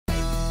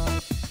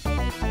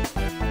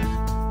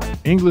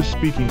English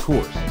speaking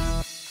course.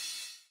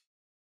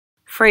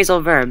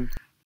 Phrasal verb.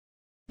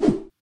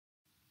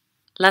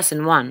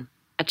 Lesson 1.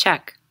 A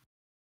check.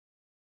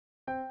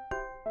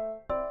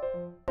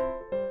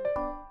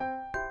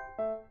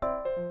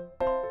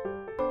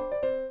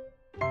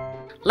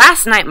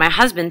 Last night my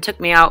husband took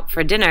me out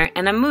for dinner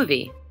and a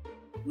movie.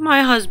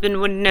 My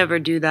husband would never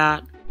do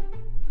that.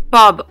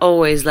 Bob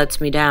always lets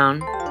me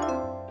down.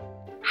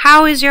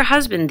 How is your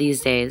husband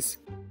these days?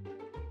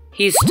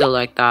 He's still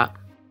like that.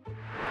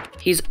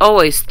 He's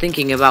always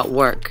thinking about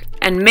work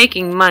and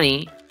making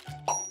money.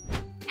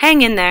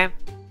 Hang in there.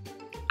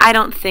 I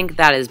don't think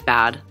that is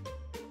bad.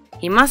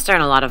 He must earn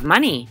a lot of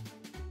money.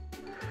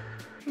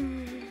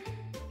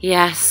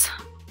 Yes,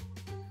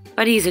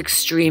 but he's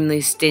extremely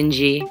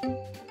stingy.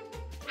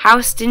 How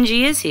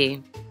stingy is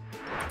he?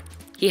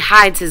 He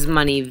hides his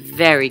money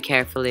very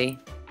carefully.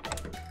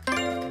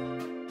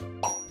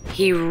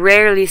 He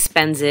rarely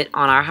spends it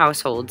on our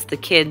households, the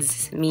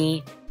kids,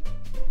 me,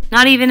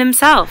 not even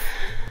himself.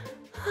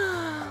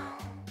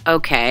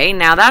 Okay,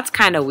 now that's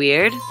kind of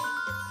weird.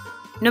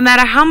 No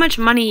matter how much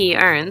money he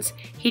earns,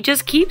 he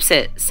just keeps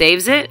it,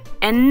 saves it,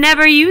 and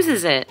never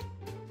uses it.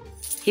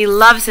 He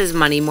loves his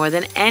money more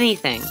than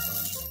anything.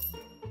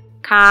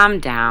 Calm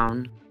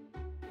down.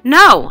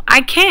 No,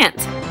 I can't.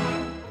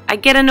 I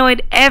get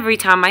annoyed every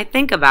time I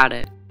think about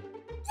it.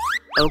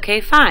 Okay,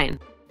 fine.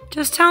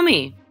 Just tell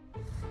me.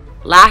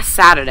 Last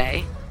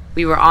Saturday,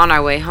 we were on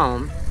our way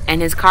home,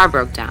 and his car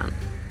broke down.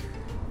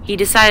 He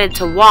decided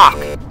to walk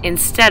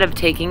instead of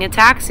taking a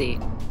taxi.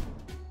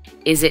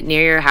 Is it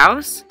near your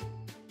house?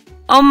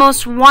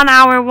 Almost 1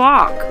 hour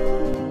walk.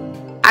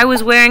 I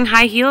was wearing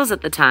high heels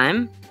at the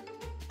time.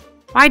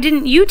 Why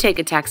didn't you take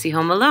a taxi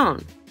home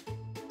alone?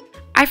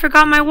 I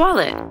forgot my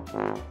wallet.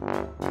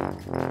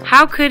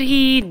 How could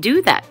he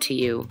do that to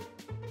you?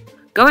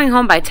 Going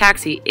home by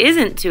taxi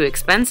isn't too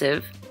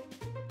expensive.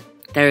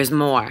 There's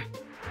more.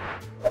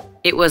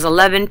 It was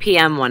 11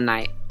 p.m. one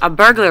night. A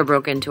burglar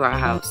broke into our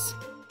house.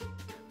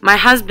 My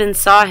husband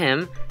saw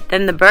him,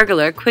 then the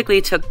burglar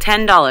quickly took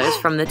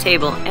 $10 from the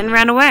table and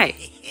ran away.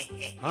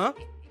 Huh?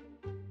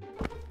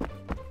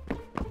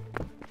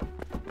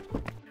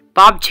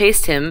 Bob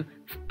chased him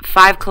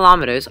 5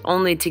 kilometers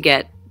only to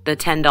get the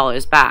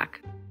 $10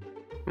 back.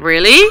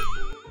 Really?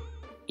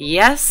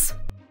 Yes.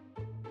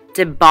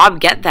 Did Bob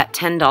get that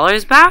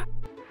 $10 back?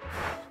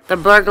 The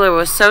burglar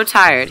was so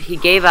tired he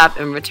gave up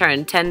and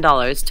returned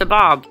 $10 to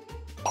Bob.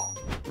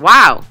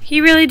 Wow,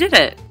 he really did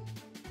it.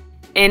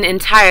 In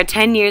entire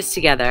 10 years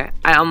together,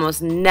 I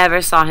almost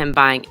never saw him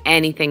buying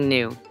anything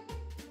new.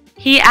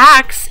 He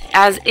acts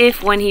as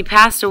if when he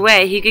passed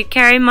away he could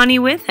carry money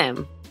with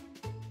him.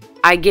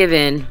 I give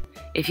in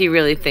if he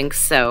really thinks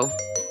so.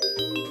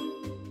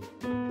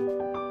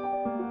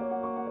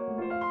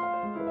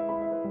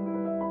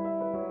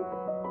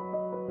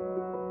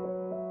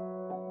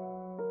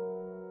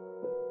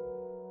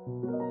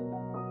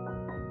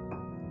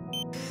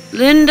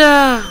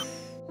 Linda!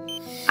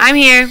 I'm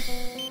here.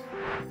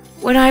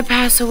 When I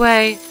pass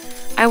away,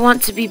 I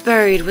want to be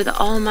buried with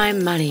all my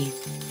money.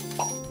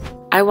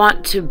 I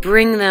want to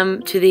bring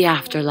them to the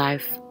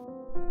afterlife.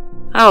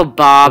 Oh,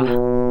 Bob.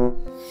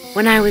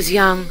 When I was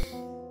young,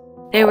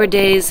 there were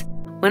days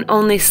when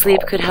only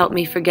sleep could help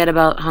me forget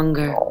about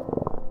hunger.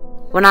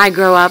 When I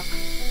grow up,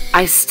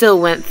 I still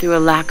went through a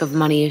lack of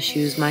money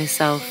issues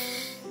myself.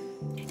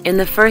 In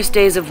the first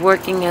days of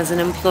working as an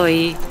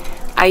employee,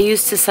 I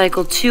used to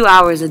cycle 2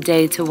 hours a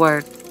day to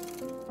work.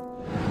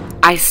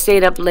 I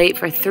stayed up late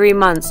for 3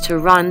 months to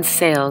run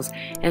sales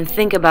and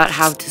think about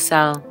how to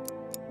sell.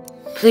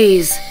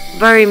 Please,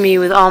 bury me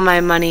with all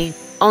my money.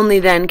 Only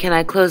then can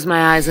I close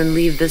my eyes and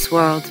leave this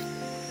world.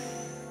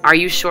 Are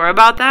you sure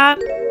about that?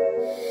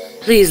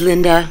 Please,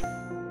 Linda.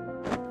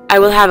 I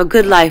will have a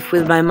good life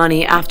with my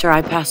money after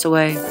I pass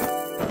away.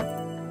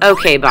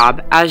 Okay,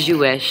 Bob, as you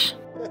wish.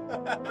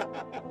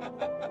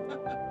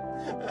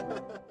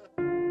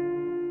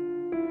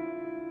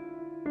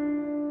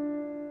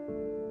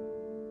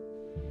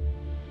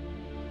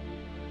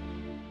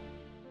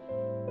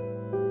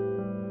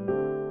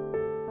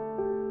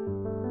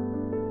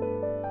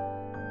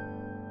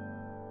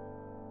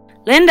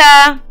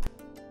 Linda!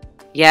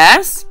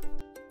 Yes?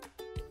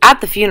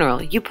 At the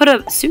funeral, you put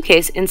a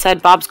suitcase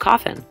inside Bob's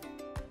coffin.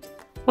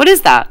 What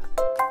is that?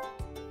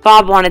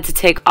 Bob wanted to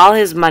take all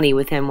his money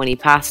with him when he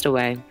passed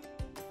away.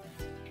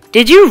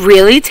 Did you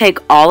really take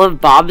all of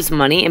Bob's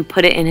money and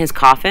put it in his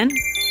coffin?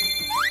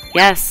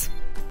 Yes.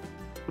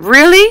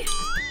 Really?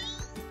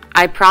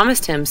 I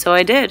promised him, so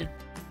I did.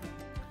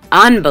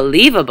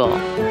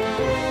 Unbelievable.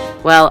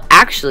 Well,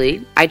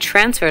 actually, I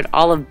transferred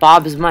all of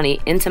Bob's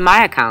money into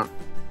my account.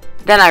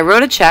 Then I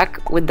wrote a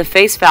check with the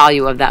face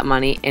value of that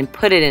money and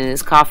put it in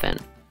his coffin.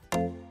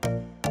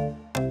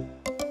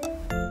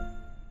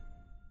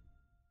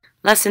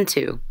 Lesson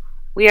 2.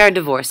 We are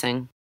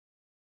divorcing.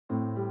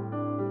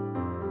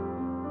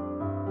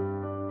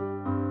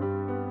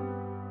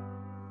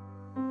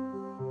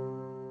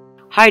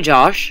 Hi,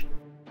 Josh.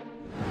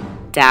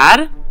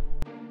 Dad?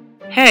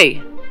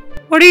 Hey,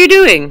 what are you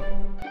doing?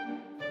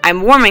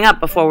 I'm warming up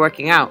before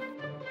working out.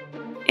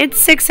 It's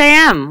 6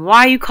 a.m.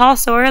 Why you call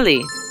so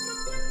early?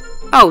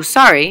 Oh,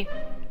 sorry.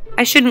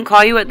 I shouldn't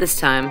call you at this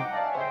time.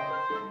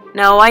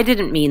 No, I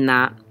didn't mean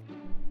that.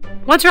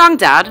 What's wrong,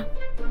 Dad?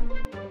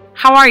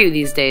 How are you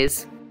these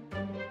days?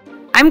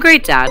 I'm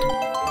great, Dad.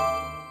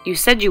 You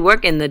said you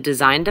work in the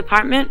design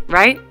department,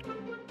 right?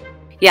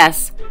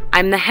 Yes,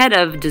 I'm the head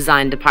of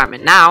design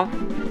department now.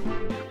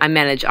 I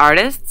manage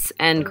artists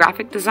and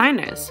graphic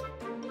designers.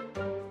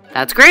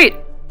 That's great.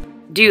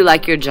 Do you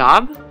like your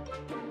job?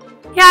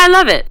 Yeah, I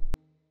love it.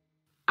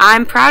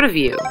 I'm proud of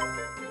you.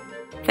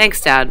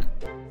 Thanks, Dad.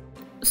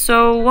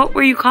 So, what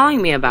were you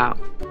calling me about?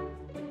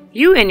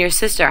 You and your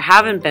sister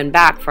haven't been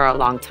back for a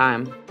long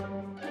time.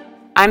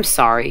 I'm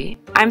sorry.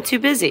 I'm too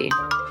busy.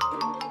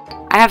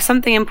 I have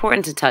something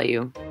important to tell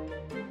you.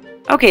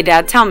 Okay,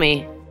 Dad, tell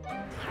me.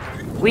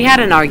 We had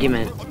an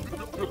argument.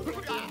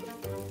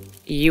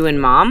 You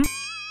and Mom?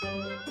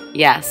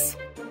 Yes.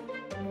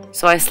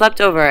 So I slept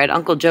over at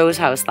Uncle Joe's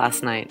house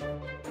last night.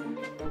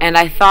 And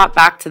I thought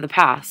back to the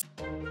past.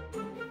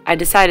 I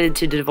decided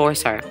to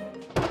divorce her.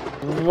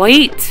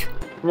 Wait!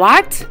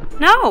 What?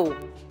 No!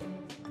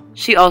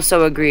 She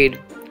also agreed.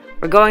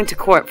 We're going to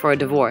court for a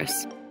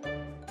divorce.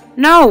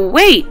 No,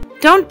 wait!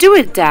 Don't do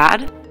it,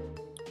 Dad!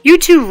 You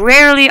two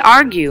rarely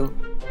argue.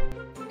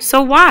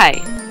 So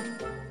why?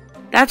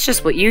 That's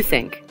just what you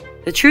think.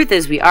 The truth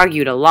is we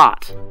argued a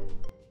lot.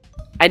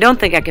 I don't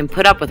think I can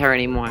put up with her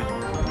anymore.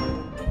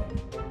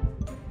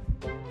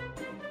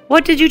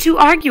 What did you two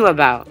argue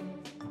about?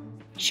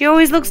 She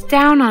always looks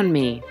down on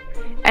me.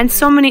 And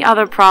so many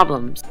other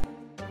problems.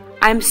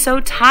 I'm so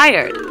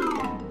tired.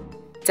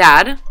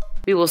 Dad,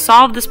 we will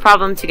solve this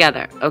problem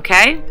together,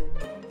 okay?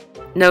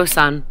 No,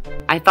 son.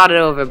 I thought it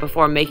over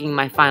before making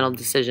my final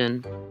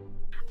decision.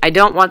 I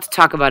don't want to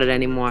talk about it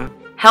anymore.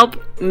 Help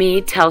me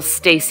tell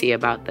Stacy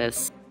about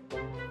this.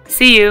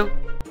 See you.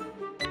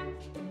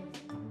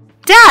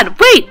 Dad,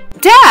 wait!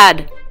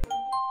 Dad!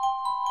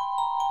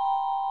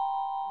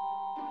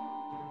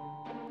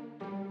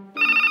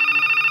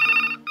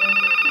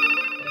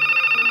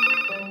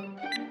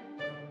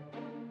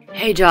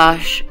 Hey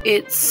Josh,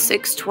 it's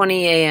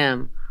 6:20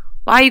 a.m.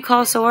 Why you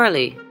call so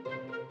early?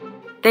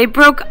 They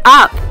broke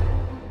up.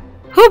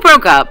 Who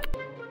broke up?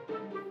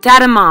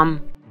 Dad and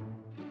Mom.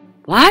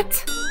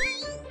 What?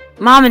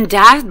 Mom and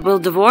Dad will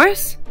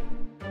divorce?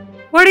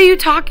 What are you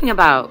talking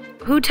about?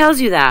 Who tells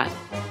you that?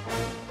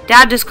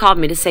 Dad just called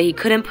me to say he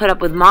couldn't put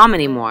up with Mom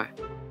anymore.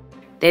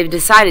 They've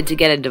decided to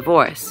get a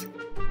divorce.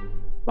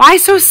 Why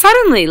so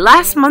suddenly?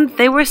 Last month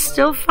they were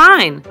still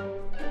fine.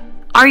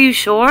 Are you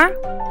sure?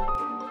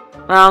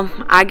 Well,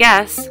 I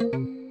guess.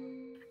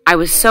 I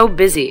was so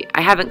busy,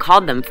 I haven't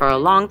called them for a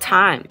long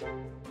time.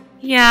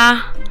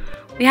 Yeah,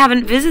 we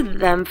haven't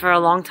visited them for a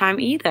long time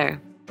either.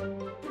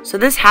 So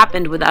this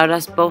happened without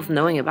us both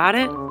knowing about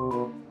it?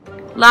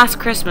 Last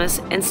Christmas,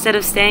 instead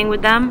of staying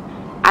with them,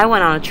 I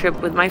went on a trip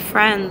with my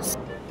friends.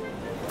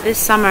 This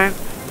summer,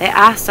 they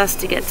asked us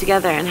to get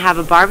together and have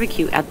a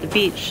barbecue at the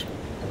beach.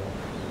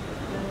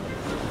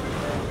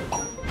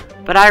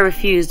 But I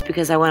refused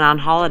because I went on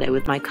holiday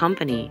with my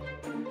company.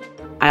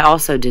 I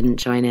also didn't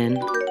join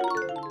in.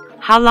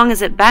 How long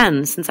has it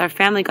been since our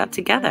family got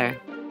together?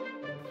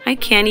 I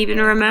can't even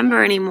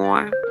remember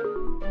anymore.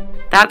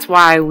 That's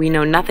why we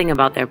know nothing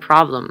about their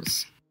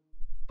problems.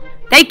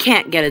 They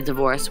can't get a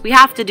divorce. We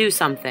have to do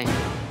something.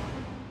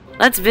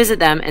 Let's visit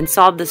them and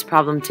solve this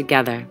problem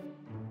together.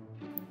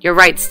 You're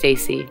right,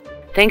 Stacy.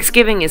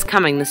 Thanksgiving is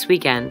coming this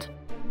weekend.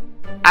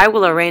 I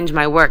will arrange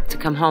my work to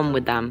come home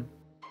with them.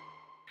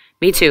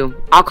 Me too.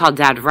 I'll call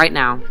Dad right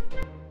now.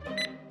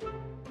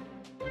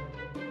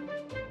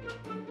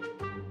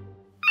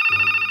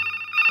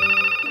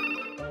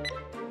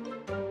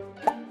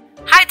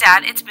 Hi,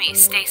 Dad. It's me,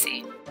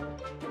 Stacy.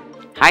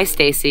 Hi,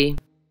 Stacy.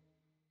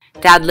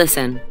 Dad,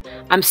 listen.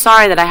 I'm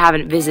sorry that I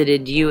haven't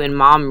visited you and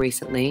Mom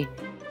recently.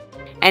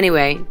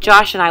 Anyway,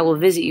 Josh and I will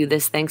visit you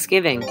this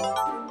Thanksgiving.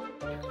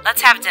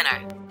 Let's have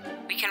dinner.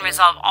 We can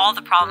resolve all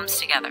the problems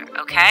together,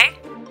 okay?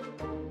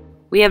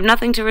 We have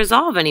nothing to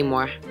resolve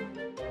anymore.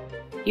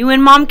 You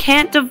and Mom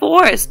can't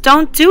divorce.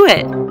 Don't do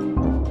it.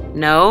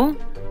 No,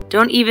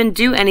 don't even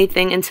do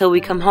anything until we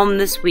come home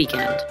this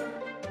weekend.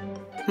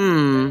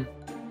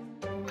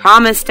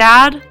 Promise,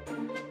 Dad?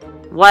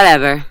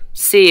 Whatever.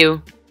 See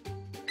you.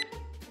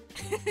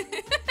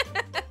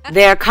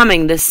 They are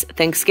coming this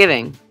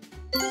Thanksgiving.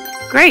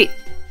 Great.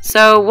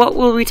 So what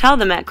will we tell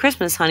them at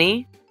Christmas,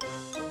 honey?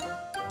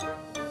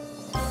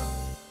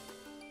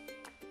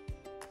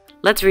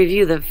 Let's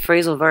review the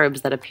phrasal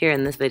verbs that appear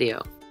in this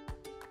video.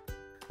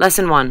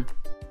 Lesson 1.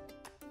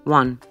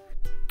 1.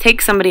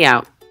 Take somebody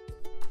out.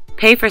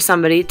 Pay for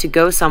somebody to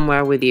go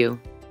somewhere with you.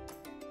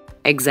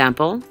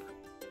 Example.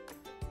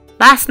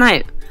 Last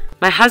night,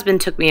 my husband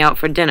took me out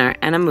for dinner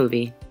and a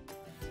movie.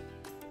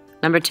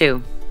 Number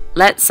 2.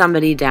 Let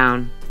somebody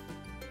down.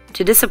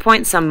 To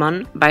disappoint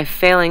someone by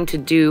failing to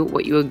do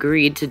what you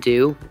agreed to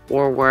do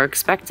or were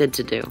expected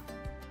to do.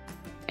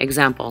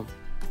 Example.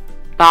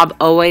 Bob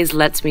always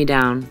lets me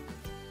down.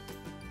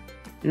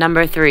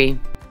 Number 3.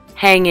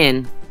 Hang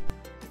in.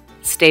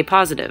 Stay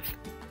positive.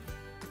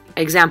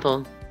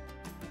 Example.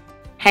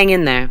 Hang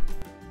in there.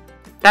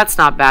 That's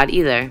not bad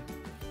either.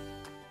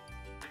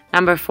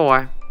 Number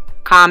 4.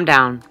 Calm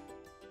down.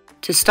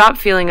 To stop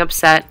feeling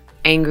upset,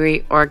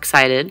 angry, or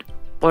excited,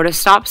 or to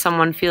stop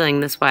someone feeling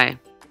this way.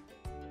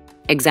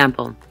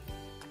 Example: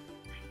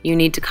 you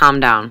need to calm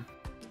down.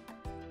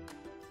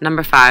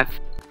 Number 5.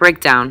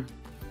 Breakdown.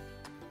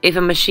 If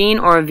a machine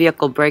or a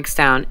vehicle breaks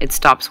down, it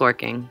stops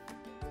working.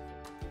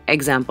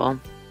 Example: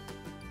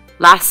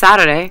 last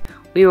Saturday,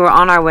 we were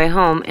on our way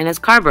home and his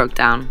car broke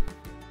down.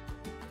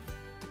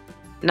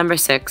 Number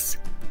 6.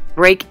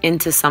 Break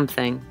into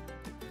something.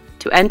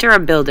 To enter a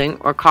building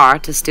or car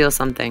to steal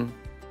something.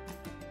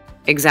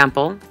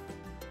 Example: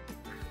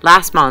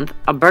 last month,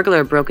 a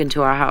burglar broke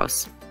into our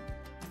house.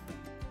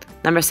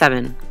 Number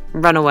 7.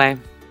 Run away.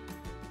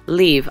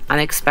 Leave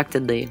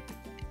unexpectedly.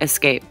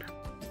 Escape.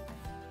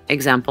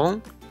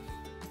 Example: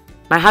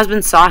 my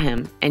husband saw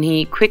him and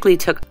he quickly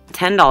took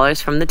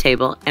 $10 from the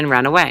table and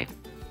ran away.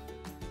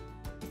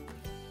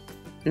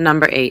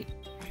 Number 8.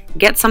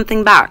 Get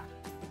something back.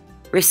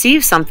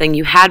 Receive something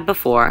you had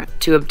before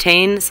to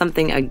obtain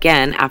something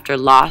again after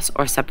loss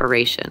or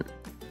separation.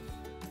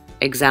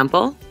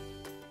 Example: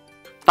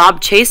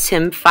 Bob chased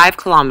him 5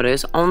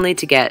 kilometers only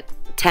to get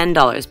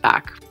 $10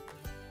 back.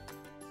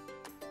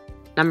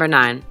 Number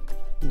 9.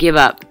 Give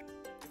up.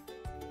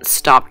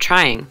 Stop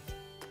trying.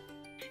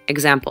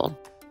 Example: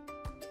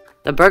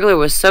 the burglar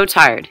was so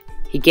tired,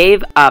 he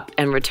gave up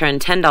and returned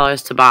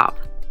 $10 to Bob.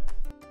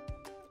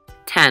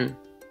 10.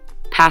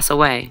 Pass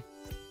away.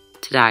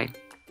 To die.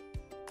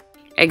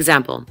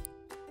 Example: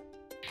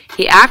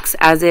 he acts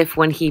as if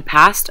when he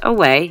passed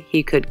away,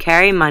 he could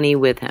carry money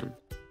with him.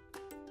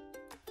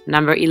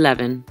 Number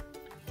 11.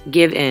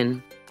 Give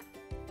in.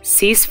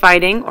 Cease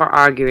fighting or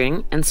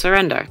arguing and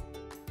surrender.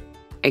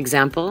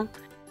 Example: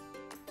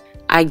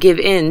 I give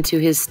in to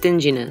his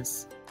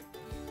stinginess.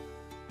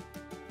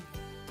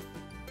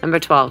 Number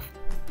 12.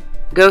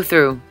 Go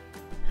through.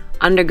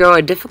 Undergo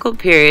a difficult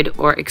period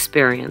or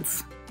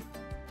experience.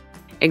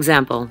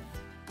 Example: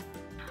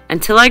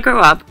 until I grew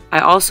up, I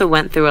also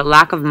went through a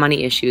lack of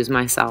money issues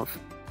myself.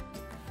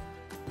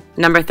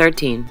 Number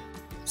 13.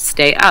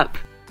 Stay up.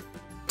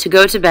 To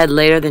go to bed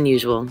later than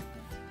usual.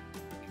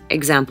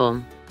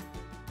 Example: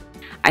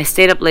 I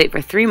stayed up late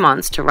for 3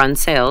 months to run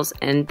sales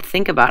and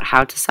think about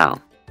how to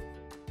sell.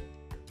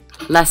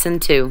 Lesson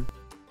 2.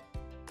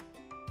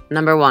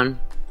 Number 1.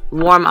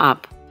 Warm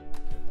up.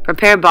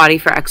 Prepare body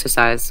for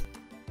exercise.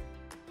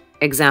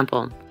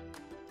 Example: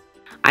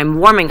 I'm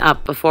warming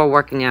up before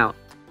working out.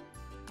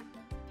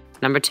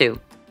 Number 2.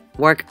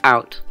 Work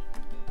out.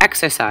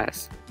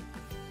 Exercise.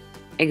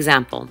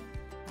 Example: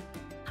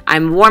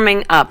 I'm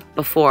warming up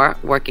before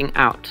working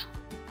out.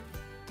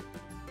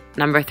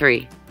 Number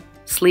 3.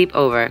 Sleep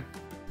over.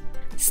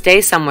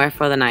 Stay somewhere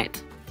for the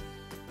night.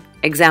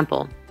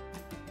 Example: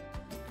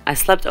 I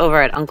slept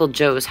over at Uncle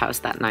Joe's house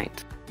that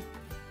night.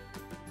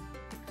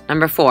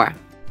 Number 4.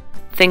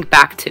 Think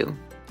back to.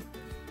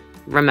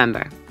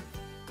 Remember.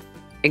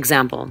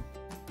 Example: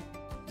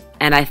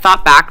 and I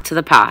thought back to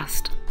the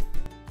past.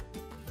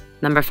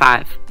 Number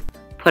 5.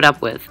 Put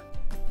up with.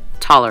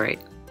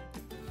 Tolerate.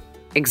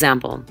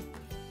 Example: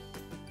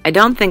 I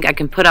don't think I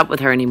can put up with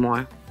her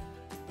anymore.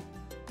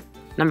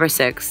 Number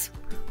 6.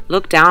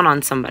 Look down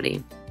on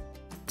somebody.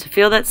 To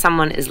feel that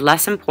someone is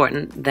less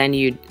important than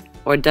you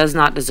or does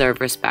not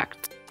deserve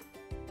respect.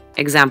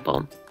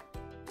 Example: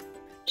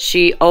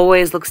 she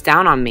always looks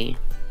down on me.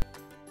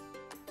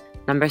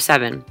 Number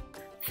 7.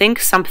 Think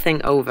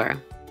something over.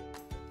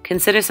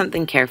 Consider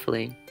something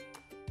carefully.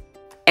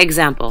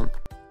 Example: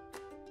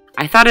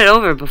 I thought it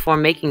over before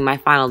making my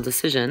final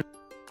decision.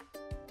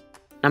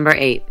 Number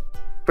 8.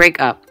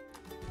 Break up.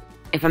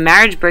 If a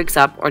marriage breaks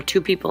up or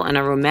 2 people in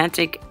a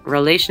romantic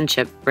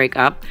relationship break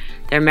up,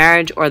 their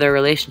marriage or their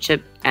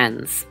relationship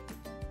ends.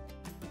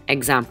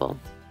 Example: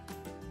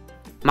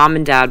 Mom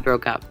and Dad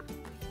broke up.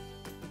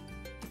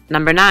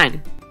 Number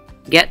 9.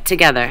 Get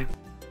together.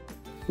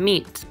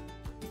 Meet.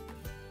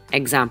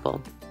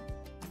 Example: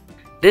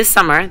 this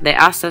summer they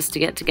asked us to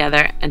get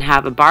together and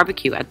have a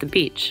barbecue at the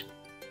beach.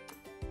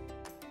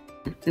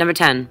 Number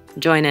 10.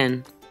 Join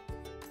in.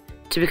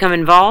 To become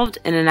involved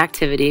in an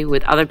activity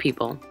with other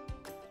people.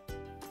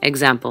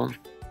 Example: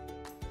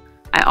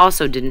 I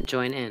also didn't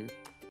join in.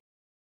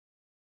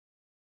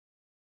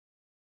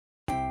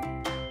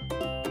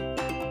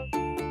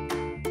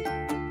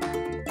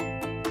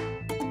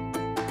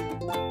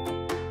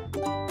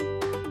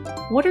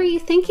 What are you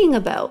thinking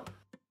about?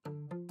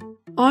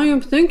 I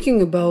am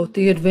thinking about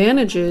the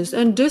advantages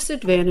and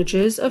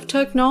disadvantages of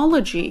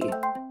technology.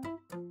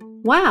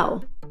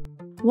 Wow!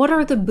 What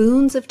are the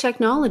boons of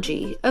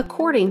technology,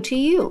 according to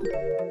you?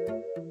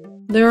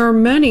 There are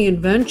many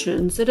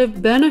inventions that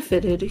have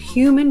benefited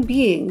human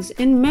beings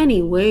in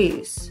many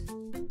ways.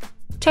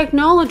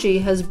 Technology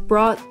has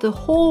brought the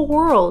whole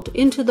world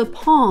into the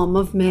palm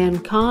of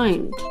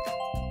mankind.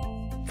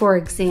 For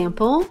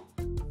example?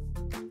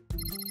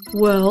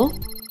 Well,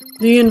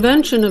 the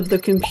invention of the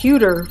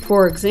computer,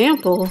 for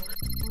example,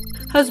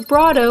 has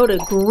brought out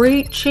a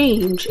great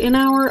change in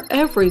our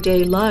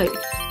everyday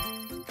life.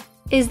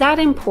 Is that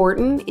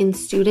important in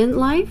student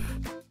life?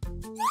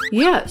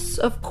 Yes,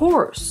 of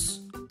course.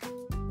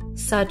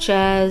 Such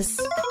as?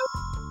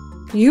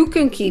 You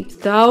can keep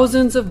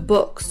thousands of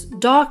books,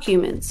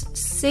 documents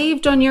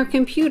saved on your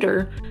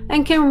computer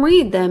and can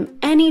read them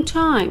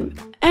anytime,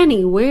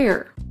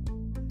 anywhere.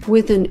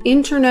 With an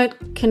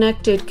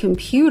internet-connected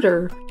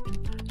computer,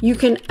 you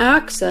can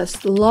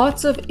access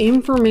lots of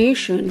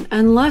information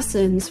and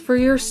lessons for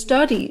your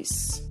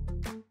studies.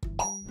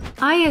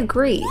 I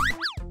agree.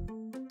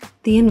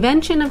 The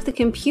invention of the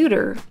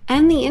computer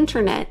and the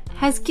internet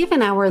has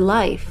given our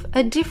life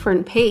a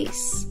different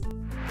pace.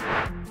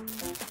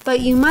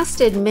 But you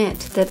must admit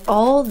that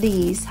all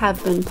these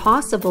have been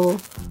possible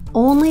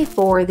only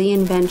for the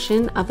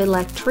invention of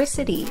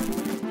electricity.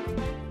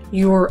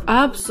 You're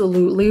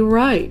absolutely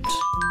right.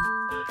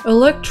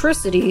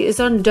 Electricity is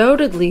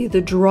undoubtedly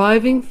the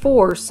driving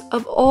force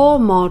of all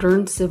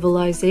modern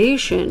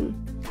civilization.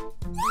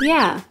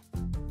 Yeah.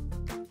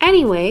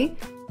 Anyway,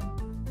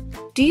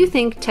 do you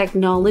think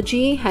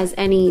technology has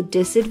any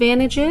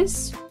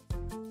disadvantages?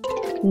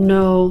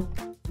 No,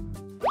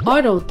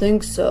 I don't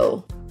think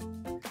so.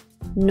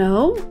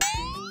 No?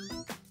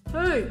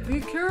 Hey, be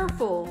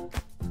careful!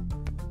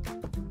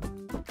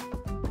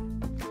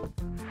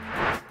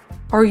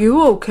 Are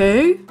you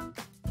okay?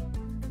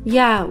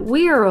 Yeah,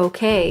 we're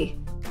okay.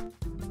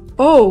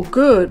 Oh,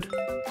 good.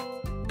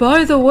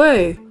 By the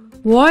way,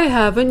 why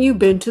haven't you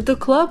been to the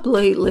club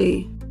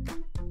lately?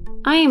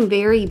 I am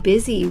very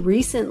busy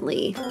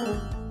recently.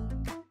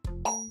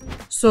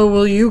 So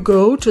will you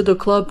go to the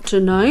club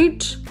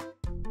tonight?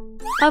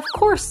 Of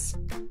course.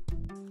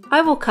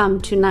 I will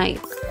come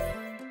tonight.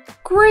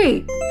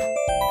 Great!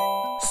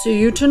 See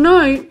you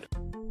tonight.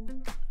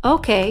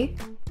 Okay.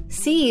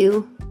 See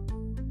you.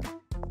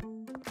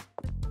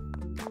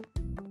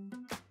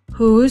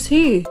 Who is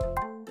he?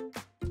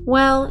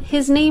 Well,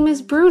 his name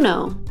is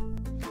Bruno.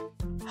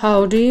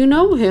 How do you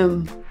know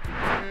him?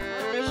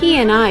 He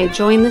and I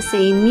joined the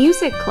same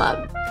music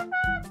club.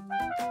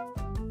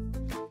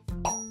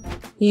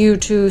 You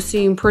two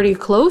seem pretty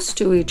close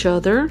to each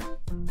other.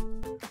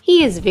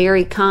 He is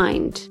very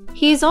kind.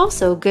 He is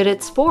also good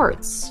at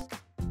sports.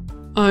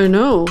 I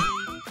know.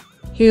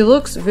 He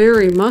looks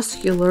very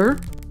muscular.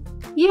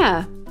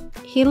 Yeah,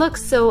 he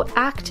looks so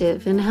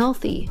active and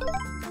healthy.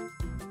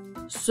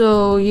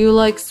 So you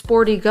like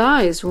sporty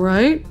guys,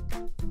 right?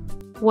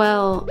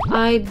 Well,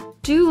 I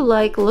do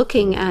like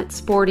looking at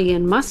sporty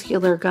and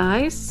muscular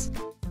guys.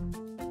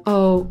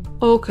 Oh,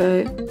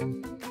 okay.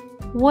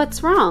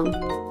 What's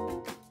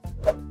wrong?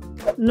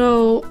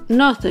 No,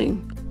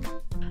 nothing.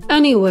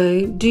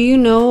 Anyway, do you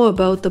know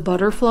about the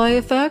butterfly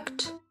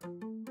effect?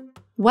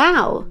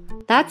 Wow,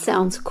 that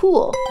sounds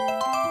cool.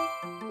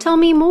 Tell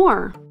me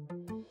more.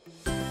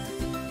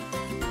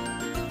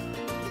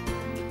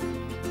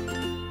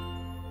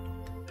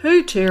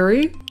 Hey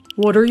Terry,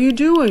 what are you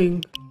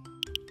doing?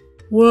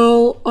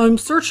 Well, I'm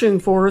searching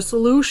for a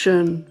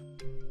solution.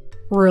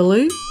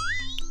 Really?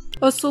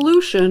 A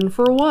solution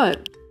for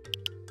what?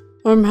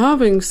 I'm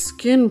having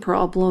skin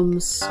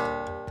problems.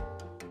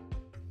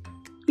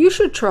 You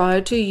should try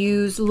to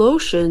use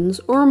lotions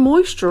or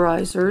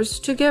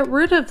moisturizers to get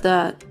rid of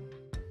that.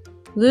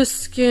 This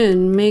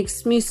skin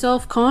makes me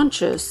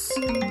self-conscious.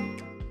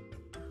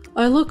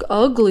 I look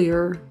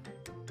uglier.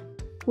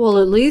 Well,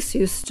 at least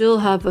you still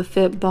have a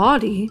fit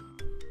body.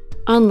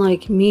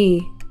 Unlike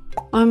me,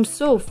 I'm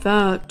so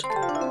fat.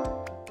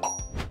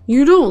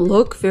 You don't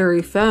look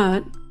very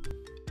fat.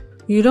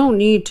 You don't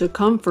need to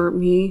comfort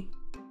me.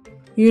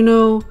 You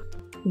know,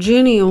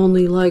 Ginny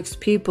only likes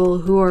people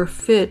who are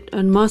fit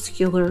and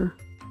muscular.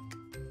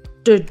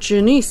 Did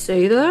Ginny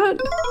say that?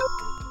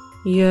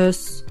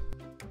 Yes.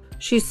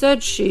 She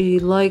said she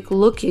liked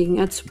looking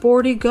at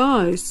sporty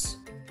guys.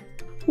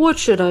 What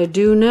should I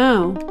do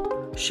now?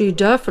 She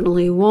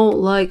definitely won't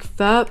like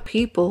fat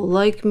people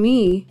like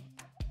me.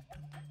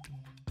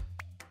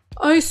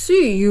 I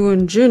see you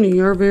and Ginny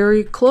are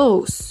very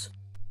close.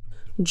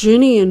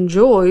 Ginny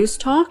enjoys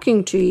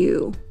talking to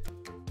you.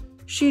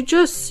 She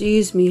just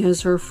sees me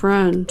as her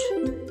friend.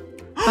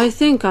 I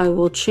think I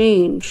will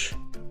change.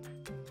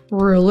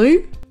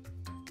 Really?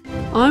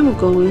 I'm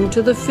going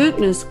to the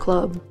fitness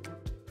club.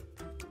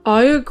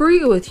 I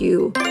agree with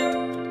you.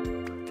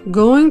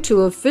 Going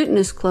to a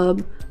fitness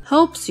club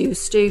helps you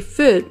stay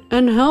fit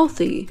and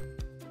healthy.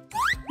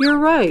 You're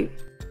right.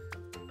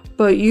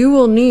 But you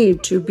will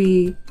need to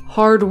be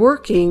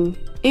hardworking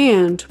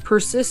and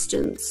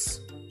persistence.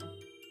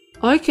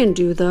 I can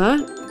do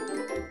that.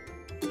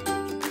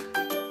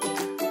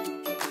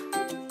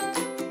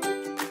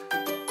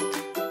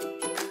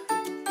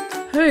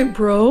 Hey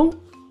bro,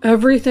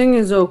 everything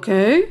is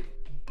okay?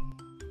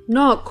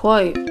 Not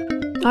quite.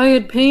 I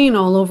had pain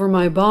all over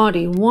my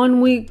body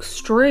 1 week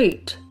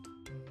straight.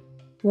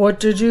 What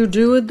did you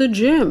do at the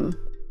gym?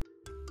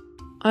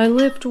 I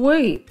lift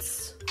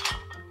weights.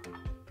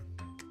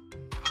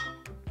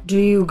 Do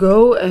you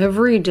go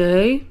every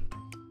day?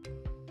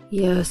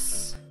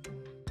 Yes.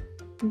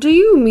 Do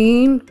you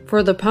mean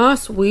for the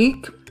past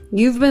week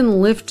you've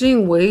been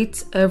lifting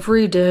weights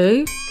every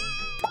day?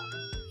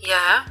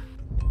 Yeah.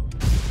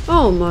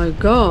 Oh my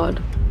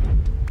God.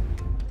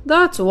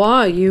 That's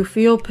why you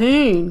feel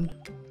pain.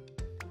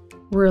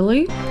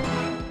 Really?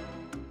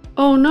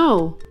 Oh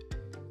no.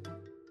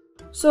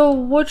 So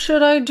what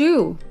should I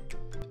do?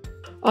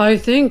 I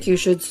think you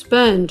should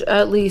spend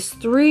at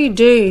least 3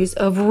 days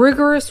of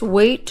rigorous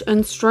weight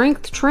and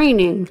strength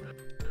training,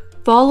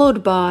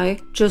 followed by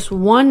just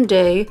 1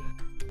 day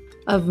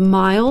of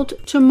mild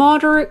to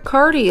moderate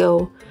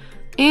cardio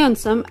and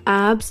some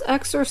abs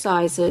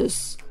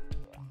exercises.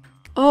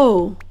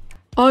 Oh,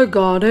 I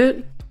got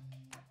it.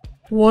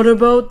 What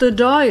about the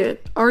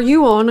diet? Are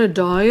you on a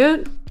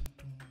diet?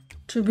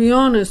 To be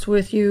honest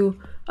with you,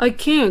 I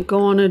can't go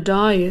on a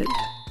diet.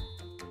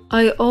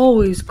 I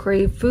always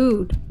crave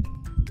food.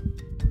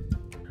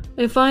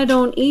 If I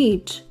don't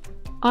eat,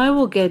 I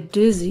will get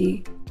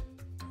dizzy.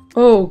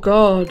 Oh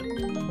God.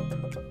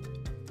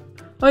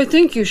 I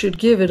think you should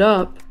give it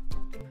up.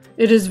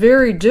 It is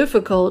very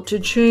difficult to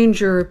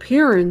change your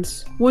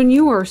appearance when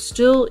you are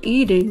still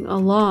eating a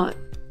lot.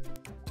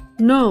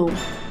 No,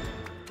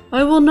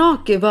 I will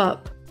not give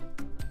up.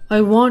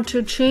 I want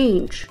to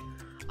change.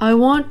 I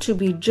want to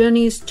be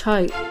Jenny's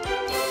type.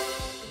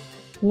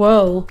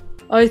 Well,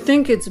 I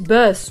think it's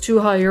best to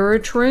hire a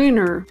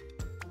trainer.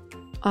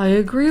 I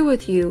agree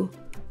with you.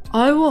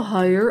 I will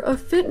hire a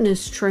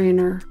fitness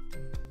trainer.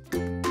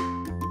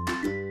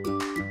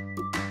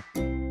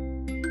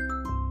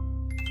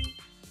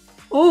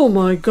 Oh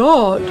my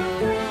God!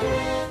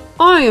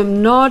 I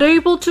am not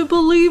able to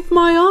believe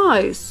my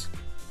eyes.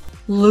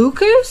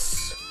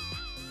 Lucas?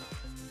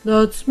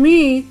 That's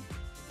me.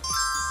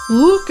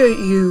 Look at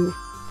you.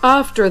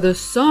 After the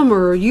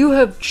summer, you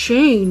have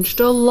changed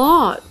a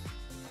lot.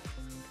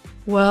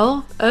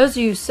 Well, as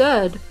you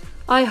said,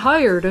 I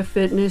hired a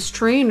fitness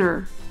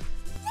trainer.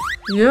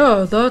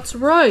 Yeah, that's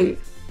right.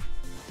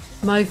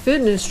 My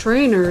fitness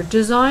trainer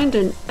designed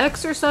an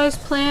exercise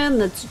plan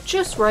that's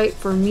just right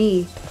for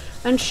me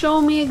and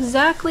show me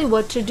exactly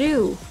what to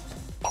do.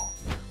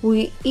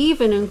 We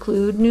even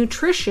include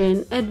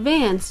nutrition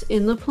advance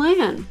in the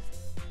plan.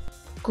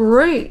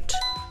 Great!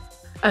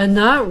 And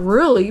that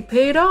really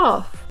paid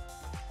off.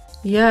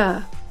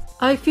 Yeah,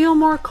 I feel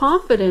more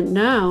confident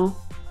now.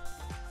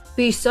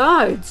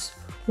 Besides,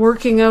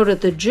 working out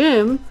at the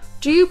gym,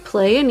 do you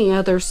play any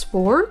other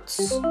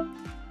sports?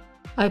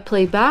 I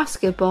play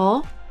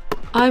basketball.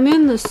 I'm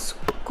in the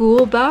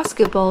school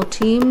basketball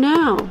team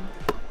now.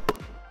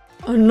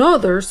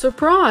 Another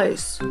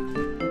surprise.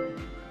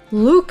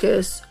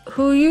 Lucas,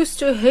 who used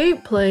to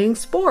hate playing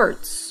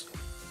sports.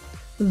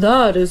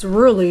 That is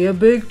really a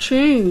big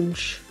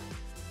change.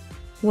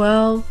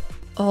 Well,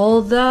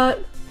 all that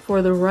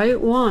for the right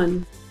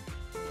one.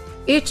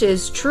 It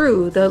is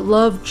true that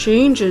love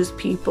changes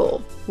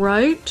people,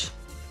 right?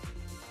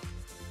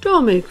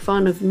 Don't make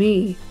fun of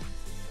me.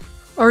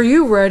 Are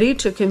you ready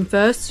to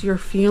confess your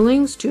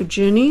feelings to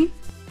Ginny?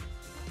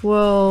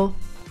 Well,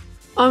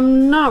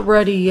 I'm not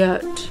ready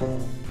yet.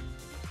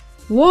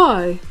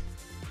 Why?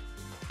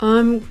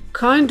 I'm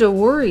kinda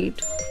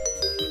worried.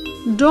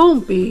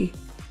 Don't be.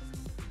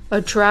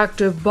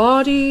 Attractive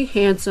body,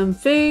 handsome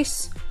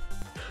face.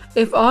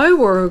 If I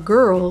were a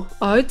girl,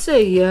 I'd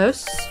say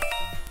yes.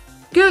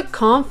 Get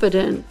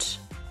confident.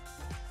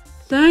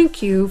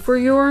 Thank you for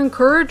your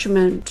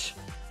encouragement.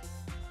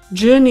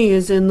 Ginny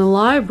is in the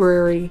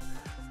library.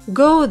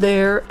 Go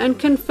there and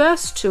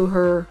confess to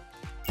her.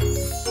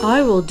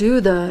 I will do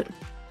that.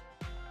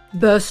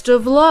 Best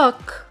of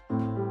luck.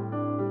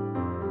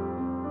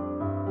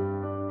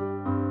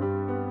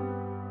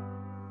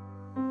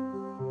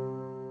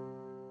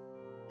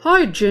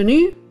 Hi,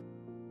 Ginny.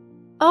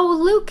 Oh,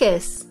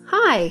 Lucas,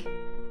 hi.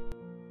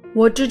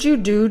 What did you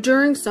do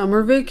during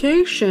summer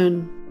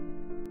vacation?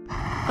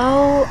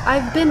 Oh,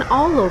 I've been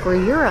all over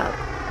Europe.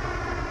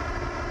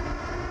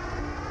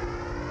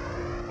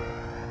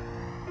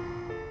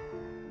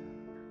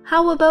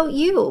 How about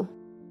you?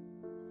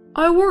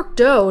 I worked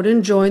out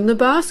and joined the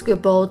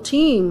basketball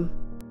team.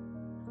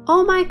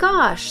 Oh my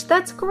gosh,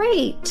 that's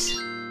great.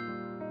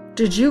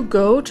 Did you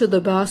go to the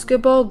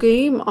basketball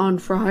game on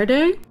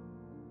Friday?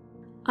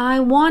 I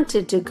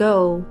wanted to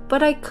go,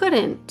 but I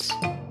couldn't.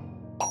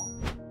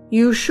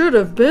 You should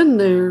have been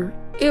there.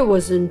 It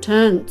was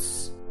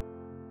intense.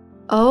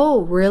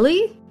 Oh,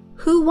 really?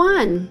 Who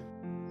won?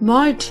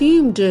 My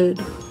team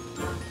did.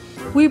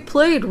 We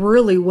played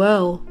really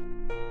well.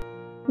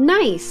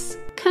 Nice.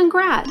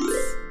 Congrats.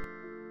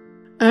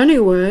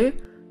 Anyway,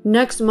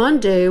 next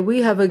Monday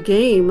we have a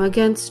game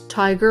against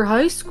Tiger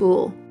High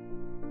School.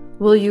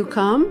 Will you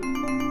come?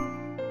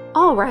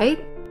 All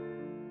right.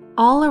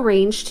 I'll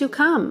arrange to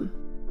come.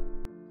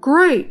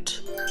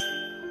 Great!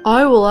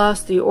 I will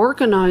ask the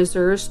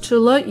organizers to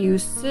let you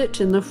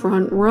sit in the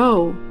front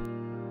row.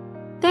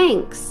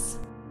 Thanks.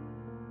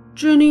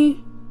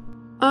 Ginny,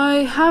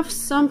 I have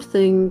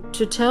something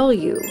to tell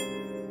you.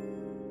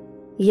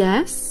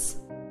 Yes?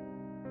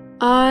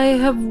 I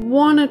have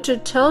wanted to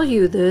tell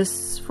you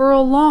this for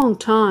a long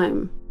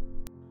time,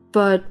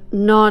 but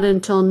not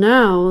until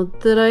now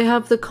that I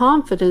have the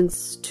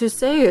confidence to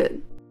say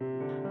it.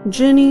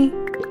 Ginny,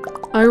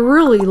 I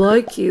really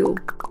like you.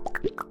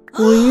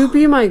 Will you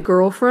be my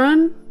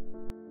girlfriend?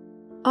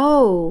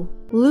 Oh,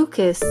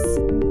 Lucas,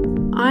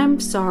 I'm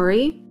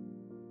sorry.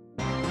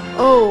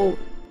 Oh,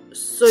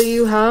 so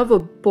you have a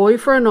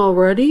boyfriend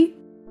already?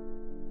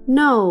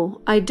 No,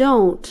 I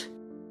don't.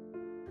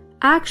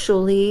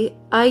 Actually,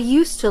 I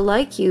used to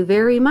like you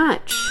very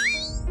much.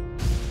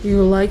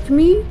 You like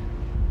me?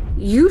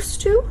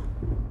 Used to?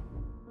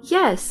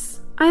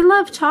 Yes, I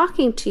love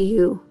talking to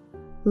you.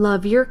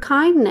 Love your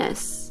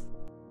kindness.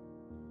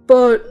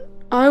 But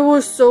I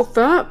was so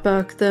fat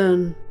back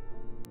then.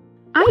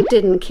 I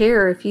didn't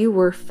care if you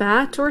were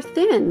fat or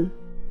thin.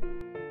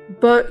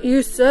 But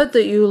you said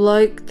that you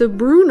like the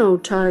Bruno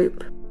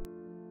type.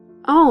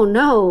 Oh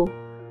no,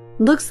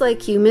 looks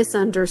like you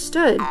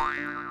misunderstood.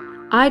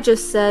 I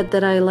just said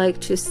that I like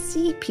to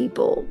see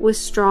people with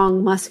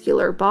strong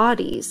muscular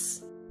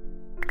bodies.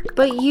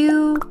 But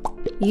you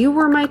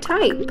were my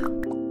type.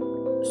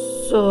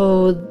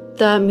 So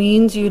that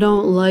means you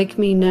don't like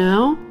me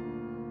now?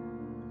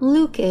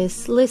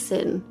 Lucas,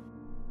 listen.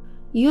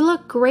 You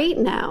look great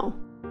now.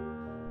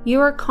 You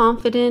are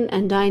confident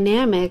and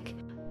dynamic,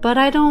 but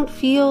I don't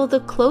feel the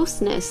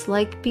closeness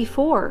like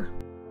before.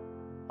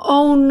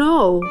 Oh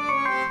no,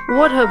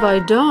 what have I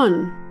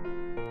done?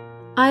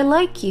 I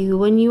like you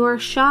when you are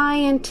shy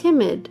and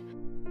timid.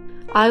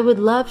 I would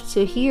love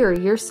to hear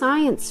your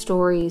science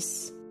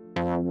stories.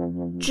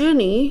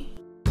 Ginny?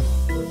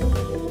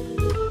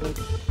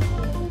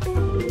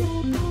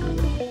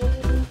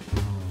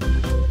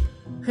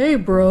 Hey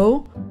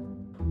bro,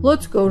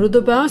 let's go to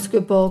the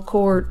basketball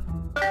court.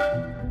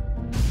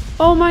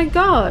 Oh my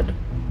god,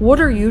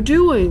 what are you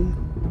doing?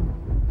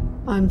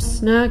 I'm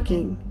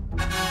snacking.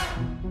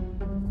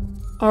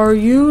 Are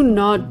you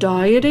not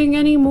dieting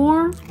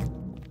anymore?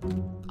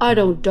 I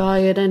don't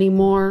diet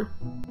anymore.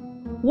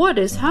 What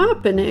is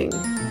happening?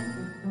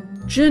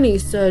 Ginny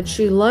said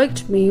she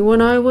liked me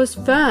when I was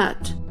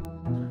fat,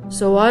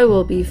 so I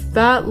will be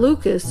Fat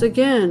Lucas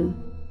again.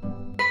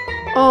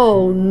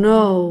 Oh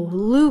no,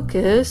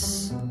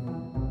 Lucas.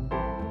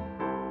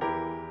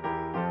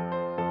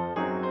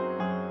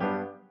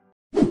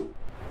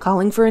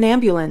 Calling for an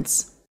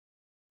ambulance.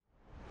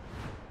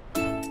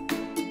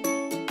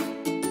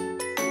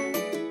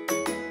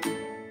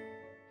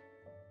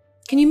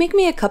 Can you make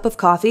me a cup of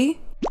coffee?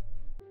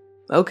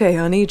 Okay,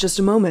 honey, just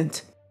a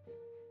moment.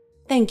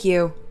 Thank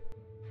you.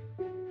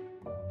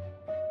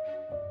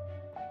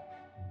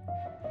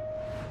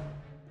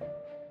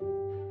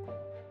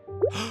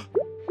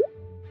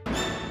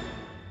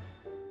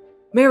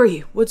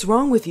 Mary, what's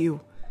wrong with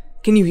you?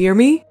 Can you hear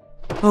me?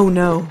 Oh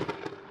no.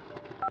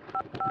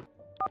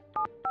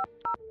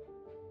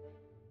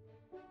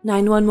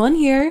 911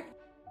 here.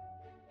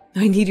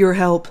 I need your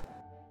help.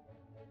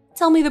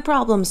 Tell me the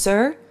problem,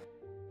 sir.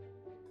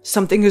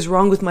 Something is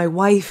wrong with my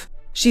wife.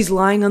 She's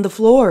lying on the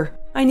floor.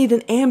 I need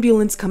an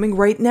ambulance coming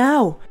right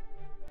now.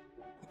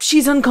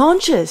 She's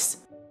unconscious.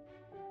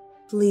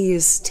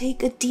 Please,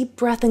 take a deep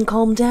breath and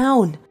calm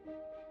down.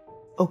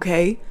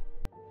 Okay.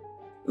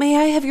 May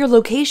I have your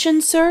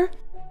location, sir?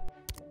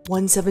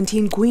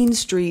 117 Queen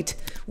Street.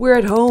 We're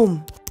at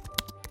home.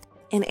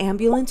 An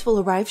ambulance will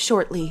arrive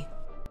shortly.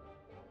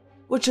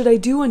 What should I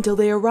do until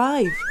they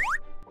arrive?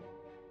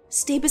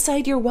 Stay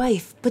beside your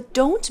wife, but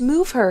don't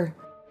move her.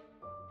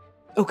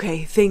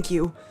 Okay, thank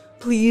you.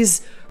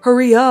 Please,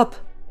 hurry up.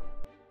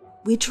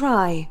 We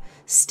try.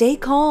 Stay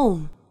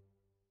calm.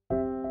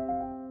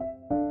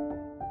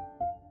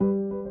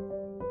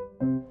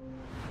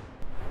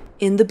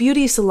 In the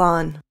beauty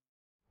salon.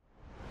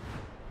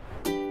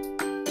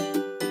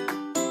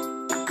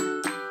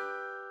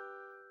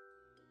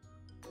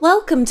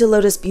 Welcome to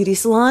Lotus Beauty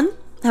Salon.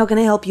 How can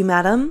I help you,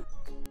 madam?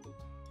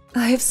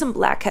 I have some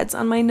blackheads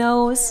on my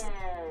nose.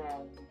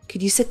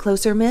 Could you sit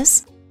closer,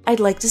 miss? I'd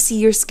like to see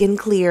your skin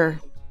clear.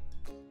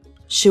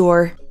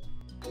 Sure.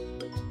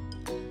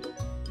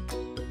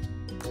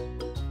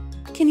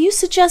 Can you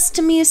suggest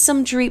to me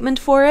some treatment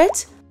for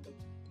it?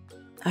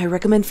 I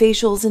recommend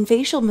facials and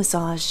facial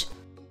massage.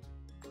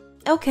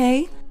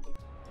 Okay.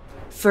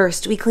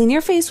 First, we clean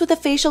your face with a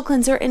facial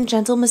cleanser and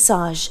gentle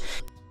massage.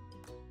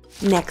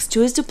 Next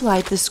is to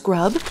apply the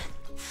scrub,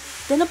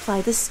 then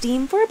apply the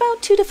steam for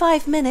about 2 to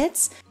 5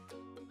 minutes.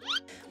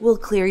 We'll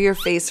clear your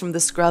face from the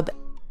scrub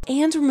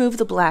and remove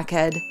the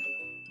blackhead.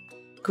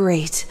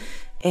 Great.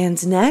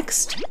 And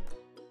next?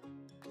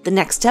 The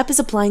next step is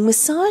applying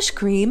massage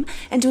cream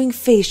and doing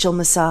facial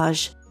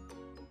massage.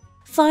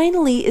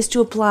 Finally is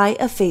to apply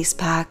a face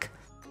pack.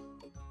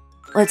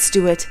 Let's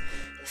do it.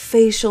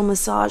 Facial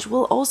massage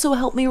will also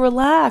help me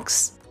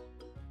relax.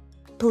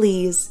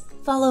 Please,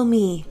 follow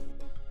me.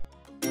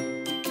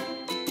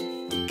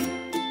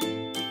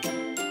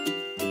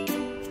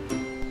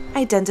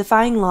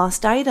 Identifying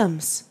lost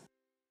items.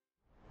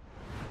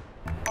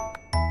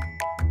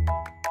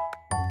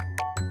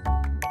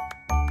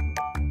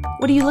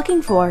 What are you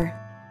looking for?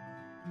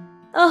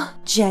 Oh,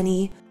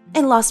 Jenny,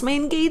 I lost my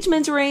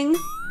engagement ring.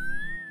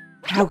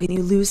 How can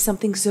you lose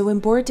something so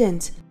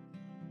important?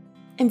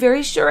 I'm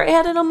very sure I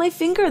had it on my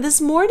finger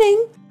this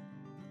morning.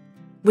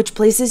 Which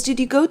places did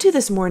you go to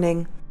this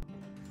morning?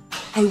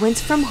 I went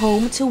from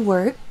home to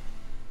work.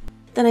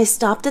 Then I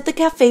stopped at the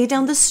cafe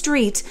down the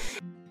street.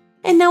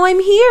 And now I'm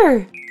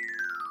here.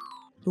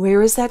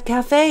 Where is that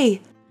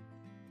cafe?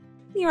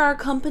 Near our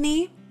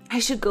company. I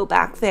should go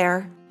back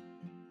there.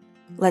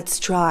 Let's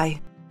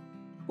try.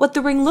 What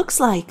the ring looks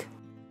like.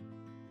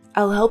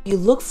 I'll help you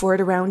look for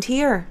it around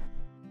here.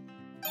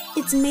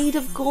 It's made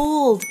of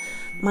gold.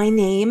 My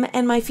name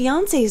and my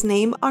fiancé's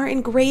name are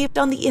engraved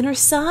on the inner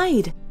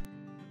side.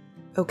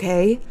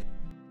 Okay.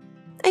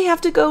 I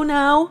have to go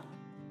now.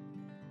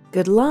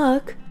 Good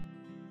luck.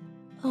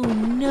 Oh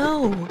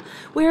no.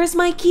 Where is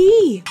my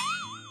key?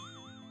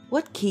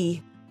 What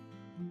key?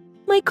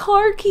 My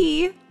car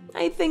key.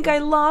 I think I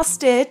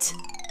lost it.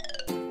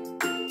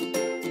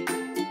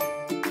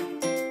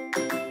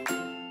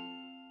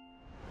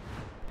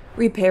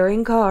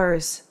 Repairing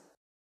cars.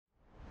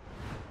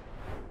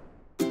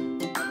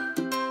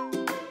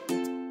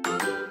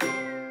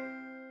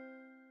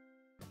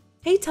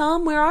 Hey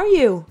Tom, where are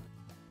you?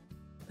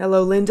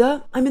 Hello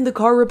Linda, I'm in the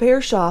car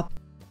repair shop.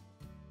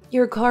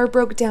 Your car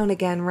broke down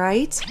again,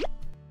 right?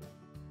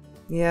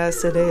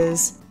 Yes, it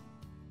is.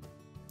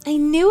 I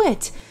knew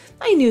it.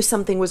 I knew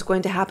something was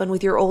going to happen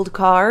with your old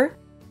car.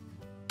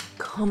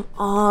 Come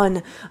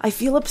on, I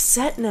feel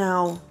upset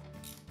now.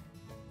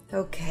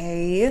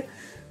 Okay,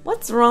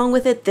 what's wrong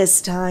with it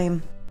this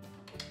time?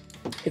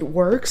 It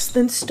works,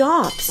 then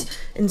stops,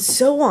 and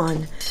so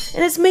on,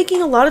 and it's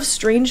making a lot of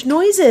strange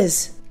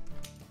noises.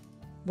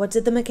 What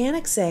did the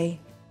mechanic say?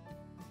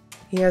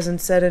 He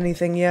hasn't said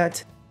anything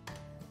yet.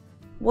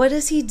 What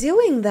is he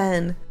doing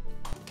then?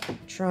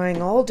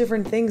 Trying all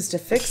different things to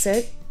fix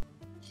it.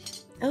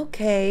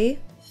 Okay.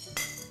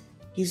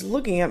 He's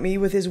looking at me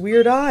with his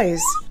weird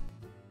eyes.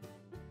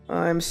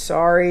 I'm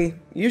sorry.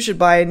 You should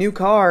buy a new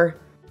car.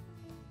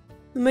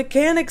 The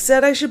mechanic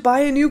said I should buy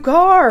a new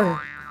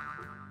car.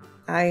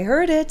 I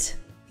heard it.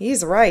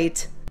 He's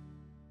right.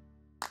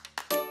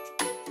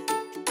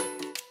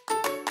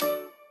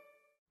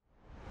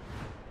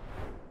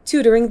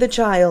 Tutoring the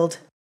child.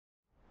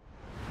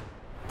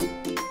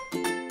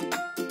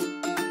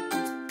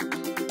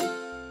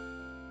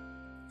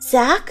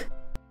 Zach?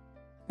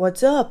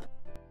 What's up?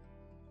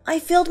 I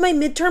failed my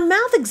midterm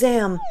math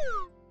exam.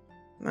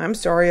 I'm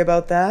sorry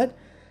about that.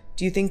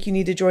 Do you think you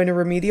need to join a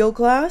remedial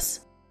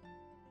class?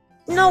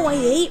 No, I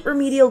hate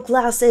remedial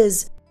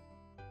classes.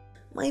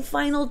 My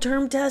final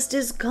term test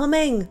is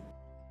coming.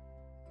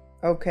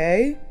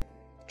 Okay,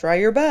 try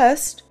your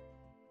best.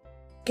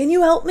 Can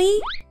you help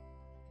me?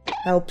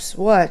 Helps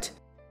what?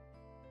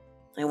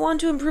 I want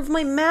to improve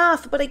my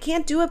math, but I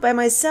can't do it by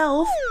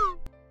myself.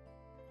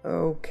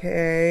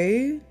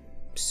 Okay,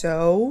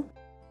 so?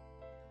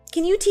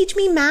 Can you teach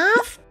me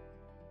math?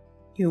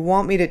 You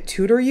want me to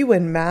tutor you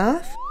in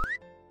math?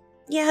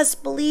 Yes,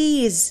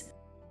 please.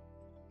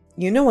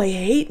 You know I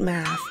hate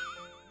math.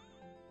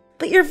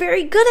 But you're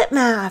very good at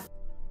math.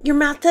 Your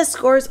math test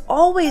score is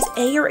always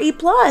A or A+.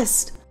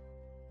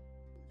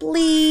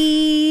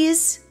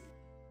 Please.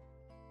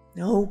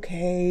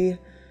 Okay.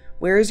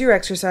 Where's your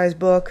exercise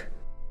book?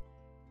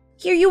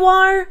 Here you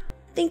are.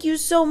 Thank you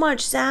so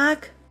much,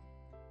 Zach.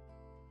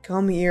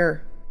 Come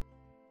here.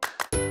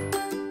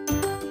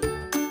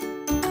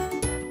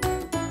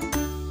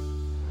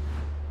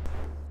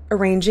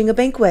 Arranging a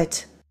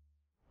banquet.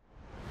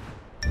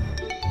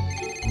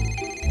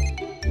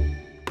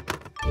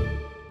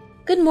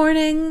 Good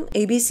morning,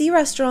 ABC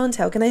Restaurant.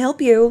 How can I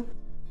help you?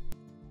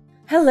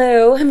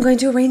 Hello, I'm going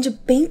to arrange a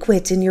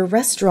banquet in your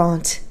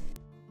restaurant.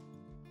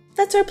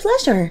 That's our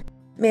pleasure.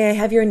 May I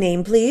have your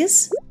name,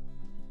 please?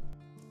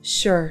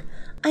 Sure.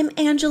 I'm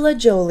Angela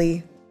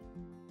Jolie.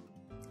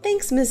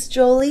 Thanks, Miss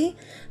Jolie.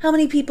 How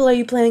many people are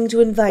you planning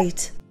to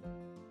invite?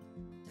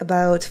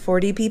 About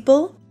 40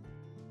 people?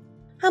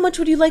 How much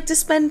would you like to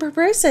spend per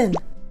person?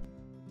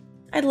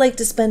 I'd like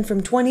to spend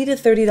from $20 to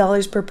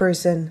 $30 per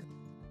person.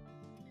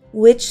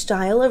 Which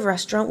style of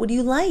restaurant would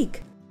you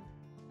like?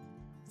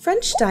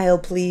 French style,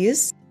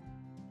 please.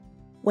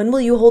 When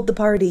will you hold the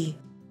party?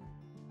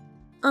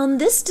 On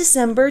this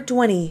December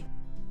 20.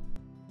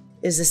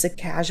 Is this a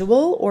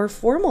casual or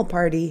formal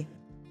party?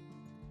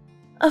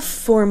 A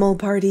formal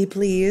party,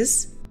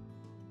 please.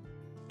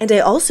 And I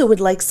also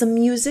would like some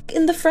music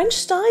in the French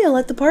style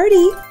at the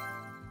party.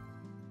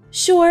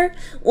 Sure,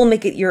 we'll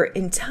make it your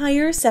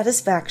entire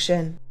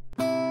satisfaction.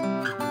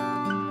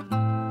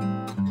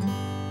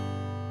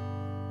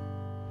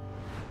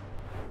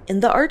 In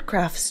the art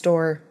craft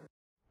store.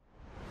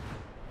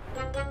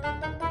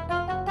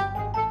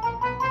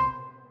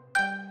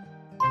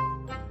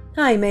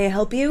 Hi, may I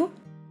help you?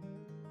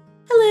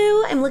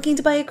 Hello, I'm looking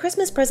to buy a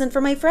Christmas present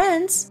for my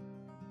friends.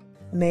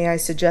 May I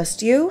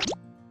suggest you?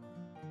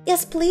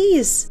 Yes,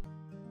 please.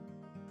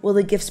 Will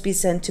the gifts be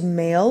sent to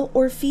male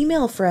or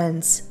female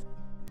friends?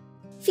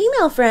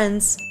 Female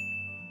friends.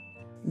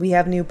 We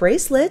have new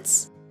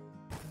bracelets.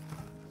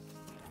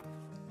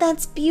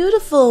 That's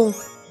beautiful.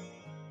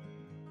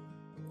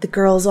 The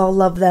girls all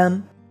love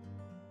them.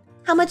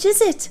 How much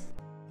is it?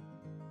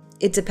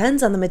 It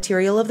depends on the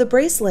material of the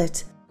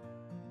bracelet.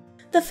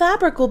 The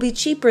fabric will be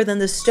cheaper than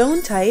the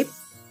stone type.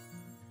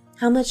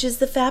 How much is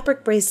the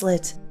fabric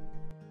bracelet?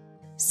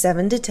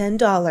 $7 to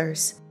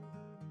 $10.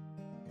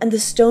 And the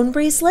stone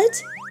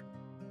bracelet?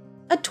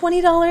 At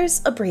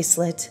 $20 a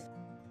bracelet.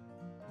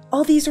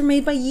 All these were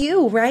made by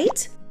you,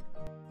 right?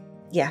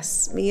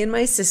 Yes, me and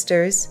my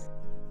sisters.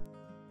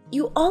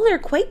 You all are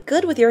quite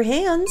good with your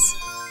hands.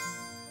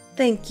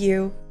 Thank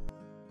you.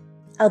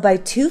 I'll buy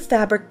 2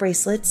 fabric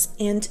bracelets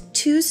and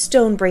 2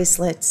 stone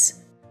bracelets.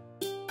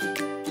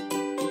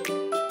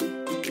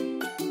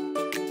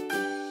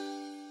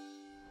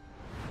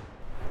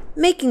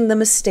 Making the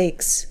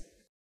mistakes.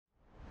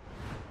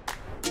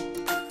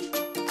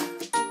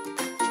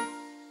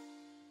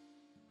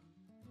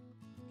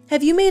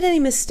 Have you made any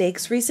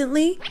mistakes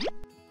recently?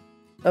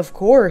 Of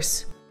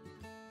course.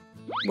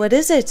 What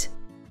is it?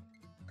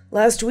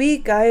 Last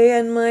week, I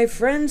and my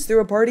friends threw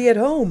a party at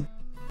home.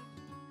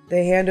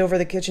 They hand over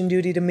the kitchen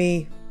duty to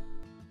me.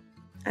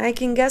 I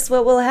can guess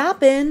what will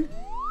happen.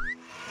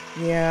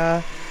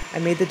 Yeah, I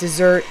made the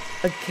dessert,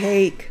 a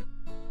cake.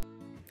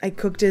 I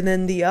cooked it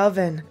in the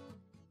oven.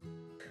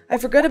 I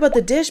forgot about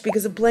the dish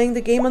because of playing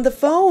the game on the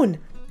phone.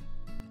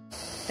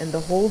 And the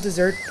whole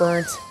dessert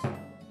burnt.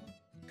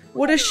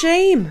 What a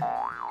shame!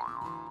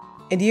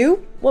 And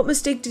you? What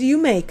mistake did you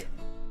make?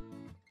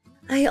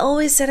 I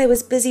always said I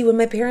was busy when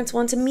my parents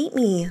want to meet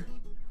me.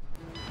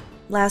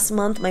 Last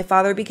month, my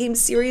father became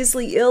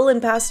seriously ill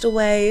and passed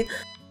away.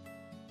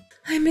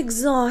 I'm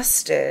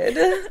exhausted.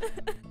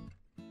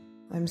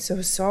 I'm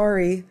so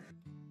sorry.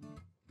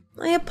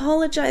 I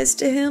apologized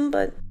to him,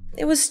 but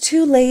it was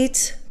too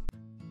late.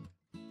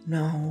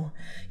 No,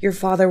 your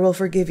father will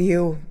forgive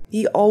you.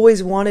 He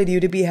always wanted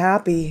you to be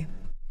happy.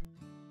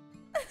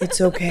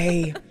 It's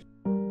okay.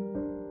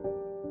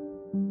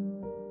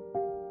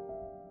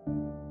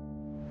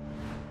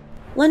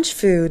 Lunch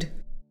food.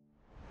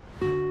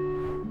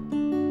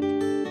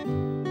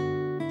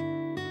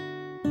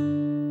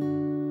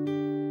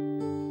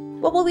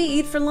 What will we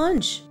eat for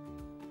lunch?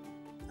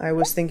 I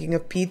was thinking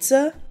of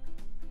pizza.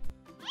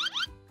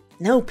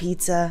 No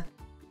pizza.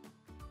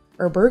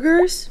 Or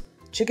burgers?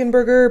 Chicken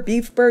burger,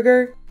 beef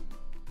burger?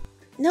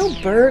 No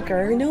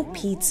burger, no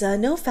pizza,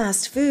 no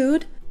fast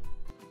food.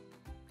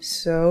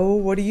 So,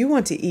 what do you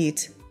want to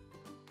eat?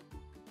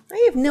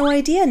 I have no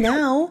idea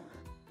now.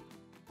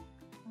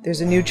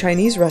 There's a new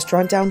Chinese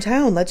restaurant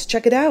downtown. Let's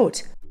check it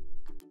out.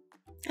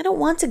 I don't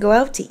want to go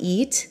out to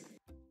eat.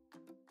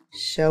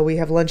 Shall we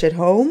have lunch at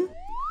home?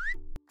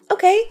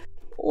 Okay,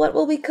 what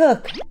will we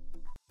cook?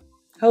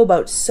 How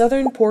about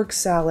southern pork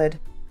salad?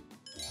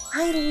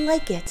 I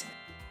like it.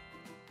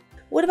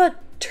 What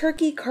about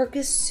turkey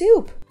carcass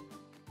soup?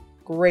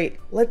 Great,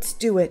 let's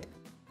do it.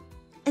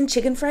 And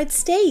chicken fried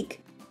steak.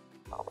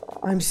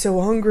 I'm so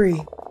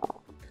hungry.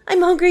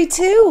 I'm hungry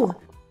too.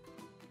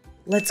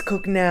 Let's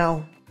cook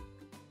now.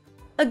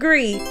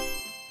 Agree.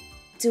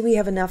 Do we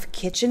have enough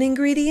kitchen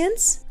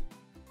ingredients?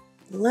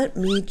 Let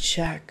me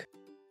check.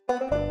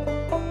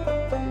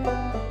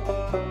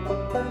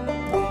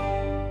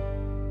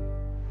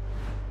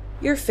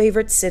 Your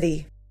favorite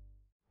city.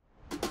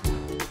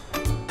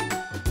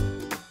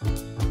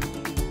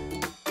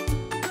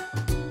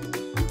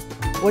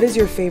 What is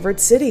your favorite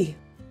city?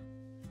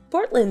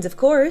 Portland, of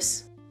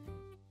course.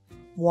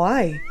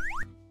 Why?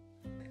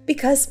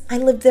 Because I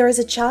lived there as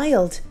a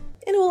child,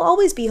 and it will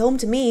always be home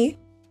to me.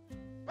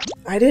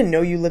 I didn't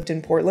know you lived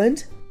in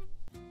Portland.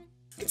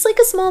 It's like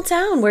a small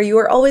town where you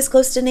are always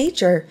close to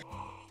nature.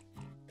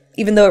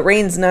 Even though it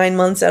rains 9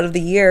 months out of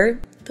the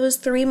year, those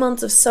 3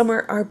 months of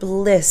summer are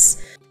bliss.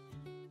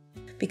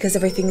 Because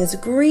everything is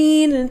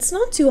green and it's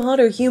not too hot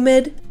or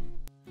humid.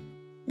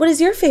 What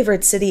is your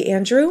favorite city,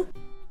 Andrew?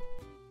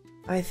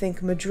 I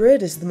think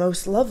Madrid is the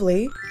most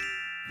lovely.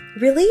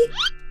 Really?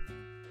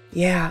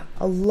 Yeah,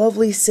 a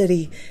lovely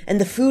city, and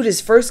the food is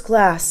first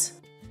class.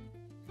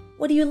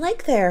 What do you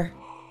like there?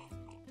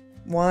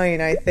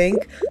 Wine, I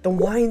think. The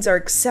wines are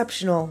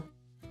exceptional.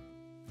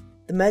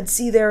 The Med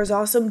Sea there is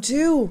awesome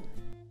too.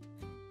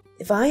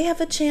 If I have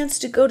a chance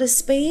to go to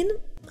Spain,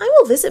 I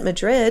will visit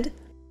Madrid.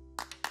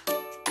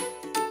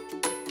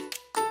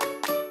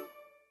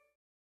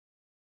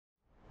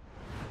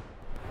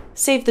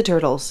 Save the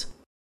turtles.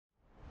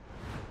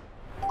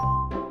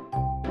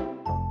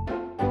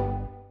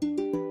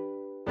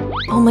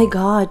 Oh my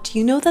god, do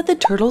you know that the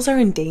turtles are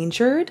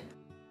endangered?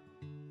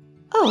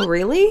 Oh,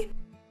 really?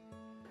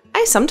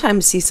 I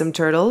sometimes see some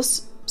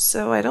turtles,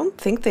 so I don't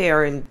think they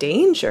are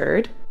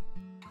endangered.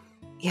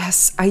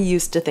 Yes, I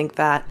used to think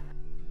that.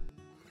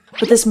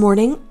 But this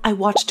morning, I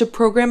watched a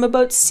program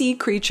about sea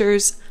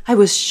creatures. I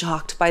was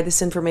shocked by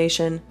this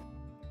information.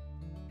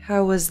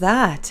 How was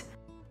that?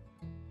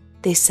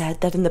 They said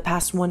that in the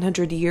past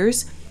 100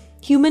 years,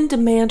 human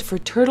demand for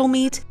turtle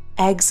meat,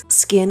 eggs,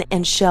 skin,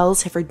 and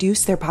shells have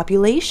reduced their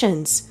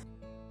populations.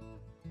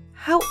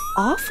 How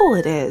awful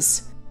it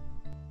is.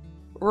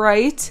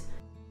 Right?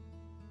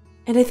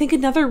 And I think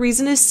another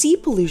reason is sea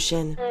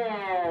pollution.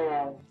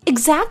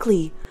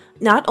 Exactly.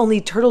 Not only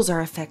turtles are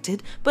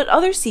affected, but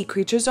other sea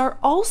creatures are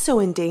also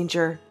in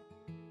danger.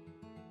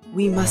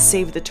 We must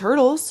save the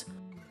turtles.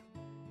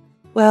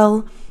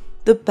 Well,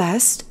 the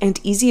best and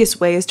easiest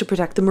way is to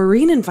protect the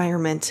marine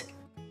environment.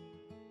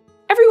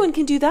 Everyone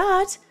can do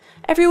that.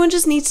 Everyone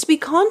just needs to be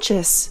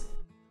conscious.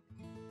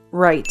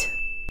 Right.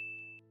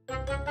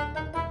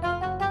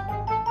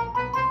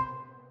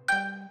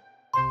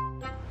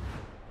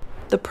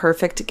 The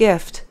perfect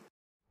gift.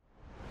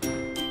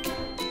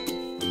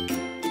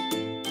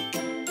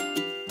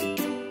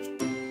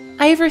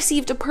 I have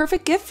received a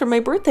perfect gift for my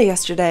birthday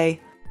yesterday.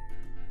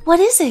 What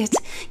is it?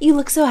 You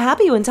look so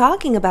happy when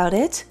talking about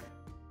it.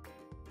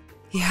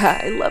 Yeah,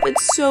 I love it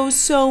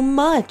so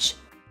much.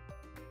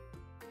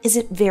 Is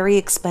it very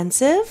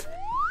expensive?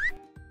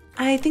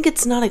 I think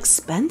it's not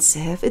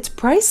expensive. It's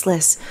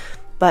priceless,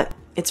 but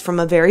it's from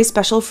a very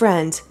special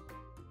friend.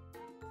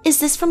 Is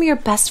this from your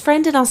best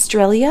friend in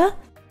Australia?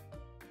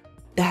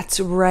 That's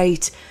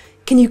right.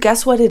 Can you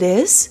guess what it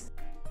is?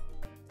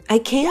 I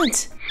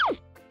can't.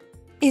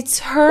 It's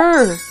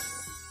her.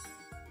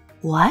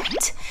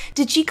 What?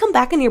 Did she come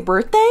back on your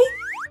birthday?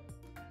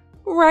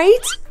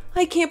 Right?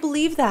 I can't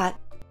believe that.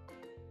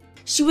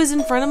 She was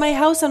in front of my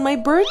house on my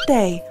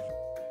birthday.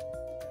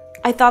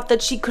 I thought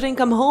that she couldn't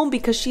come home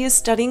because she is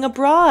studying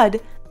abroad.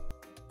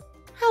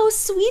 How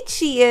sweet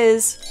she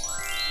is.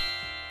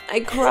 I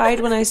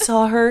cried when I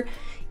saw her.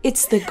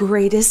 It's the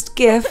greatest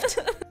gift.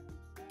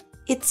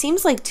 It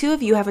seems like two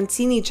of you haven't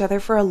seen each other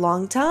for a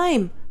long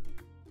time.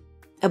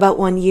 About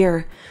 1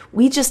 year.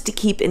 We just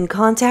keep in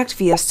contact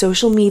via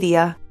social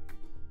media.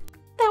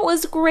 That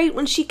was great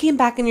when she came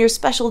back on your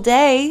special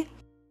day.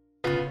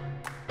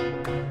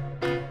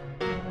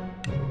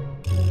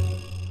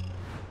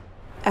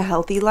 A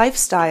healthy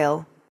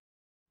lifestyle.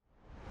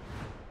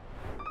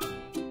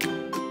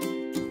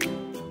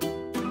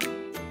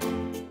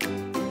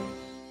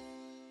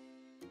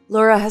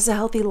 Laura has a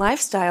healthy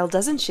lifestyle,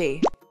 doesn't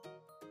she?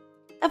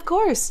 Of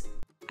course.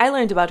 I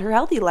learned about her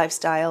healthy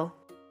lifestyle.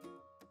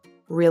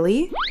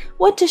 Really?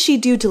 What does she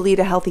do to lead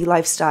a healthy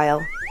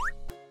lifestyle?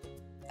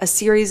 A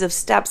series of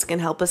steps can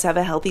help us have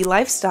a healthy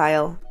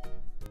lifestyle.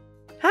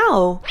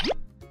 How?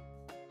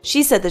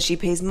 She said that she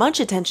pays much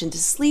attention to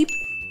sleep,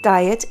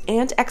 diet,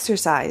 and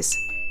exercise.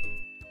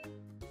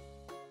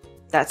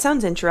 That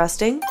sounds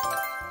interesting.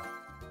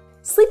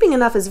 Sleeping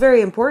enough is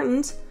very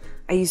important.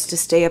 I used to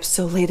stay up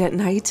so late at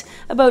night,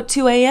 about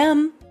 2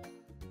 a.m.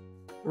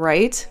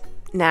 Right?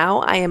 Now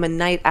I am a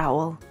night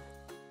owl.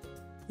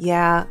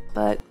 Yeah,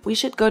 but we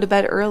should go to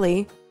bed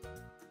early.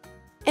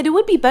 And it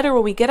would be better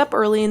when we get up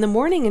early in the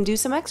morning and do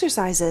some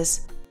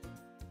exercises.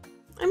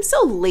 I'm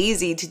so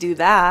lazy to do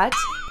that.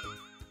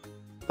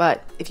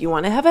 But if you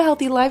want to have a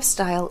healthy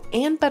lifestyle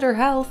and better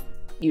health,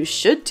 you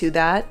should do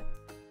that.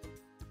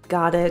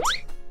 Got it.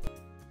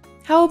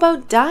 How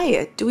about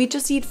diet? Do we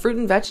just eat fruit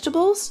and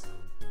vegetables?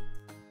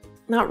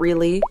 Not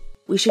really.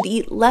 We should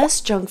eat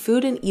less junk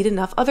food and eat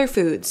enough other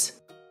foods.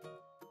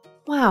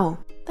 Wow,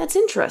 that's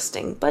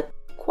interesting, but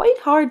quite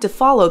hard to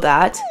follow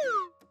that.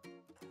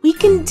 We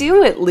can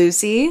do it,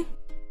 Lucy.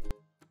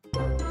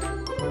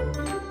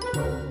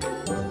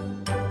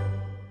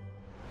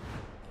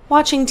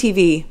 Watching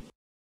TV.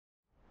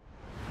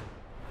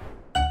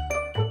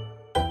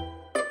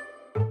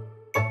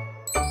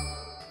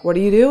 What are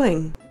you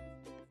doing?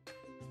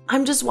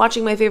 I'm just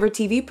watching my favorite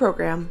TV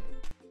program.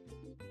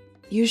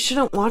 You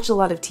shouldn't watch a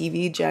lot of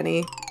TV,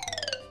 Jenny.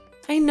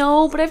 I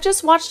know, but I've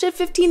just watched it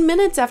 15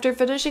 minutes after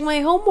finishing my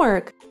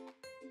homework.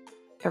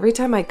 Every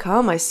time I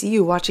come, I see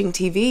you watching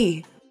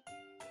TV.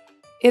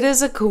 It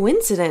is a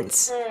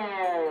coincidence.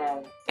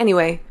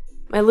 Anyway,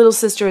 my little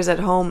sister is at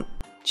home.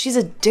 She's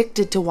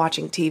addicted to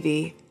watching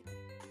TV.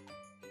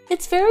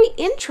 It's very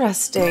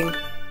interesting.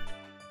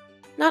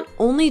 Not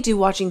only do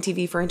watching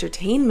TV for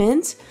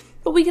entertainment,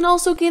 but we can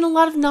also gain a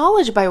lot of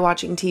knowledge by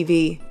watching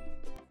TV.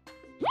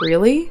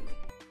 Really?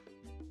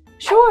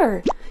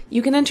 Sure.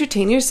 You can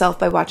entertain yourself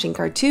by watching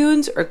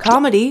cartoons or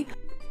comedy.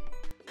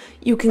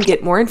 You can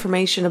get more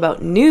information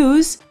about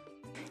news,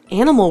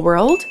 Animal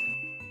World.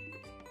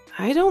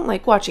 I don't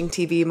like watching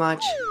TV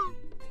much.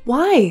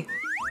 Why?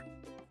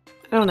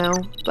 I don't know,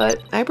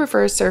 but I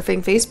prefer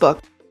surfing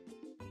Facebook.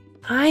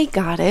 I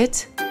got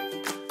it.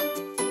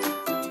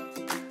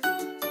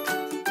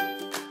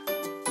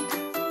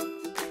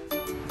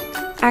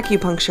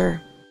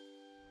 Acupuncture.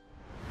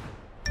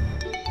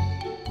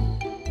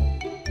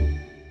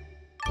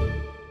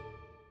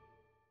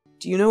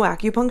 Do you know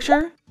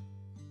acupuncture?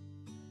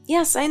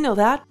 Yes, I know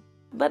that,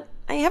 but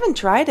I haven't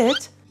tried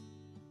it.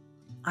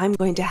 I'm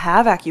going to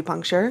have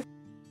acupuncture.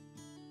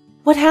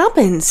 What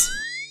happens?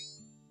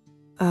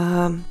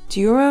 Do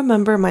you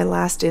remember my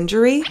last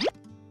injury?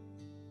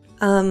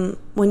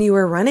 When you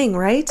were running,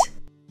 right?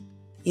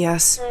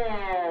 Yes.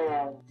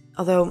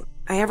 Although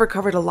I have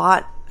recovered a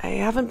lot, I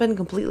haven't been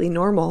completely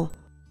normal.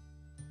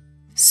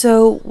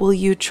 So, will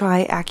you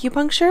try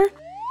acupuncture?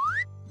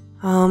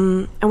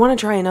 I want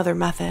to try another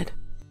method.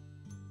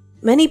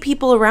 Many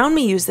people around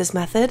me use this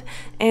method,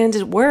 and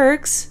it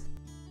works.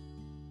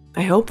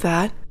 I hope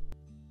that.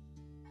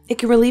 It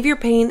can relieve your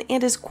pain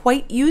and is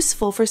quite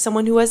useful for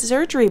someone who has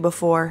surgery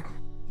before.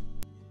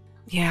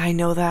 Yeah, I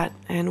know that,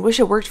 and wish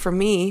it worked for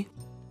me.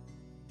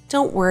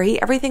 Don't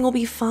worry, everything will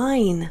be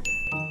fine.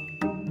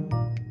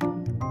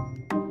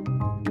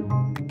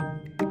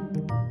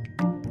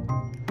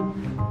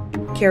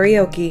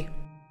 Karaoke.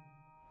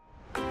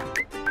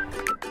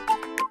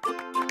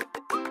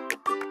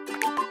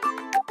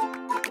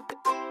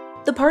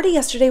 The party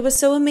yesterday was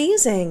so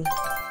amazing.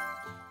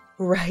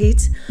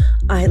 Right?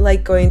 I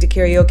like going to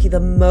karaoke the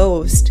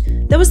most.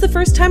 That was the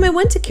first time I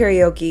went to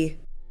karaoke.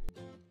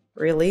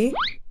 Really?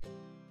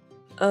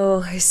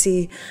 Oh, I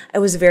see. I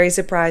was very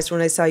surprised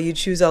when I saw you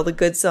choose all the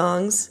good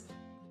songs.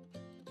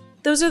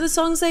 Those are the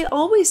songs I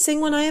always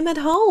sing when I am at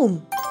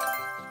home.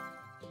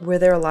 Were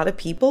there a lot of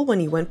people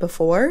when you went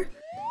before?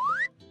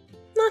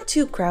 Not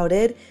too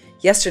crowded.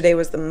 Yesterday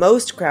was the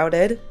most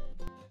crowded.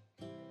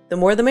 The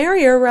more the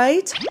merrier,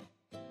 right?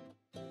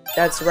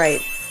 That's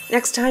right.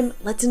 Next time,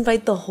 let's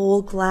invite the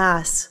whole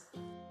class.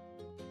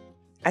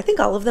 I think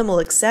all of them will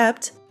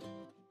accept.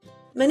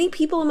 Many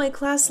people in my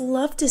class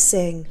love to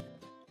sing.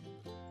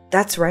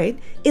 That's right.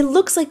 It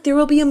looks like there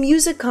will be a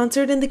music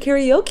concert in the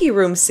karaoke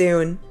room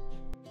soon.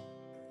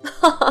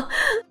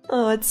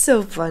 Oh, it's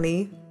so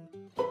funny.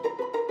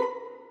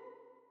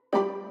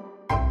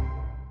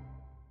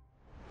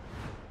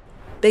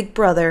 Big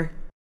Brother.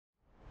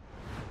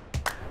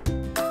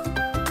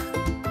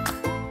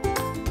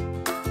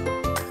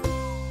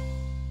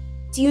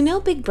 Do you know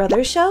Big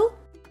Brother show?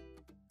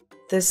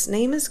 This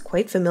name is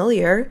quite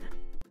familiar.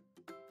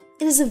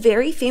 It is a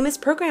very famous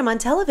program on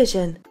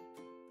television.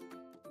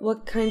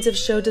 What kinds of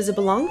show does it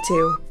belong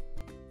to?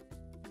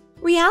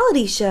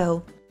 Reality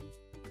show.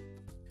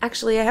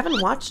 Actually, I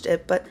haven't watched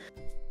it, but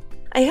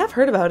I have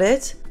heard about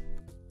it.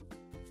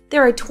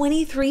 There are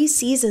 23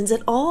 seasons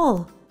at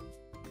all.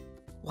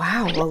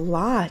 Wow, a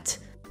lot.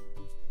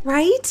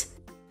 Right?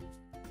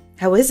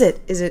 How is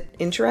it? Is it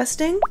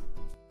interesting?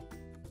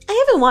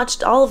 I haven't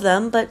watched all of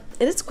them, but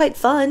it is quite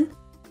fun.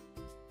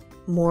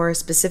 More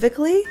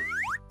specifically?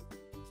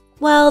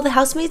 Well, the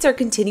housemates are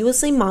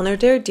continuously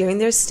monitored during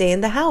their stay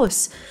in the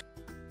house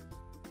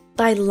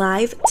by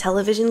live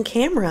television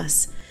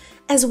cameras,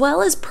 as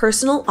well as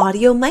personal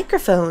audio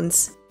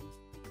microphones.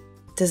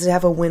 Does it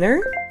have a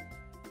winner?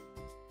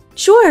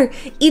 Sure,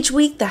 each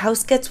week the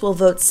house guests will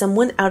vote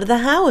someone out of the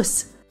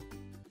house.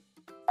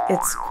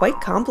 It's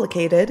quite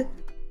complicated.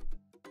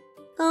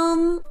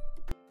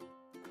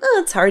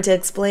 It's hard to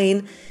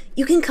explain.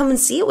 You can come and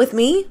see it with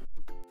me.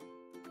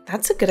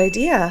 That's a good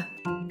idea.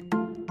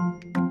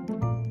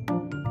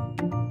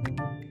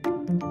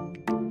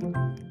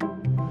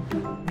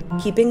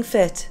 Keeping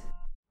fit.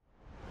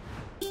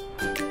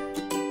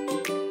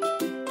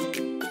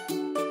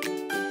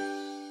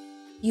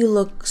 You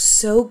look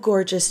so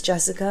gorgeous,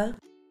 Jessica.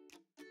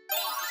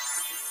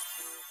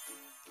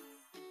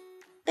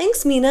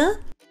 Thanks, Mina.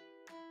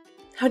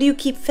 How do you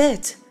keep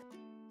fit?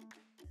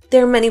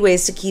 There are many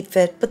ways to keep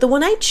fit, but the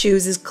one I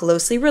choose is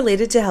closely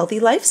related to healthy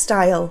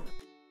lifestyle.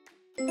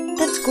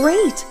 That's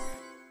great!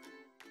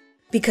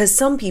 Because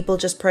some people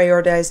just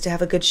prioritize to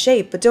have a good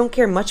shape but don't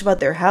care much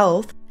about their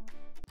health.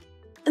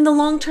 In the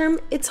long term,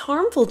 it's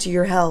harmful to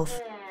your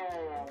health.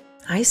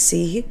 I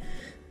see.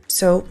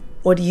 So,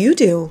 what do you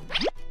do?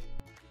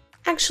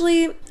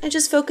 Actually, I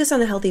just focus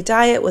on a healthy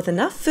diet with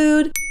enough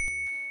food,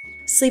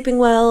 sleeping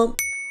well,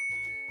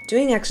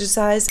 doing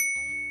exercise,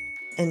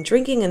 and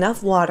drinking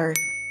enough water.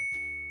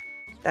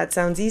 That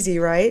sounds easy,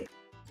 right?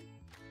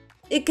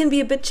 It can be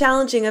a bit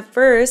challenging at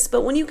first,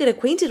 but when you get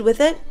acquainted with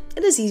it,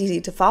 it is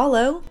easy to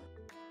follow.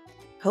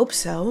 Hope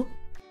so.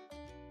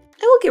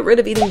 I will get rid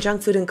of eating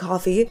junk food and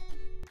coffee,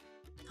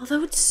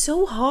 although it's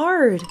so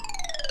hard.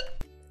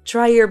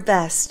 Try your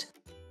best.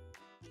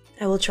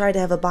 I will try to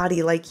have a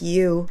body like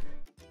you.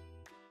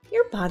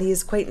 Your body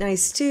is quite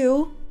nice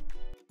too.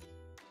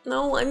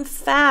 No, I'm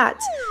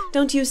fat.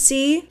 Don't you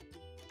see?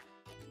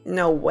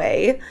 No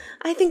way.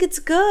 I think it's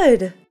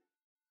good.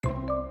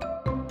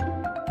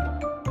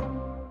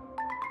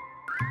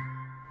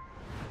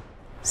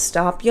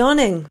 Stop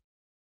yawning.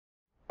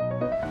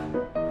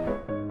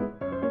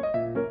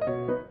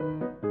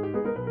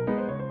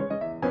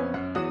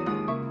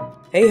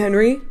 Hey,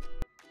 Henry.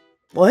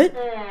 What?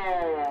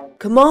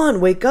 Come on,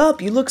 wake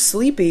up. You look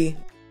sleepy.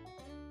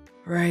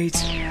 Right.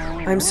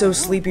 I'm so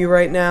sleepy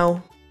right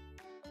now.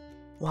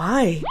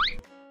 Why?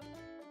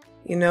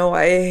 You know,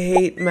 I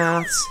hate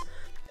maths.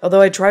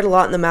 Although I tried a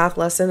lot in the math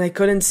lesson, I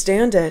couldn't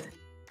stand it.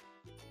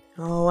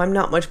 Oh, I'm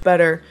not much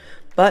better,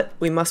 but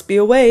we must be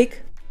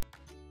awake.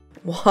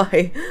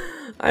 Why?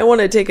 I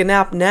want to take a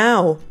nap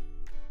now.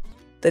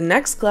 The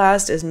next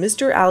class is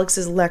Mr.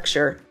 Alex's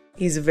lecture.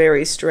 He's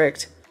very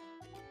strict.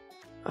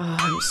 Oh,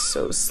 I'm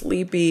so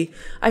sleepy.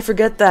 I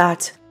forget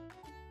that.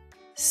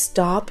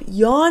 Stop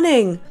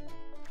yawning.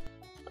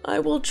 I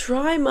will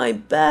try my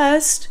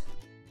best.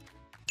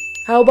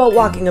 How about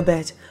walking a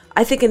bit?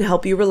 I think it can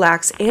help you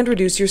relax and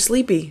reduce your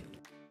sleepy.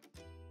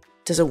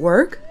 Does it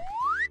work?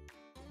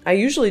 I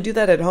usually do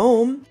that at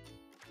home.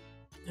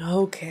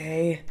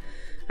 Okay.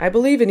 I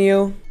believe in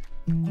you.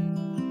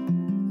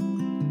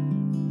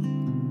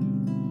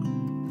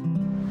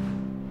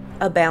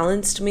 A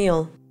balanced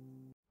meal.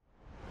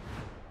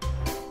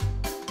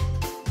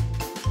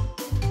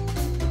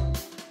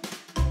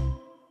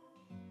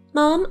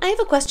 Mom, I have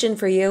a question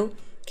for you.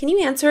 Can you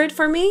answer it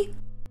for me?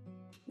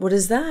 What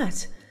is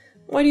that?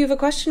 Why do you have a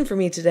question for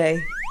me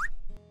today?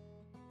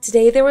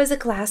 Today there was a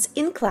class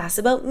in class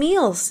about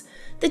meals.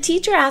 The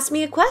teacher asked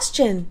me a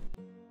question.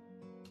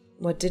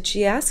 What did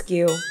she ask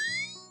you?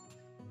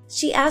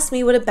 She asked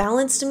me what a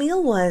balanced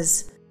meal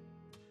was.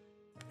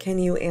 Can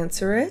you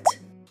answer it?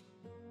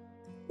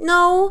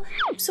 No,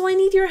 so I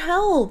need your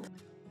help.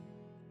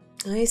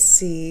 I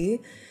see.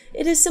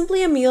 It is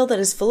simply a meal that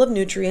is full of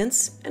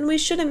nutrients, and we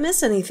shouldn't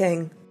miss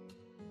anything.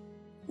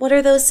 What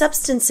are those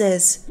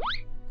substances?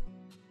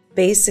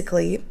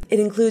 Basically, it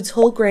includes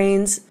whole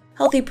grains,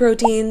 healthy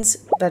proteins,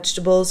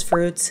 vegetables,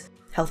 fruits,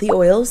 healthy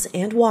oils,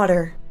 and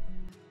water.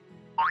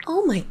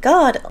 Oh my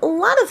God, a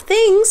lot of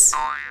things!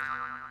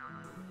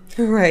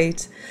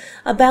 Right.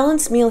 A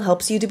balanced meal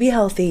helps you to be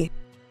healthy.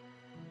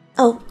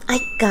 Oh, I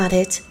got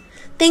it.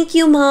 Thank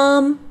you,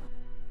 Mom.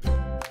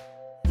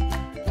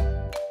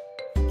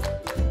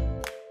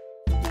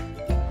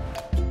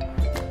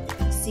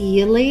 See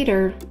you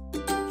later.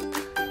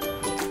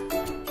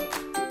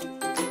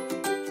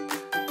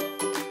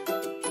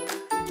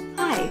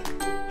 Hi,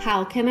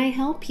 how can I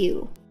help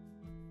you?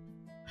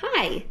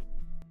 Hi,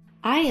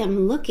 I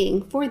am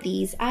looking for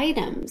these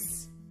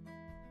items.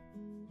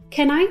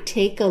 Can I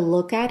take a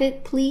look at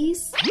it,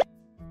 please?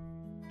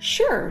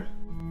 Sure.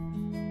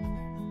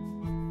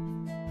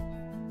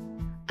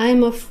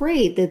 I'm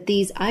afraid that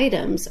these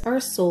items are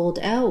sold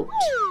out.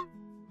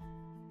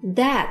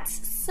 That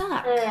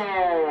sucks.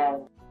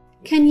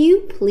 Can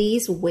you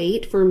please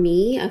wait for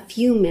me a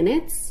few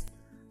minutes?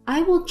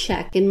 I will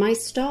check in my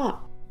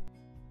stock.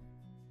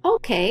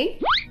 Okay.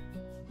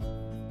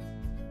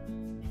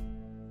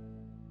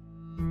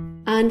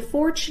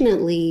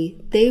 Unfortunately,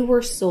 they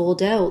were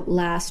sold out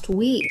last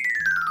week.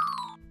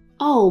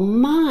 Oh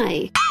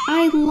my,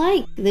 I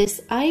like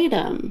this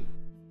item.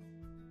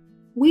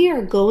 We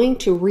are going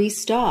to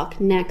restock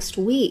next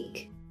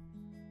week.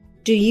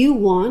 Do you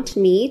want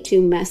me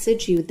to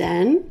message you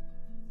then?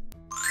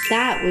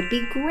 That would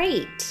be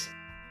great.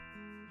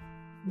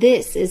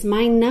 This is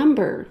my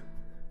number.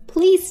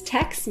 Please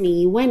text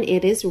me when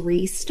it is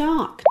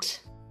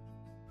restocked.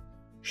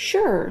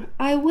 Sure,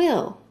 I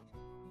will.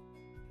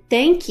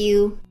 Thank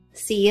you.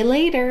 See you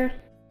later.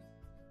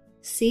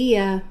 See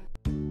ya.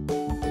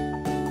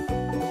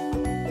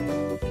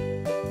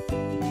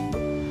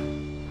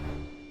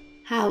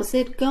 How's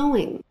it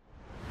going?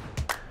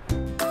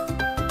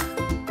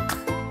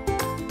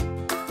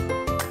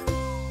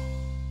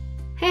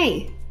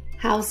 Hey,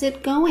 how's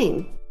it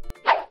going?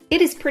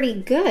 It is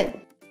pretty good.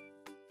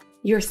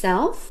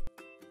 Yourself?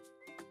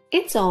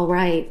 It's all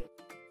right.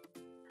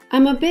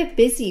 I'm a bit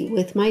busy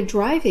with my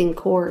driving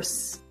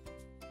course.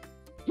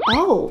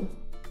 Oh,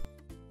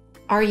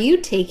 are you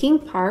taking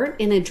part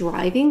in a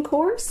driving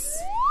course?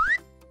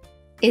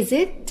 Is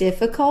it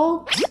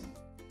difficult?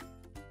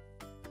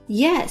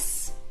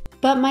 Yes,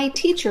 but my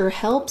teacher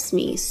helps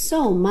me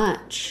so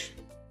much.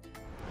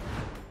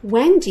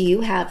 When do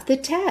you have the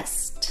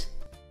test?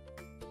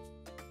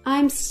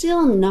 I'm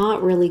still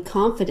not really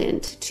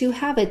confident to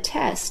have a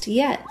test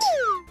yet.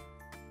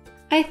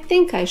 I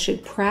think I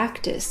should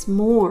practice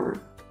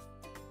more.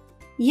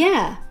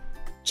 Yeah,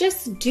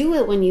 just do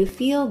it when you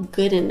feel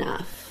good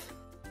enough.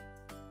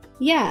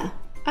 Yeah,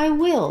 I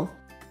will.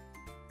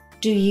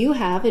 Do you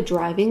have a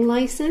driving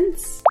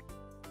license?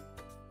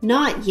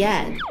 Not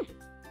yet.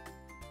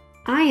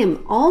 I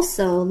am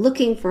also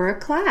looking for a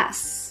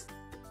class.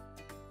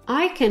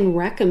 I can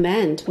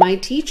recommend my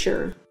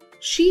teacher.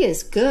 She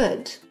is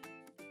good.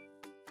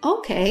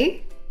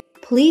 Okay,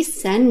 please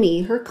send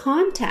me her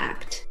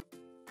contact.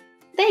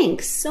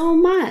 Thanks so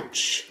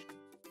much.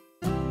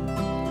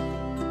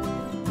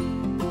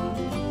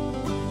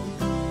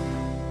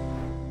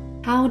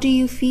 How do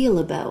you feel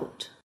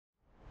about?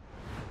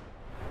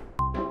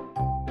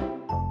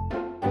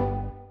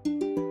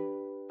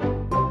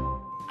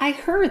 I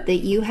heard that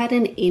you had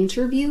an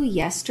interview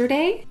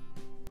yesterday?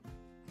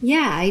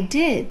 Yeah, I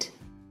did.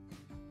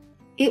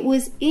 It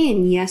was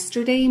in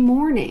yesterday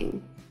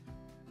morning.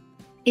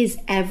 Is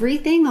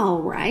everything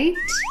all right?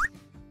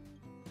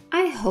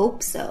 I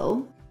hope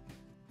so.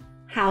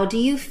 How do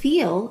you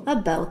feel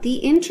about the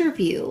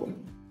interview?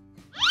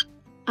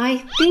 I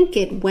think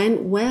it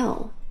went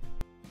well.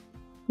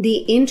 The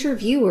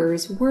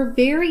interviewers were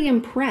very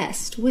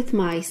impressed with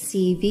my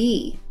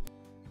CV.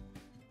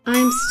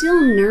 I'm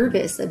still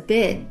nervous a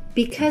bit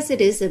because it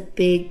is a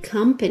big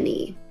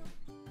company.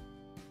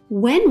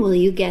 When will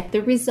you get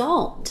the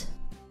result?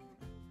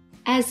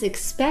 As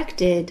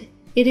expected,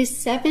 it is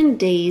 7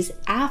 days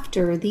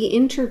after the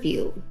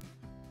interview.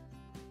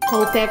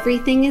 Hope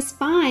everything is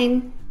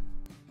fine.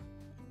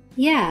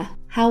 Yeah,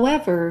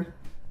 however,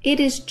 it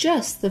is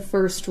just the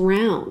first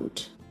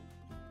round.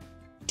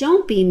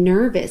 Don't be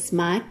nervous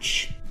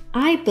much.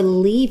 I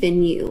believe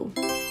in you.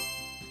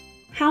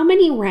 How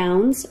many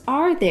rounds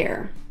are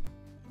there?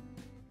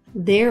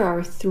 There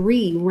are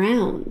 3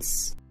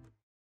 rounds.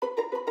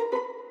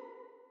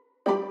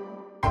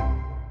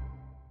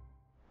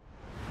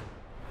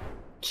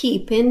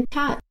 Keep in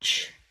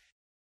touch.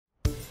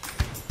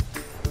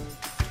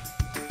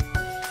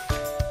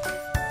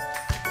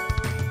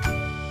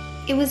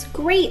 It was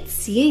great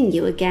seeing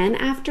you again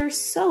after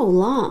so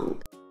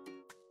long.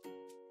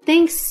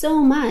 Thanks so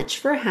much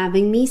for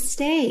having me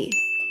stay.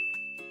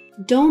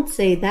 Don't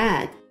say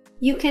that.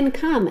 You can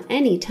come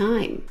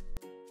anytime.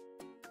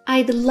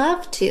 I'd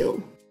love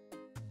to.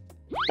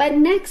 But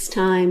next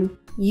time,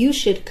 you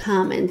should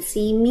come and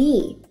see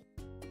me.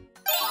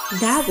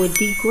 That would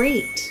be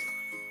great.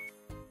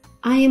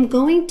 I am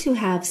going to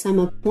have some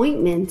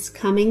appointments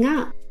coming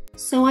up,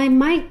 so I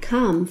might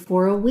come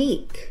for a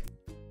week.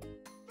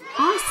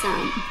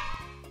 Awesome!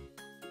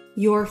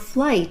 Your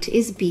flight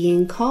is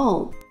being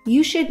called.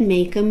 You should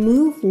make a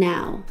move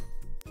now.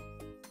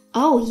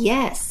 Oh,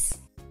 yes.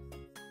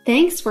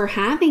 Thanks for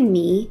having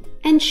me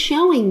and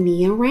showing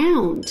me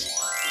around.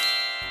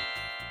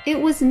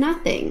 It was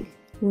nothing,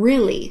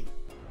 really.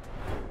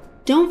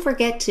 Don't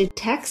forget to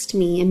text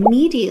me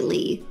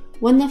immediately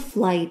when the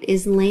flight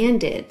is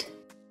landed.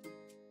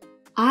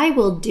 I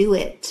will do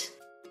it.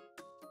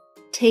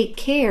 Take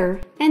care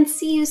and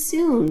see you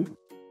soon.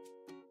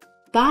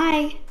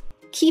 Bye.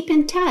 Keep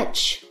in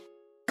touch.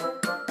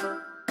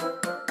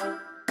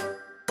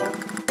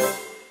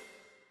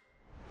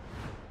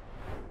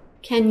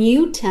 Can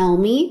you tell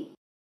me?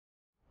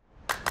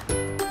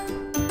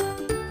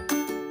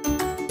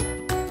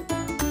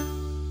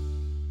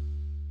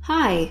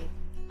 Hi,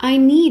 I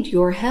need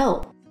your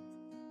help.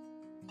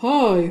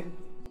 Hi,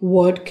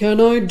 what can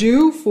I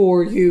do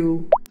for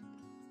you?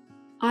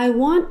 I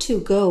want to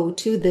go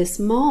to this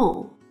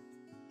mall.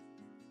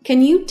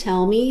 Can you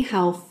tell me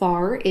how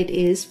far it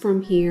is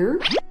from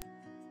here?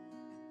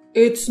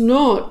 It's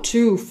not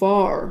too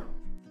far.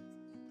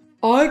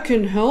 I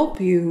can help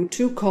you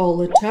to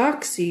call a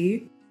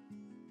taxi,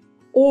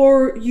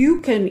 or you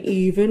can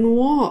even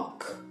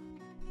walk.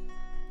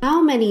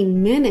 How many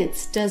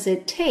minutes does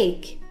it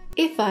take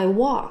if I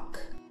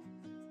walk?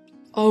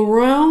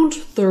 Around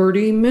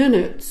 30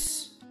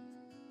 minutes.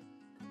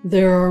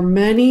 There are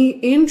many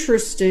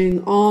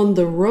interesting on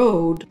the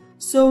road,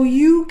 so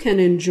you can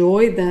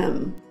enjoy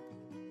them.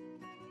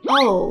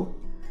 Oh,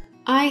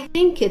 I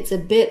think it's a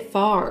bit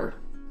far.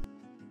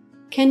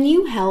 Can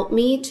you help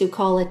me to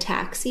call a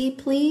taxi,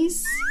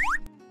 please?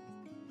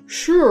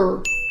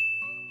 Sure.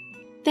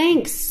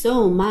 Thanks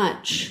so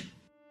much.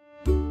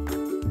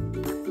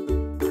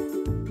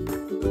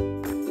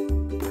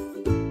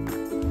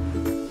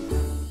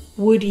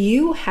 Would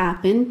you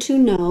happen to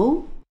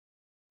know?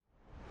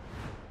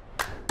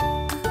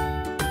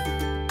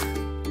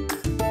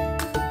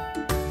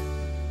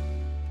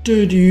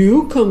 Did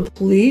you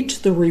complete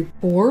the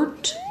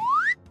report?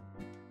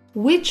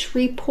 Which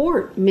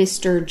report,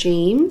 Mr.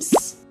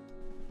 James?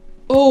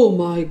 Oh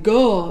my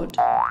God!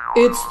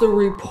 It's the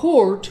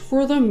report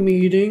for the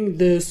meeting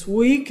this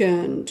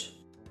weekend.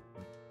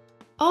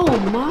 Oh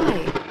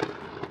my!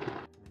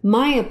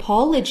 My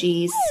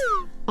apologies.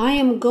 I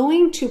am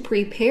going to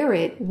prepare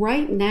it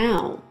right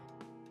now.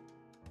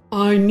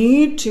 I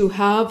need to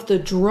have the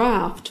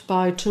draft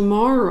by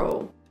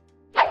tomorrow.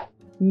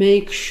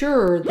 Make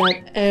sure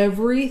that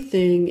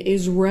everything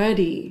is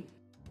ready.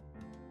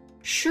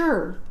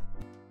 Sure.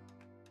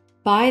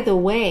 By the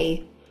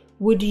way,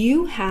 would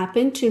you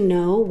happen to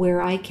know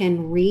where I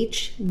can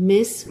reach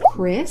Miss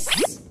Chris?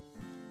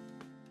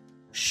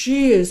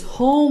 She is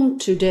home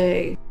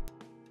today.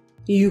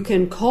 You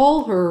can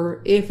call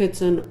her if it's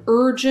an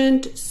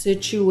urgent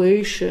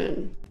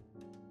situation.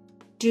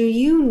 Do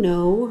you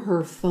know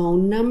her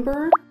phone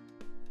number?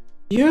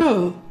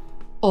 Yeah,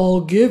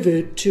 I'll give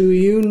it to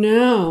you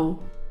now.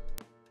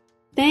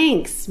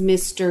 Thanks,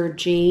 Mr.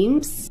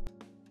 James.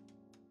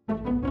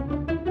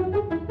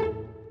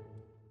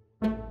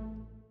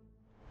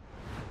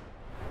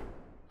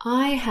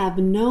 I have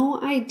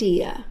no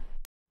idea.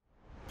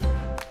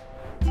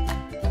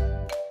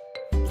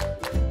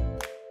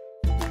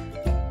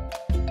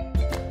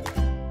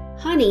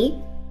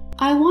 Honey,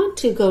 I want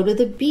to go to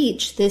the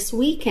beach this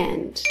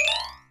weekend.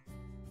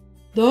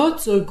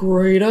 That's a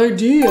great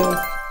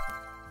idea.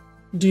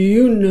 Do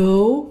you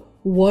know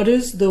what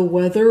is the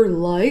weather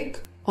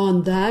like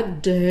on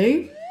that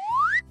day?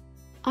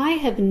 I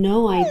have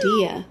no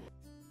idea.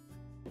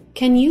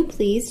 Can you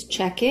please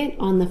check it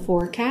on the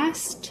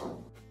forecast?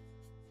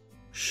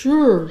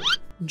 Sure,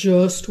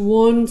 just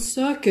 1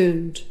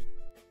 second.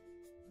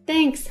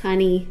 Thanks,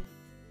 honey.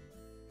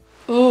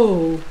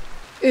 Oh,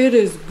 it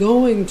is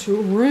going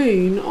to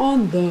rain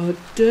on that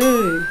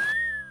day.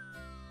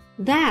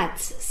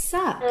 That's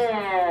suck.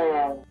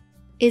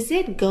 Is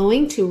it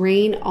going to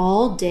rain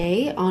all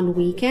day on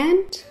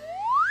weekend?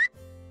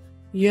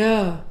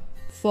 Yeah,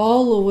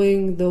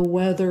 following the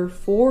weather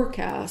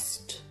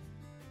forecast.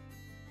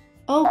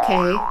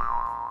 Okay,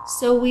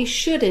 so we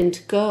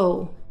shouldn't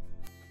go.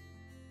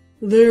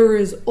 There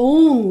is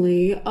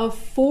only a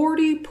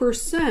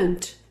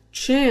 40%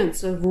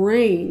 chance of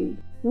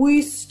rain.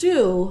 We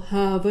still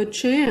have a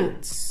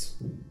chance.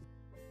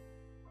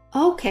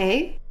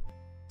 Okay,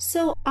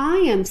 so I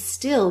am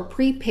still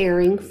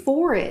preparing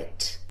for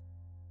it.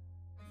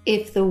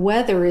 If the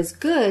weather is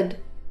good,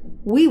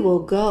 we will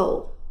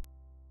go.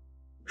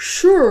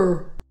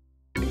 Sure.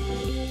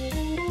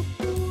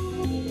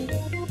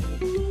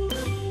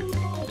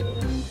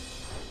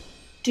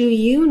 Do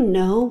you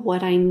know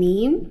what I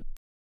mean?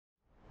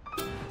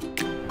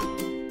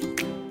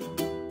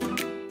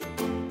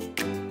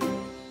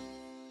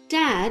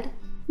 Dad,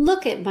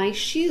 Look at my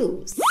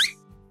shoes.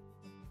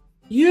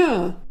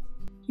 Yeah,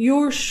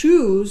 your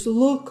shoes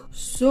look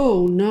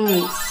so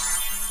nice.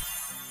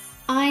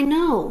 I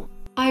know.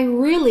 I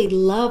really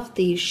love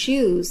these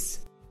shoes.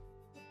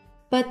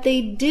 But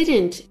they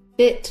didn't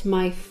fit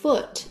my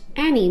foot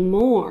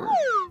anymore.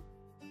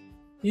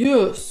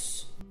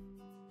 Yes.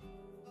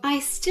 I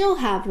still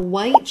have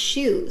white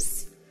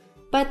shoes,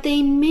 but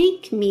they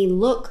make me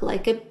look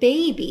like a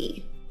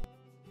baby.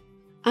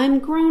 I'm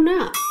grown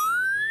up.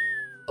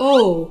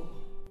 Oh,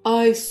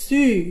 I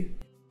see.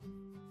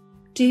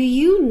 Do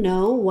you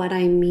know what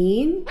I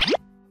mean?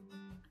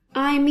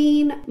 I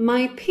mean,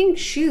 my pink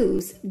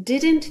shoes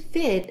didn't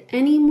fit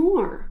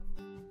anymore.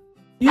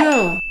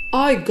 Yeah,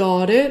 I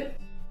got it.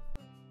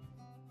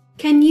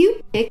 Can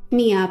you pick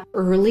me up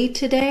early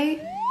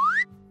today?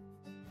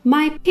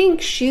 My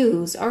pink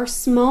shoes are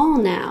small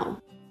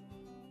now.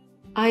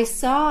 I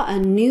saw a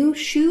new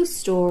shoe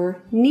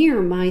store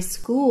near my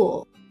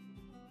school.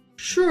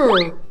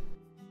 Sure.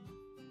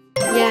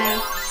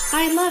 Yeah,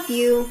 I love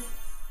you.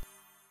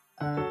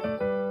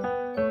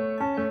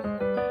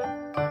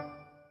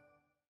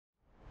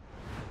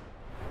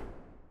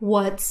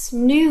 What's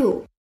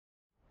new?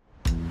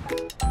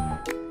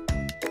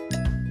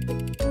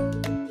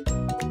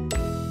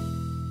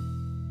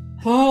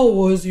 How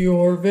was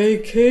your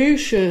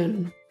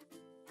vacation?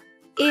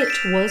 It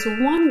was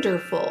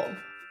wonderful.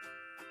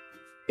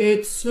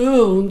 It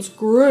sounds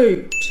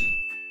great.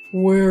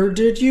 Where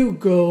did you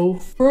go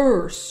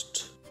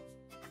first?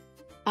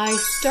 I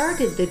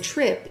started the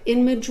trip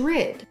in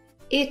Madrid.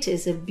 It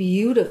is a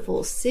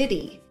beautiful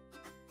city.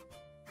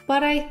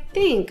 But I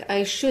think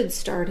I should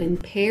start in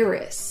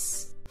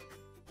Paris.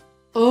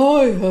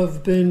 I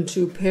have been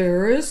to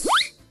Paris.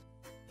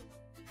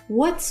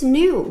 What's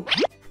new?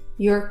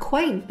 You're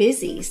quite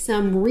busy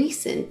some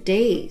recent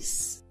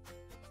days.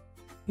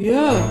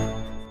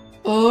 Yeah,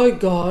 I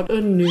got a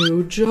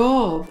new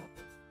job.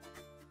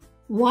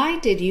 Why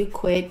did you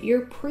quit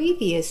your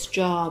previous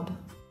job?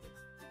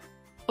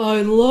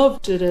 I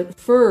loved it at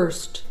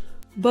first,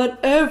 but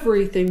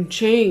everything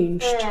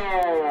changed.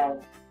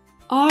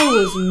 I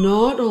was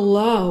not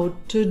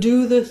allowed to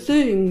do the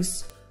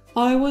things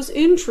I was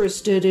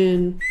interested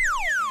in,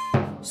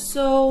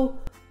 so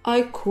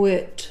I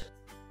quit.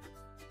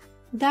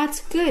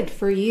 That's good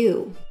for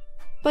you,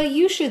 but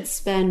you should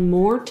spend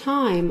more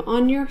time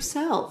on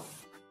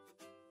yourself.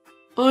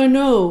 I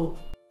know.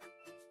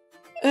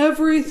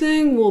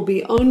 Everything will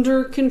be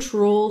under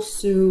control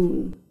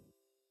soon.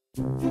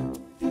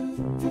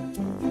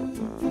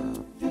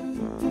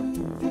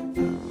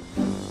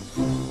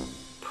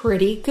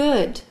 Pretty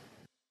good.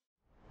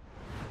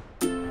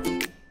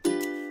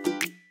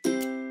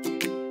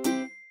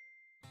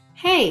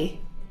 Hey,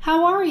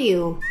 how are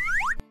you?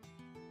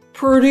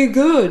 Pretty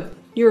good.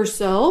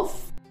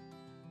 Yourself?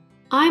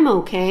 I'm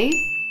okay.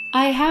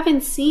 I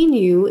haven't seen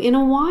you in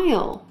a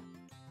while.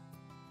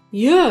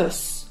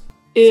 Yes,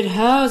 it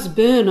has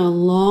been a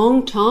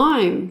long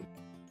time.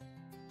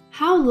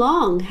 How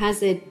long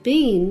has it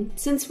been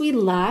since we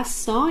last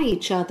saw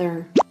each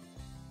other?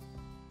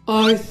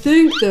 I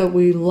think that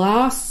we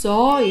last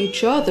saw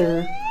each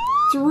other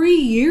 3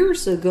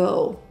 years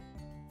ago.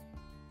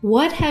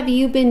 What have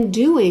you been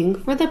doing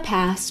for the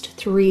past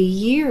 3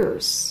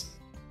 years?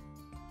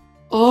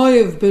 I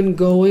have been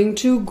going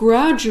to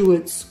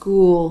graduate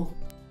school.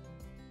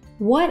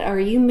 What are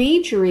you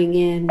majoring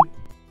in?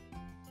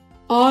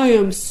 I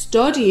am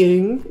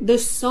studying the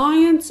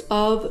science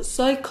of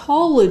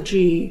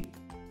psychology.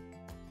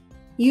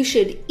 You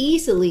should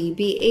easily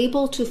be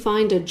able to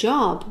find a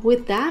job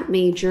with that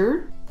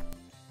major.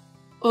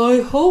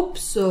 I hope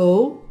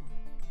so.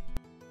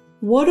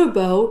 What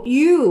about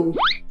you?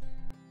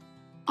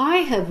 I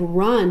have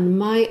run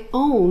my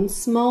own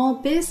small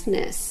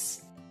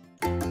business.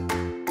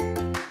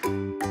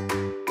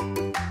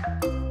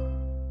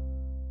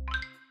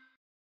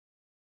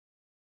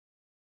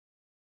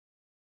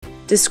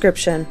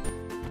 Description: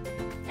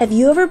 Have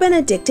you ever been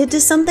addicted to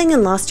something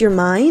and lost your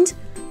mind?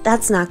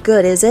 That's not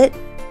good, is it?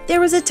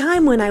 There was a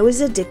time when I was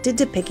addicted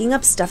to picking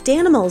up stuffed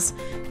animals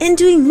and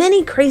doing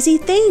many crazy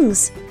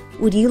things.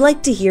 Would you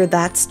like to hear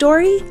that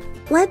story?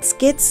 Let's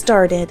get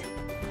started.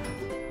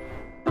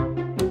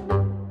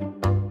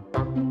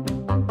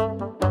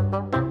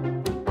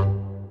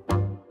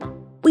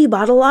 We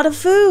bought a lot of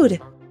food.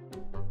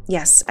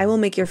 Yes, I will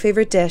make your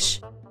favorite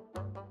dish.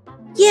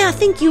 Yeah,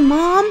 thank you,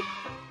 Mom.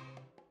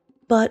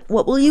 But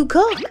what will you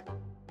cook?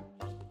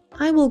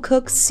 I will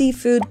cook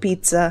seafood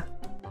pizza.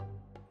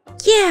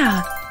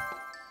 Yeah!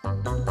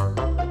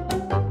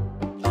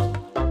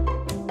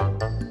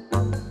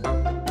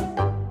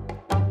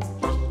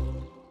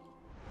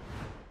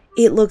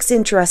 It looks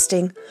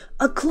interesting.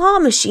 A claw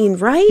machine,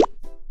 right?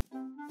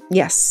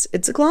 Yes,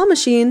 it's a claw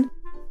machine.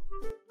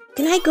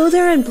 Can I go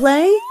there and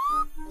play?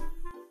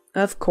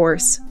 Of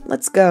course.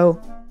 Let's go.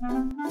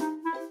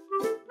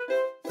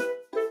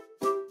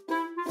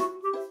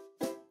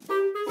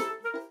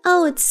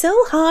 Oh, it's so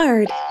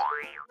hard.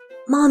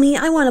 Mommy,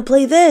 I want to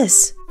play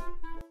this.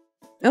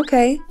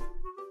 Okay.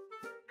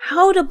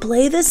 How to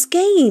play this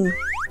game?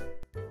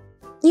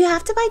 You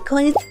have to buy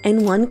coins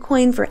and 1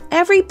 coin for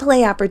every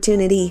play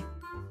opportunity.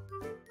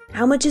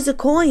 How much is a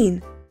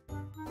coin?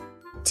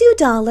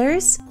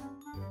 $2.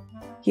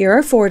 Here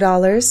are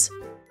 $4.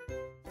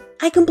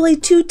 I can play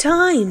 2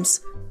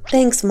 times.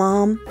 Thanks,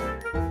 Mom.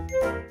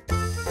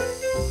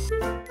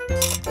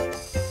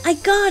 I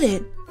got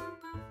it.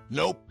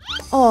 Nope.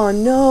 Oh,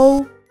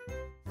 no.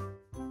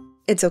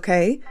 It's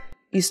okay.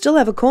 You still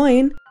have a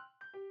coin.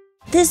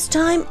 This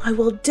time I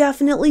will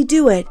definitely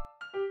do it.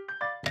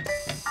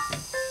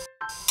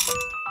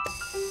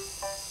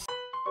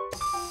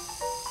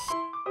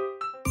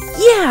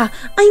 Yeah,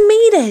 I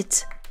made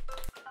it.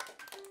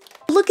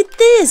 Look at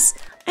this.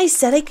 I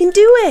said I can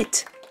do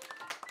it.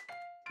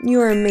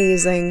 You're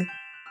amazing.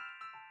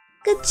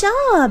 Good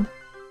job.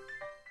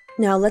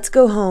 Now let's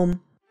go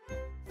home.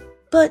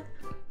 But,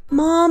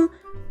 Mom,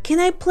 can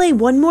I play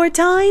one more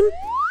time?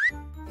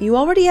 You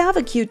already have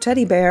a cute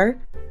teddy bear.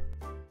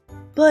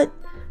 But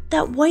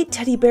that white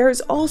teddy bear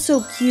is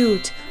also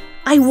cute.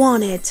 I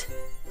want it.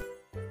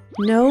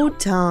 No,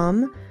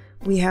 Tom.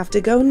 We have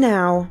to go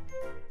now.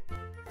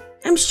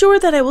 I'm sure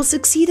that I will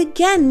succeed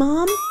again,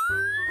 Mom.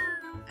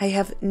 I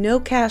have no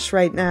cash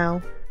right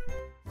now.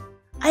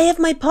 I have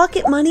my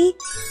pocket money.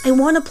 I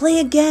want to play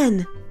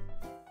again.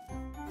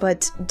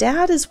 But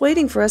Dad is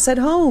waiting for us at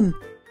home.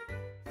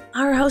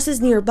 Our house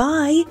is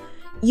nearby.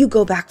 You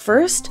go back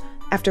first.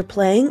 After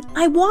playing,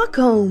 I walk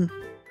home.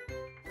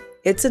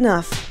 It's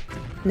enough.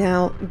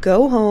 Now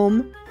go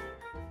home.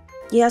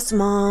 Yes,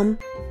 Mom.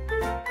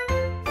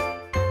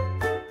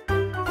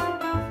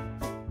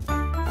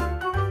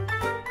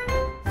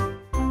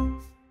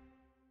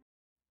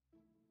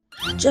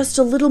 Just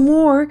a little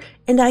more,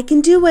 and I can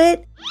do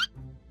it.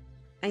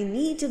 I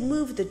need to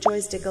move the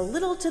joystick a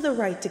little to the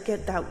right to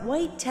get that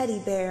white teddy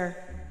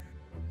bear.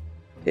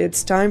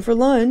 It's time for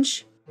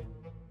lunch.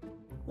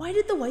 Why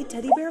did the white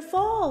teddy bear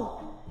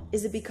fall?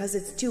 Is it because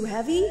it's too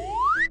heavy?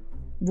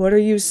 What are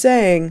you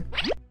saying?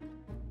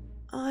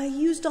 I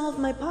used all of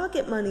my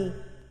pocket money.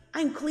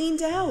 I'm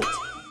cleaned out.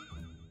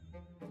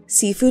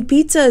 Seafood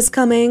pizza is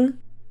coming.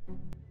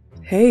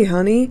 Hey,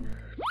 honey.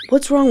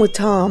 What's wrong with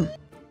Tom?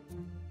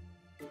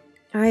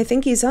 I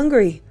think he's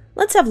hungry.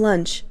 Let's have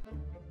lunch.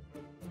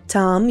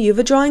 Tom, you have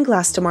a drawing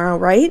class tomorrow,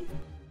 right?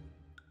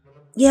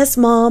 Yes,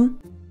 Mom.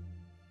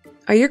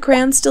 Are your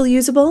crayons still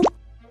usable?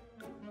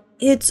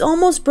 It's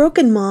almost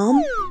broken,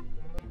 Mom.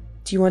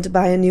 Do you want to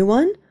buy a new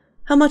one?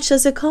 How much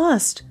does it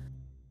cost?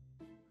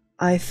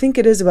 I think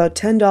it is about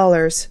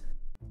 $10.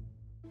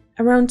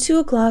 Around 2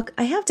 o'clock,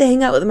 I have to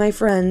hang out with my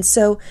friends,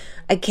 so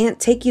I can't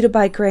take you to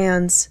buy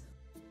crayons.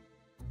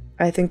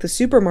 I think the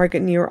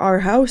supermarket near our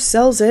house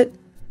sells it.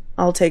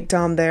 I'll take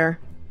Tom there.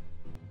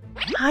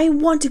 I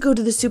want to go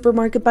to the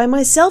supermarket by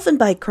myself and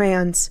buy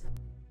crayons.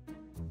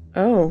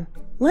 Oh,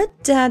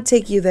 let Dad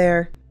take you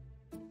there.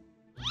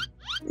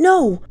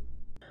 No,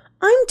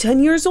 I'm 10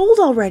 years old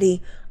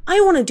already.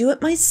 I want to do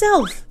it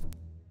myself.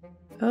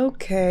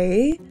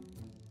 Okay.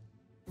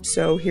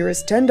 So here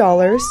is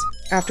 $10.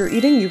 After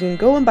eating, you can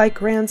go and buy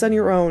crayons on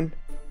your own.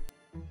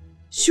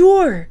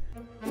 Sure.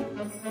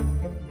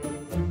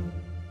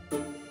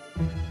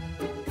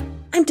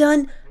 I'm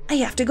done. I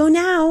have to go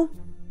now.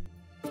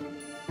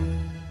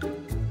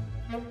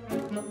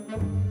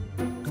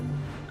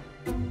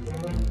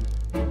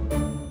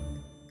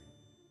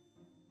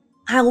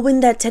 I'll win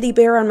that teddy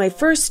bear on my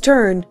first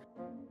turn.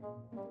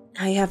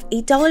 I have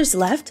 $8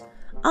 left.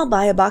 I'll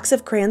buy a box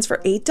of crayons for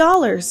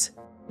 $8.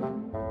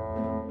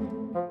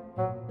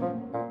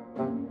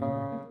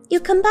 You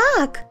come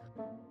back.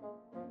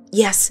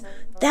 Yes,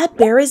 that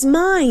bear is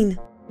mine.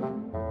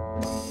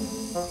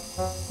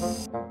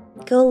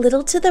 Go a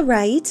little to the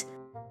right.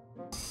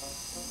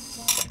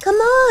 Come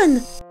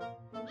on.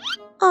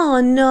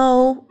 Oh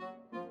no.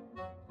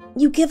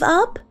 You give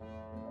up?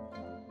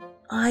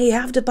 I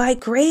have to buy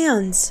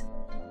crayons.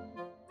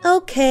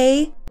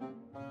 Okay.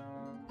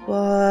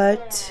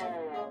 What?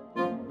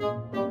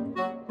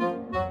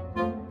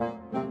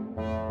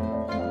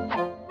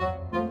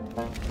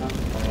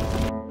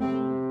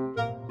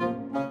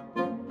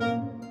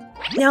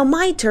 Now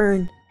my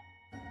turn.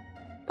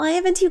 Why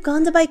haven't you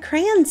gone to buy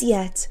crayons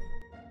yet?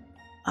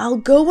 I'll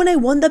go when I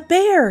won the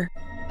bear.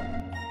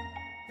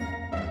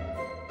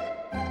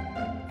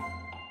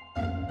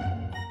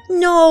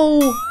 No!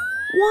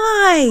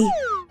 Why?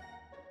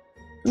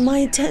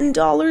 My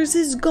 $10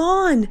 is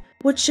gone.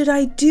 What should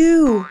I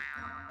do?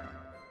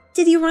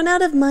 Did you run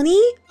out of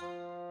money?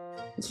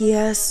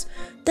 Yes,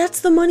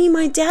 that's the money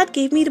my dad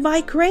gave me to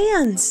buy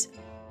crayons.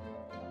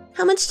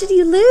 How much did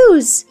you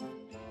lose?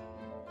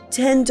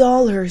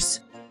 $10.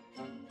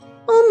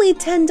 Only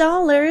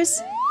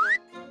 $10?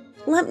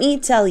 Let me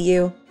tell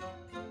you.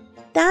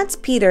 That's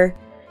Peter.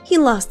 He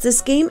lost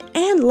this game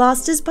and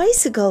lost his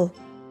bicycle.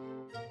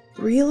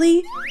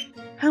 Really?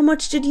 How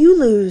much did you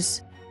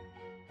lose?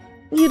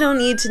 You don't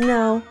need to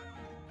know.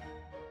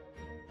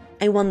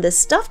 I won the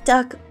stuffed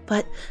duck,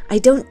 but I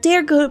don't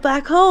dare go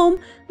back home.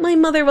 My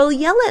mother will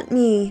yell at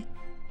me.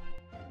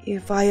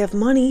 If I have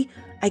money,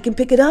 I can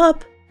pick it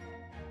up.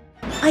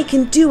 I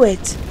can do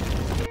it.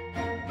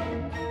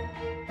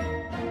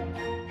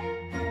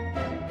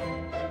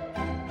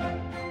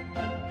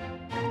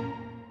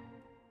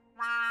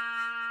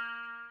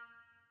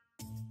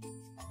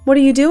 What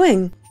are you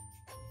doing?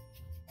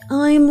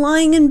 I'm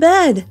lying in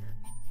bed.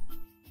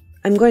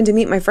 I'm going to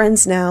meet my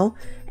friends now,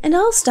 and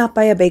I'll stop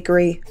by a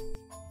bakery.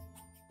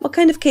 What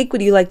kind of cake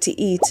would you like to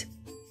eat?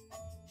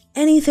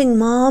 Anything,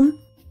 Mom.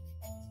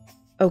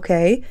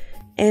 Okay,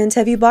 and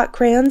have you bought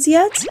crayons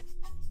yet?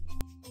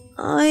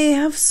 I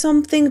have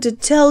something to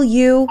tell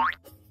you.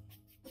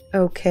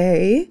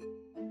 Okay.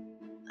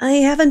 I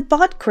haven't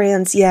bought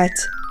crayons yet.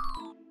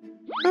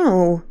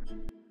 Oh,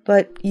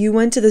 but you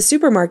went to the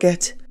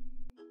supermarket.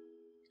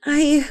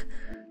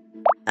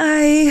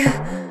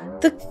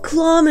 The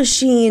claw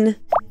machine.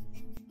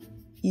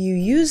 You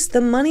used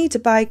the money to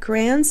buy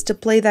crayons to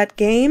play that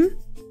game?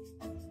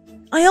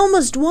 I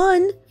almost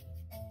won.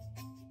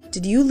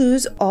 Did you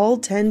lose all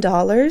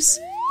 $10?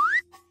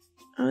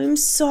 I'm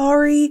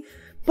sorry,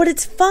 but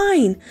it's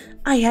fine.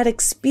 I had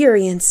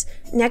experience.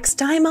 Next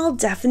time I'll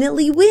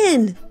definitely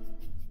win.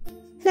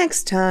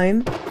 Next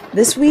time.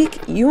 This week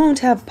you won't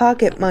have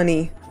pocket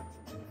money.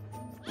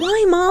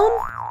 Why, Mom?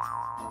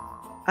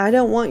 I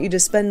don't want you to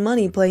spend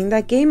money playing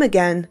that game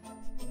again.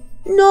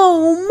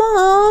 No,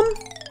 Mom!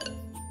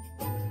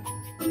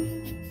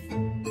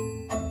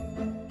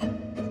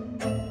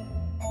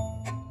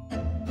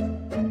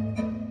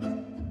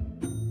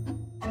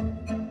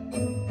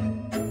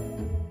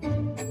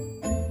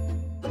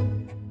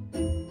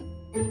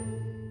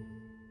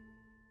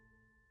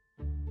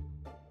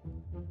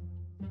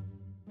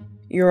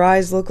 Your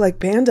eyes look like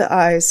panda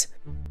eyes.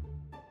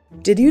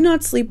 Did you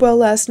not sleep well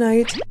last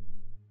night?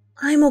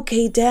 I'm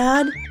okay,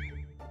 Dad.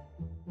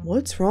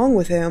 What's wrong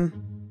with him?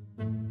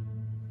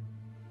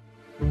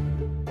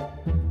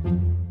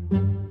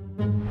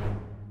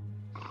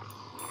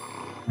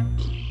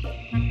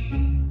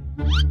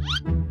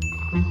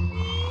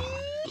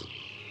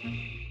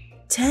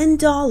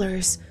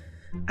 $10.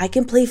 I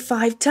can play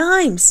 5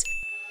 times.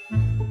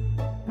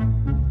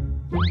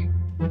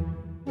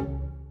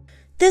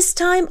 This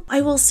time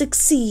I will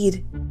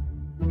succeed.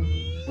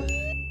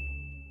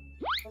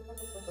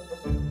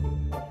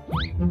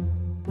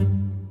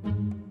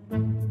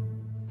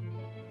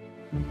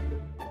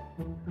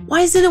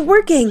 Why isn't it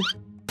working?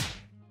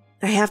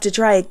 I have to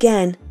try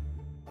again.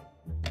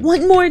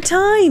 One more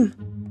time.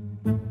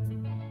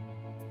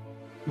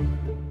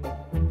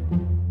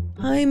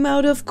 I'm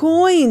out of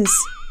coins.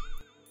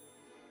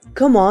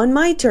 Come on,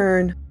 my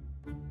turn.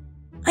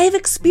 I have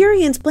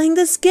experience playing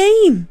this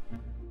game.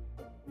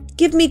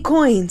 Give me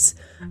coins.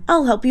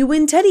 I'll help you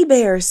win teddy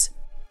bears.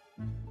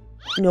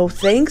 No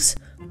thanks.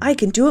 I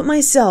can do it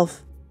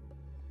myself.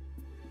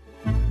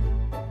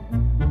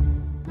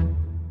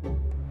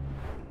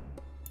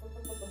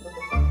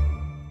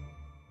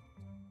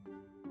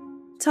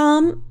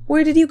 Tom,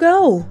 where did you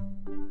go?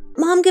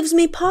 Mom gives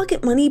me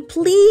pocket money,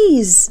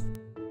 please.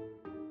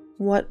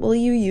 What will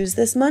you use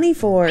this money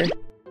for?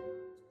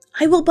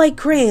 I will buy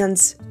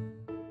crayons.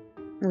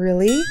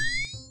 Really?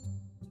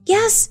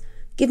 Yes.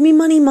 Give me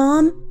money,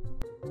 Mom.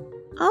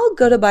 I'll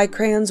go to buy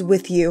crayons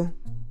with you.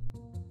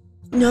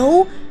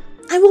 No,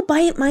 I will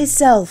buy it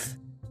myself.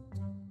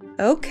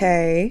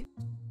 Okay.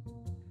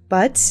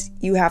 But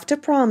you have to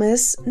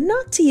promise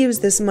not to use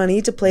this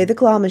money to play the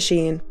claw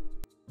machine.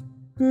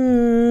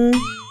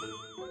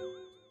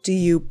 Do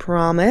you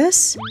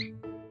promise?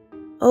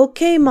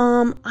 Okay,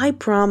 Mom, I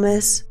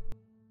promise.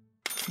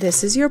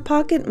 This is your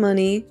pocket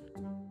money.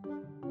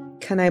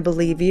 Can I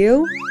believe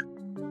you?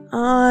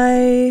 Laura,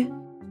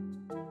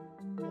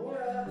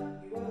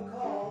 you have a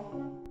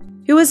call.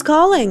 Who is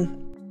calling?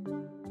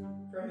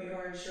 From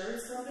your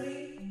insurance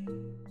company?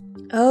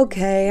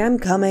 Okay, I'm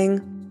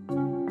coming.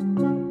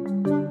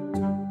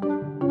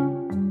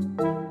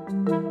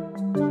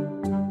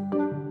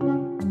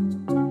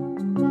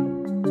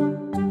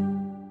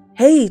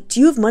 Hey, do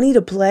you have money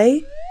to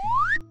play?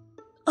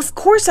 Of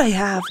course I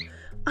have.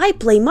 I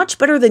play much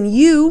better than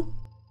you.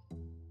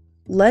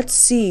 Let's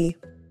see.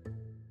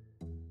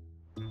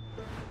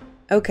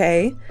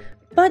 Okay,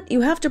 but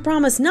you have to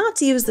promise not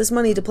to use this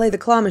money to play the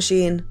claw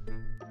machine.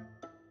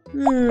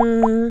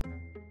 Do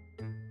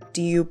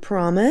you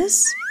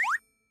promise?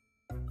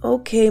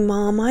 Okay,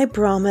 Mom, I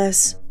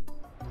promise.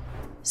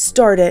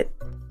 Start it.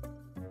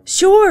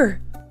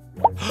 Sure.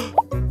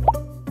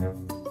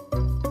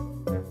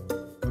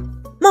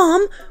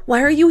 Mom,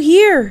 why are you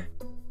here?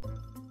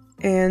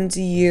 And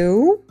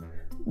you?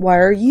 Why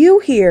are you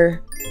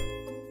here?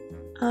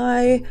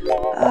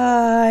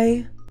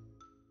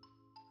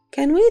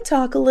 Can we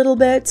talk a little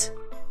bit?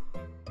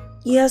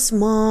 Yes,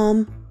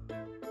 Mom.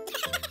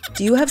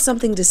 Do you have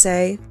something to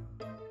say?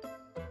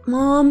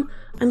 Mom,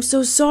 I'm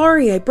so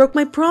sorry. I broke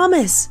my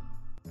promise.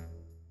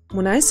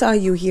 When I saw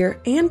you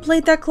here and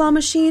played that claw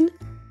machine,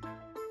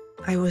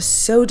 I was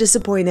so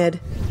disappointed.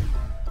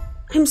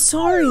 I'm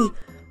sorry.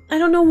 I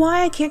don't know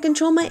why I can't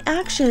control my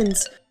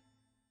actions.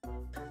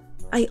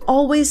 I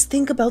always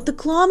think about the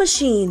claw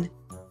machine.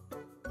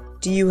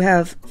 Do you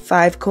have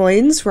 5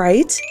 coins,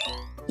 right?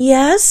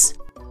 Yes.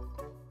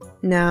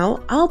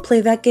 Now I'll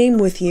play that game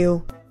with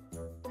you.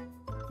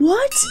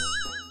 What?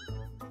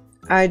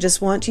 I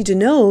just want you to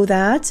know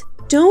that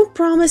don't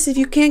promise if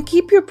you can't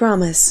keep your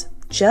promise.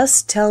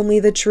 Just tell me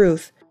the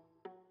truth.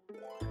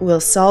 We'll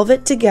solve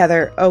it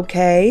together,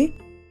 okay?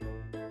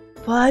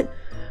 But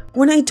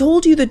when I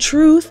told you the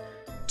truth,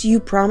 do you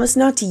promise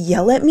not to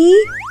yell at me?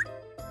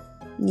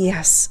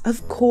 Yes,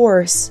 of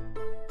course.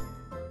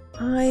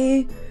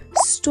 I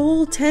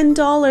stole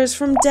 $10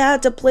 from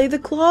Dad to play the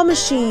claw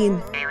machine.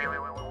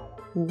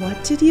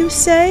 What did you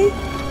say?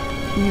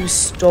 You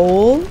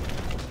stole?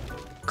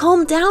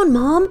 Calm down,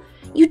 Mom.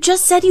 You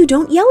just said you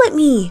don't yell at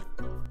me.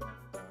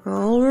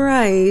 All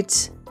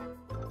right.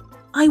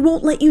 I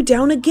won't let you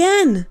down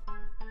again.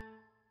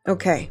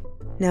 Okay,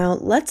 now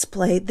let's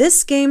play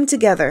this game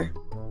together.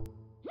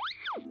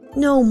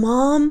 No,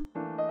 Mom.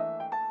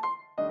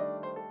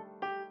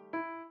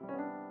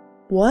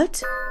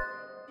 What?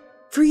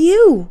 For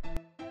you.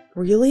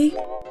 Really?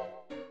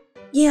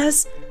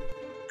 Yes,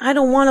 I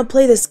don't want to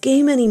play this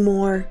game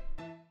anymore.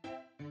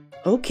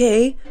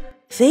 Okay,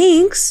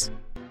 thanks.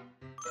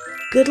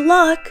 Good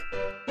luck.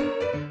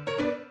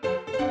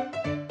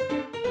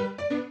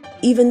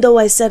 Even though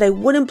I said I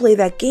wouldn't play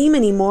that game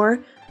anymore,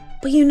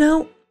 but you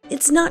know,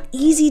 it's not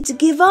easy to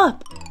give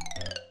up.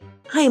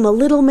 I am a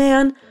little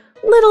man,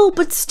 little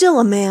but still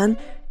a man,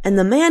 and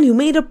the man who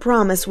made a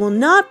promise will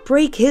not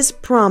break his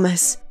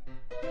promise.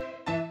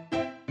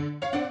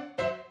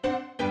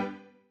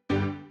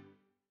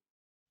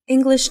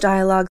 English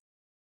dialogue.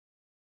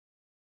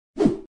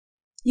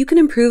 You can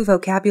improve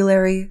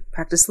vocabulary,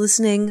 practice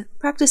listening,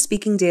 practice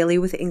speaking daily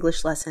with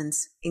English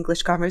lessons,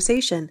 English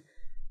conversation.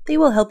 They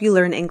will help you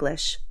learn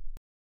English.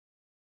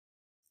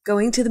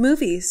 Going to the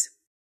movies.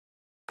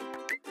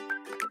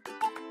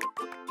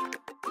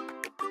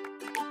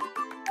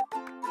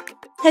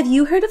 Have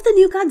you heard of the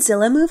new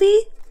Godzilla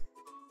movie?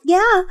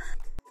 Yeah.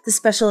 The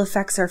special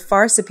effects are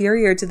far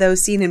superior to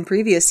those seen in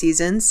previous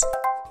seasons.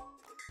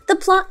 The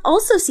plot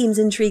also seems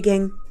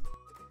intriguing.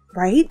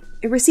 Right?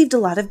 It received a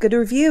lot of good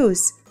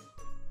reviews.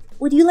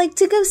 Would you like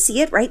to go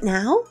see it right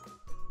now?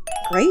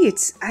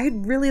 Great.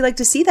 I'd really like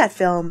to see that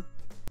film.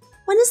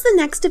 When is the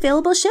next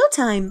available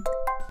showtime?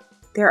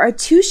 There are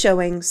 2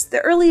 showings.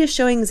 The earliest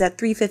showing is at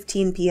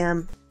 3:15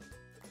 p.m.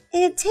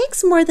 It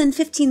takes more than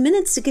 15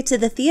 minutes to get to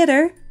the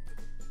theater.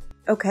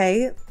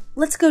 Okay,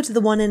 let's go to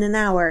the one in an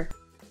hour.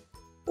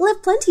 We'll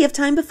have plenty of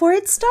time before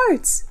it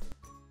starts.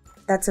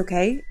 That's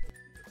okay.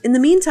 In the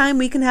meantime,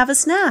 we can have a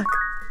snack.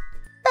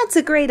 That's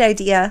a great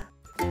idea.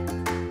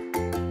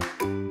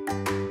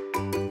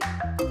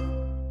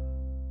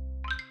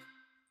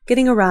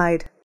 Getting a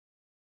ride.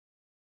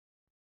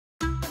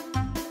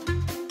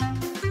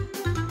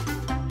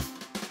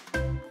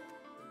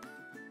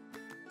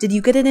 Did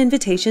you get an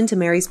invitation to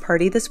Mary's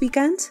party this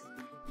weekend?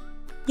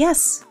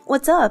 Yes,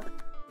 what's up?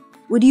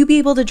 Would you be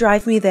able to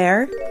drive me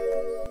there?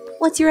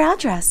 What's your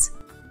address?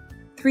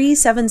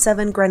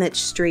 377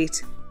 Greenwich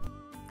Street.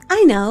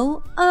 I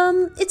know,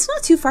 it's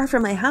not too far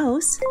from my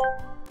house.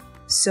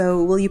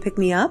 So, will you pick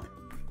me up?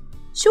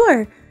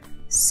 Sure.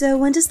 So,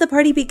 when does the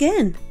party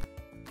begin?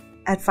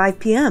 At 5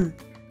 p.m.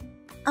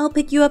 I'll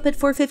pick you up at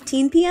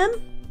 4:15 p.m.?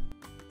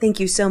 Thank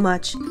you so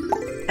much.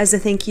 As a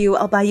thank you,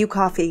 I'll buy you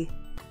coffee.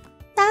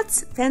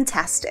 That's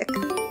fantastic.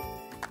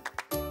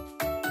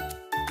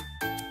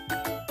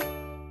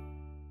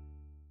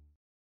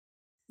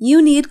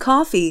 You need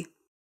coffee.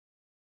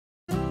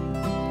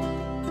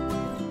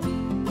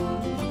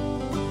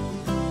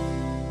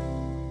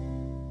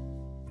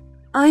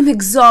 I'm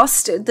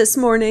exhausted this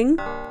morning.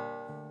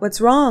 What's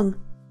wrong?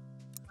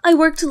 I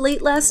worked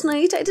late last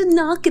night. I did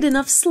not get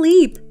enough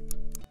sleep.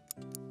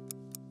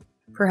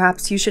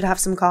 Perhaps you should have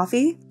some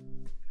coffee?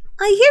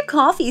 I hear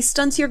coffee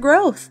stunts your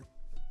growth.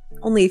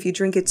 Only if you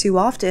drink it too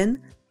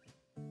often.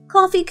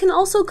 Coffee can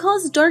also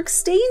cause dark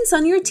stains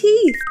on your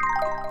teeth.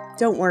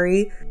 Don't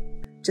worry.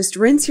 Just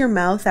rinse your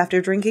mouth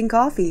after drinking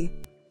coffee.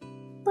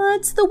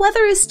 But the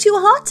weather is too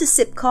hot to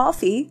sip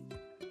coffee.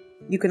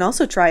 You can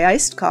also try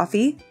iced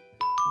coffee.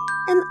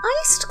 An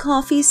iced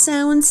coffee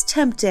sounds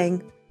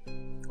tempting.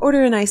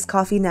 Order an iced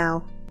coffee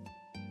now.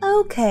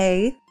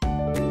 Okay.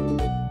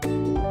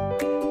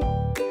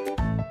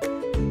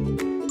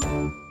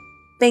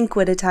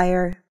 Banquet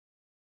attire.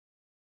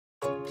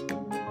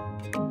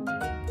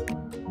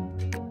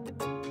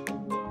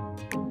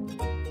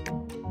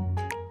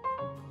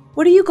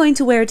 What are you going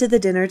to wear to the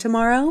dinner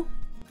tomorrow?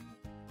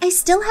 I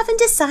still haven't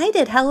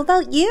decided. How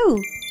about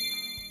you?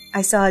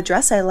 I saw a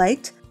dress I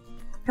liked.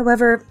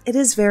 However, it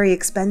is very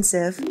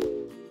expensive.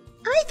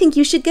 I think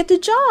you should get a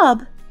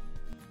job.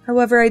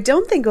 However, I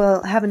don't think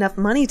we'll have enough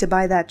money to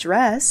buy that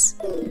dress.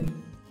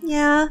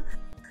 Yeah,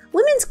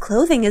 women's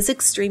clothing is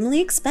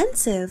extremely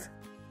expensive.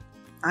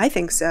 I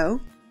think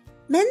so.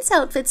 Men's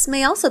outfits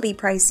may also be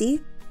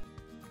pricey.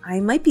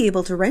 I might be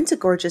able to rent a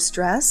gorgeous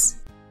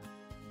dress.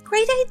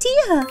 Great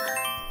idea!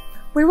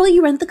 Where will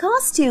you rent the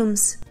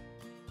costumes?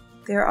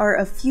 There are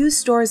a few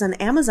stores on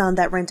Amazon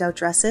that rent out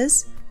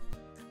dresses.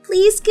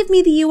 Please give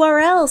me the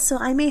URL so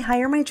I may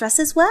hire my dress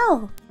as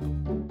well.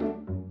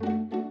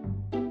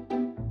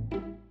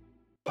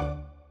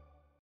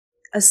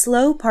 A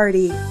slow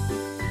party.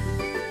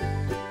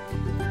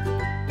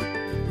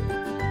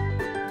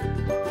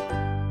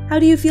 How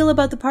do you feel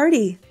about the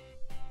party?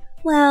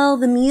 Well,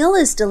 the meal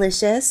is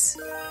delicious.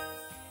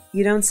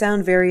 You don't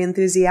sound very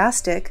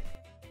enthusiastic.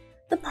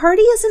 The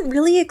party isn't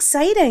really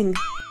exciting.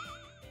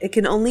 It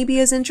can only be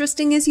as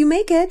interesting as you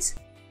make it.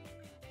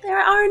 There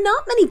are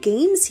not many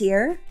games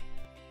here.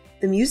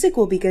 The music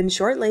will begin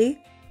shortly.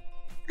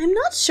 I'm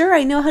not sure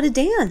I know how to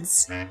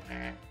dance.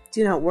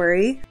 Do not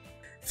worry.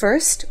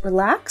 First,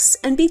 relax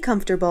and be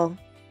comfortable.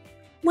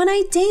 When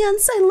I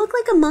dance, I look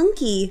like a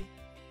monkey.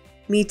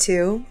 Me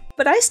too,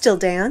 but I still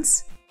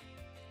dance.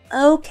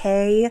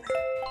 Okay,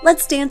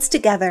 let's dance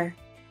together.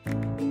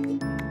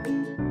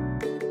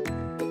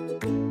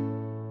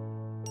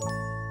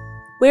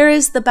 Where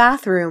is the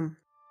bathroom?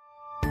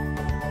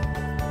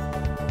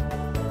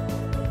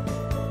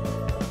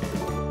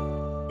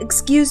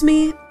 Excuse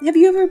me, have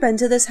you ever been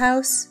to this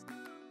house?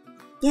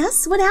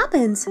 Yes, what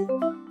happened?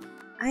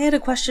 I had a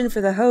question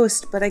for the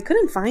host, but I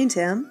couldn't find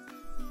him.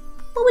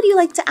 What would you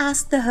like to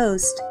ask the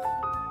host?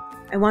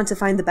 I want to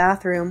find the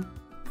bathroom.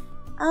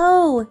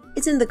 Oh,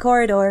 it's in the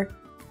corridor.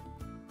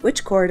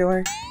 Which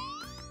corridor?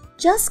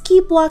 Just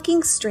keep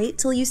walking straight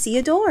till you see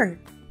a door.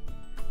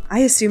 I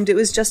assumed it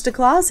was just a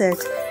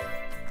closet.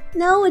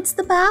 No, it's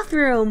the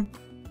bathroom.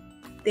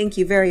 Thank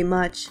you very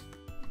much.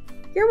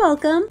 You're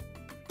welcome.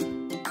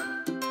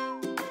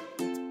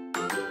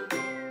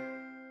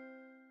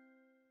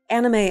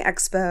 Anime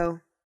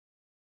Expo.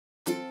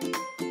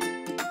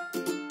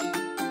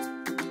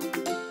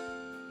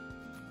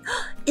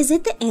 Is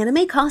it the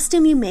anime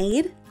costume you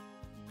made?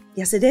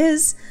 Yes, it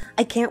is.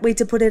 I can't wait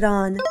to put it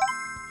on.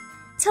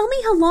 Tell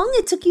me how long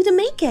it took you to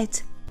make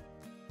it.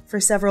 For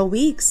several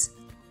weeks.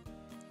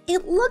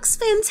 It looks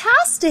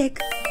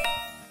fantastic.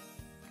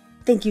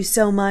 Thank you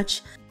so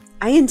much.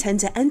 I intend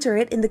to enter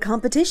it in the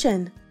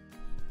competition.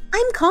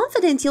 I'm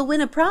confident you'll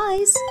win a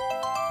prize.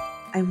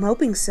 I'm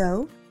hoping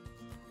so.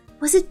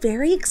 Was it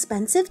very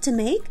expensive to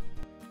make?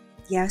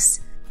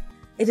 Yes,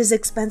 it is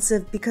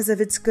expensive because of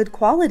its good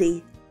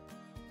quality.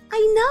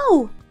 I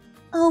know!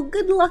 Oh,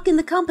 good luck in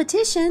the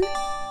competition.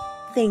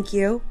 Thank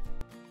you.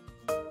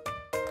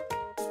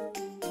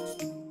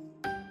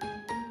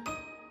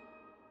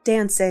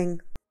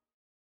 Dancing.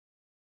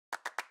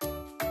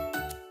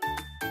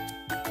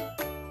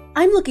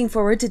 I'm looking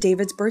forward to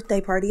David's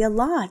birthday party a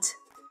lot.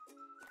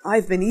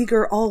 I've been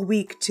eager all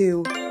week,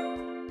 too.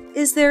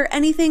 Is there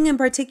anything in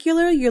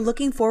particular you're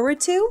looking forward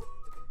to?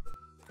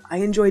 I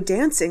enjoy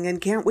dancing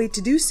and can't wait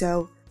to do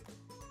so.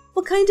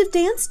 What kind of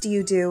dance do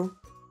you do?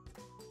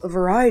 A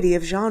variety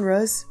of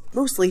genres,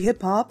 mostly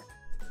hip-hop.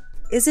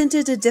 Isn't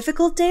it a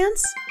difficult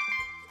dance?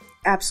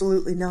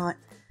 Absolutely not.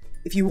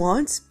 If you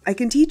want, I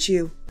can teach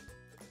you.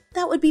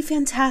 That would be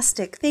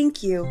fantastic,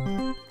 thank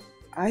you.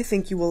 I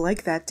think you will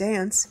like that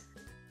dance.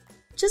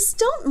 Just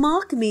don't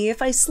mock me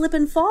if I slip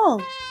and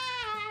fall.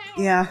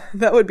 Yeah,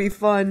 that would be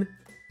fun.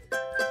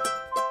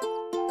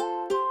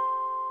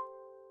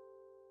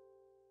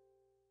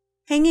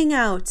 Hanging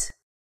out.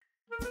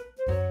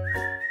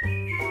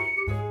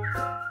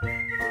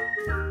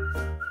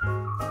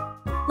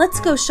 Let's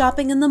go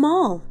shopping in the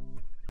mall.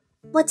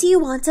 What do you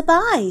want to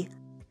buy?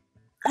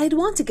 I'd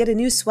want to get a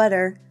new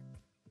sweater.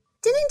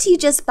 Didn't you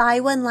just buy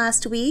one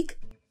last week?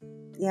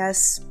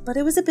 Yes, but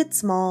it was a bit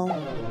small.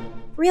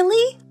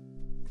 Really?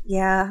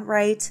 Yeah,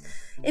 right.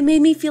 It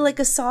made me feel like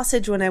a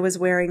sausage when I was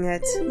wearing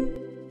it.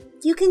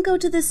 You can go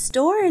to the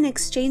store and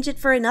exchange it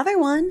for another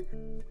one.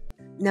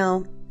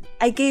 No,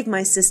 I gave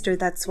my sister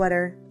that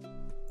sweater.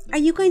 Are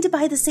you going to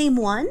buy the same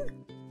one?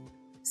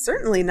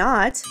 Certainly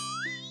not.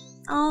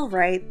 All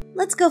right,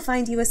 let's go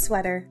find you a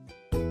sweater.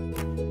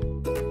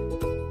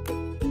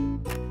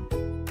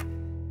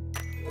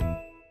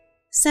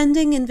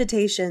 Sending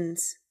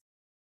invitations.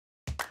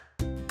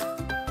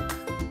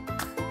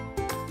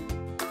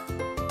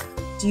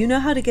 Do you know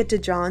how to get to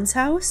John's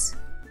house?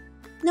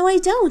 No, I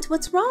don't.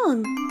 What's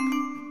wrong?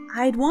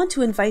 I'd want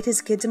to invite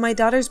his kid to my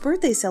daughter's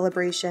birthday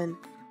celebration.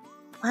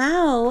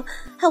 Wow,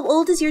 how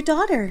old is your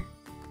daughter?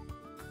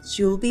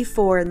 She will be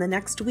 4 in the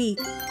next week.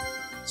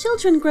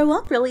 Children grow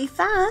up really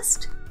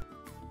fast.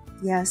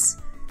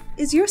 Yes.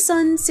 Is your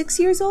son 6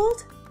 years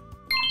old?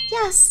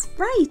 Yes,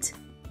 right.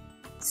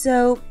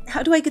 So,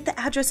 how do I get the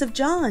address of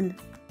John?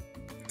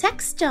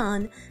 Text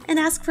John and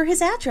ask for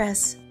his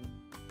address.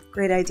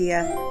 Great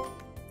idea.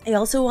 I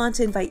also want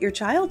to invite your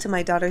child to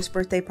my daughter's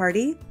birthday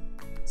party.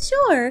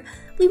 Sure,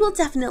 we will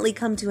definitely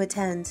come to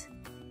attend.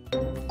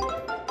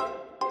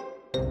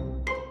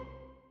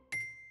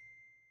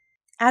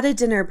 At a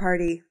dinner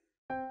party.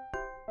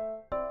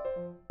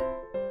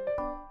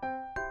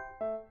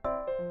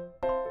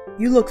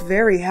 You look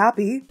very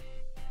happy.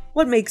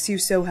 What makes you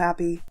so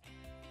happy?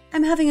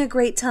 I'm having a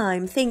great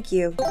time, thank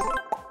you.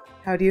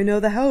 How do you know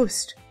the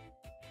host?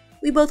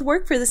 We both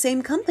work for the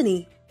same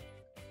company.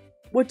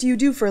 What do you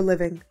do for a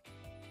living?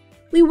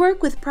 We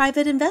work with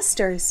private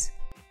investors.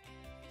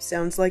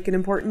 Sounds like an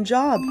important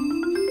job.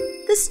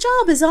 This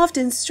job is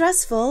often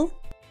stressful.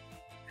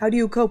 How do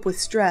you cope with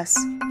stress?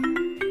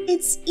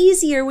 It's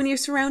easier when you're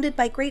surrounded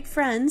by great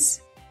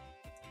friends.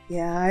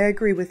 Yeah, I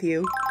agree with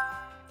you.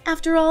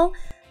 After all,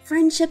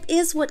 friendship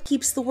is what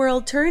keeps the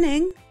world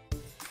turning.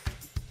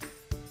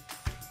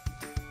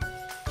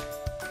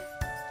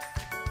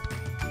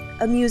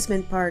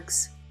 Amusement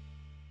parks.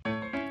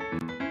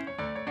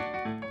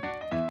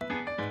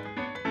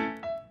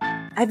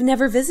 I've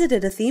never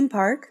visited a theme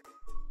park.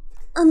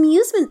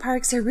 Amusement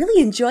parks are really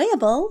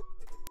enjoyable.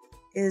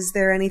 Is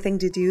there anything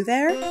to do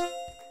there?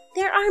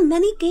 There are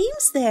many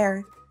games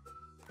there.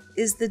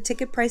 Is the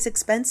ticket price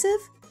expensive?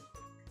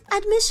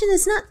 Admission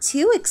is not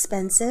too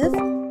expensive.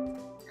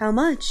 How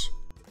much?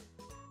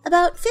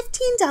 About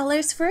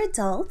 $15 for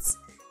adults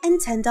and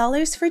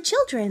 $10 for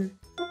children.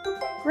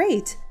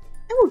 Great.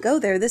 I will go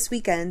there this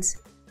weekend.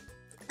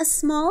 A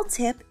small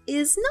tip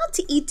is not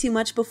to eat too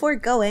much before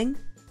going.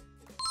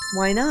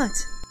 Why not?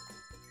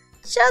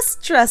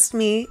 Just trust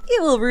me,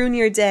 it will ruin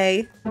your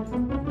day.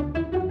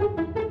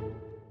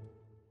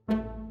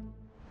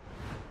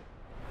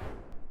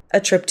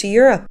 A trip to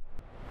Europe.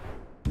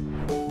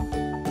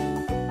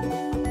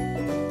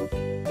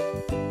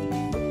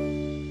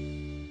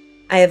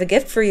 I have a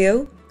gift for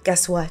you.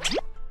 Guess what?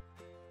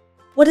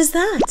 What is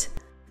that?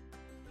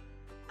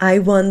 I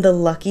won the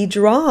lucky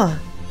draw.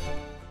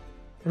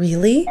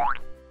 Really?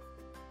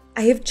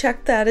 I have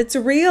checked that. It's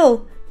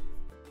real.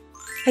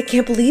 I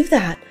can't believe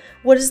that.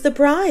 What is the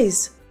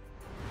prize?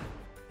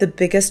 The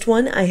biggest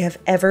one I have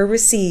ever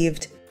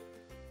received.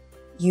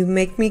 You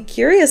make me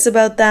curious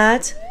about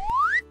that.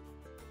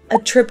 A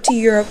trip to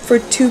Europe for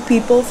 2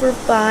 people for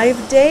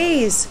 5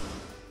 days.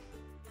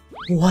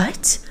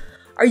 What?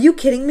 Are you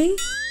kidding me?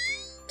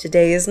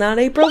 Today is not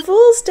April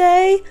Fool's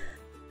Day.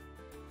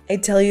 I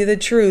tell you the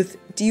truth.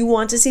 Do you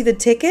want to see the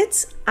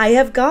tickets? I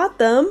have got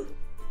them.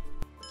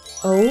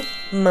 Oh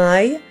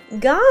my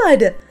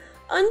God!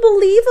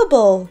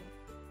 Unbelievable!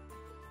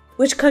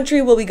 Which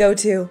country will we go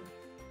to?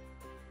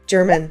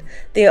 German.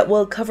 They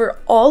will cover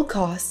all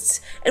costs,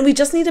 and we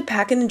just need to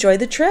pack and enjoy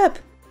the trip.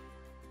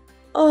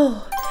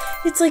 Oh,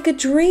 it's like a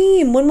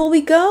dream. When will we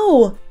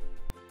go?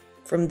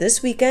 From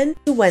this weekend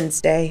to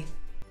Wednesday.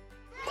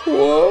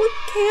 Cool.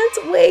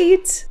 Can't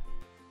wait.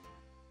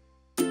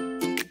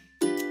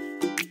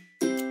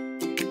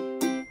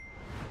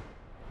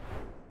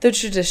 The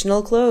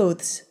traditional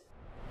clothes.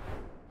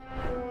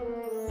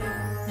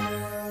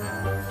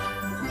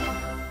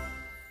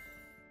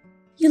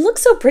 You look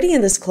so pretty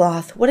in this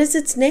cloth. What is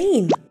its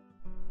name?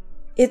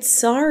 It's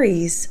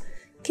saris.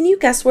 Can you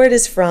guess where it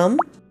is from?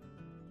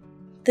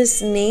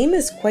 This name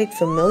is quite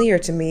familiar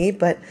to me,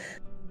 but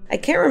I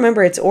can't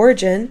remember its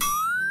origin.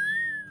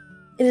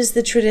 It is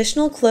the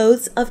traditional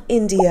clothes of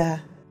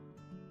India.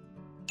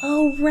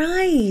 Oh,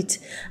 right.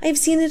 I've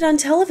seen it on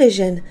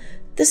television.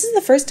 This is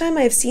the first time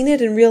I've seen it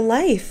in real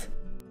life.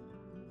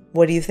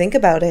 What do you think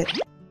about it?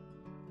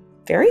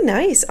 Very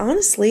nice,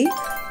 honestly.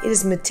 It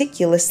is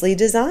meticulously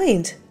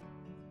designed.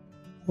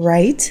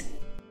 Right?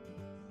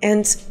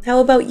 And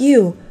how about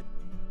you?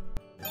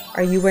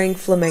 Are you wearing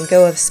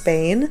flamenco of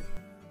Spain?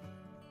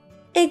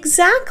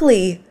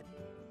 Exactly!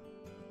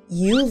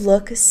 You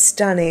look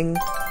stunning.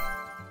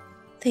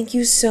 Thank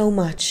you so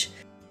much.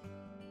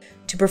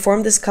 To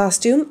perform this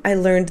costume, I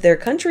learned their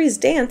country's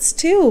dance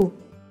too.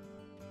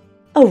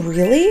 Oh,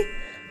 really?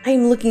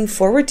 I'm looking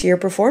forward to your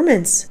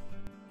performance.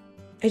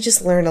 I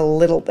just learned a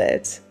little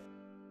bit.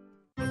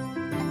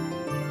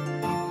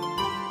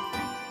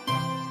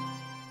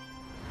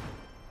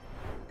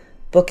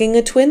 Booking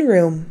a twin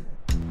room.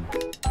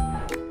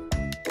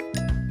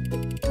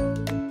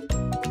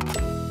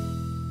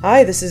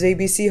 Hi, this is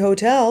ABC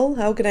Hotel.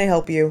 How can I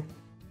help you?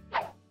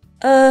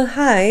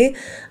 Hi.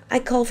 I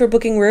call for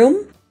booking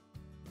room.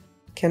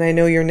 Can I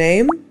know your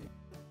name?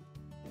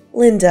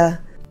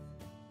 Linda.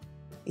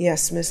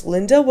 Yes, Miss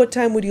Linda. What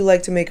time would you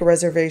like to make a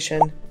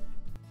reservation?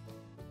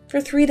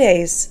 For 3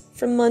 days,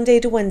 from Monday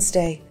to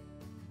Wednesday.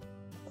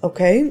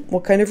 Okay,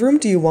 what kind of room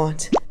do you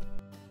want?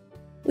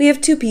 We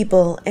have 2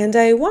 people, and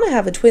I want to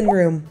have a twin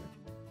room.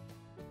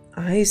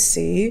 I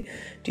see.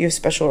 Do you have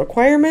special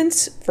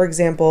requirements? For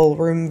example,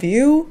 room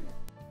view?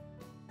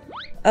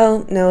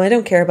 Oh, no, I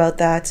don't care about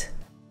that.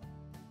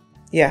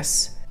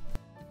 Yes.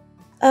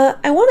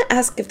 I want to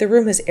ask if the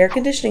room has air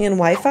conditioning and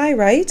Wi-Fi,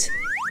 right?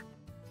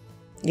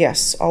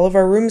 Yes, all of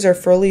our rooms are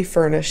fully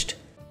furnished.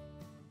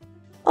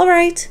 All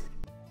right.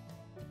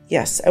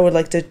 Yes, I would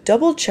like to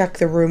double check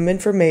the room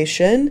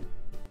information.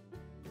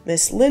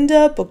 Miss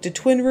Linda booked a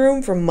twin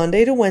room from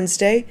Monday to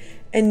Wednesday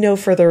and no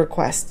further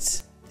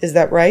requests. Is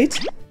that right?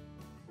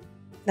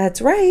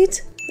 That's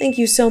right. Thank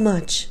you so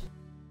much.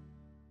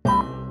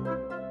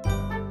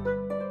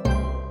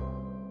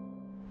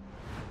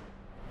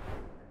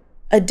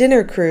 A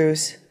dinner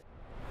cruise.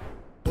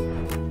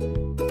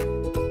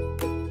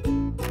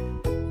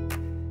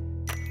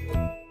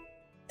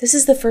 This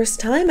is the first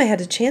time I had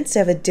a chance to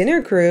have a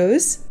dinner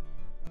cruise.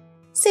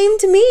 Same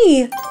to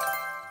me.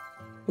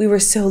 We were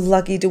so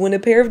lucky to win a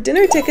pair of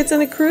dinner tickets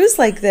on a cruise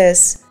like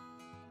this.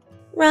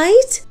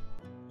 Right?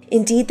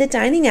 Indeed, the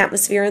dining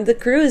atmosphere on the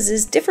cruise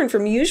is different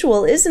from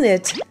usual, isn't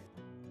it?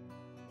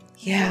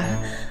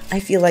 Yeah, I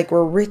feel like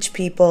we're rich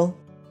people.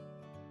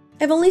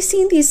 I've only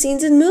seen these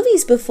scenes in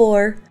movies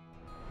before.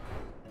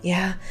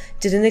 Yeah,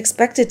 didn't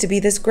expect it to be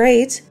this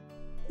great.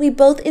 We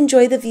both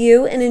enjoy the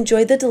view and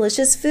enjoy the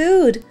delicious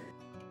food.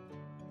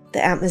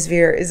 The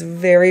atmosphere is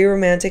very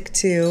romantic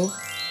too.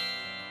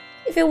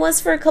 If it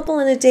was for a couple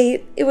on a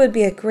date, it would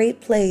be a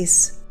great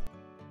place.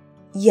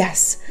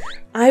 Yes,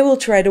 I will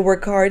try to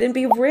work hard and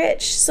be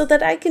rich so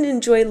that I can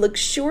enjoy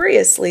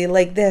luxuriously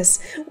like this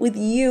with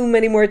you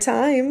many more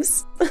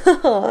times.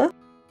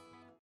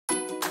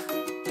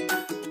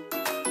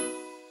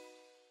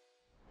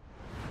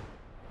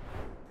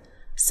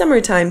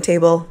 Summertime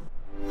table.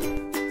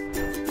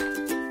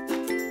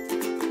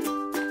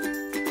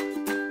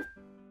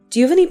 Do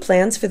you have any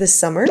plans for this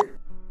summer?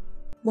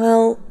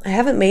 Well, I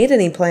haven't made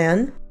any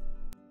plan.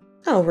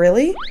 Oh,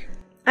 really?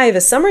 I have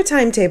a summer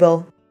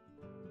timetable.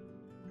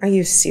 Are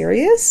you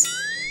serious?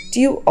 Do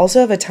you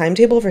also have a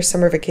timetable for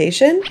summer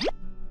vacation?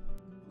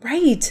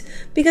 Right,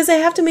 because I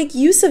have to make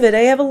use of it. I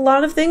have a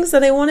lot of things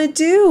that I want to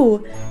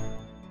do.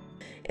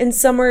 And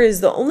summer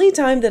is the only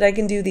time that I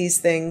can do these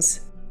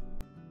things.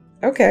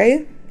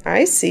 Okay,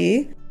 I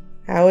see.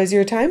 How is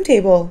your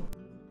timetable?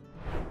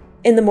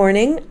 In the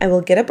morning, I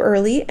will get up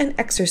early and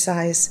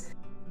exercise.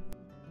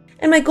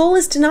 And my goal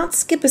is to not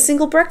skip a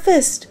single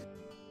breakfast.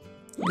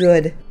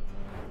 Good.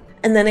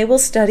 And then I will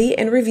study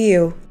and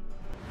review.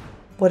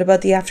 What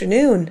about the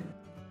afternoon?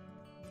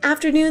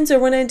 Afternoons are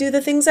when I do the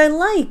things I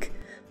like.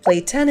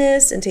 Play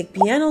tennis and take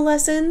piano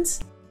lessons.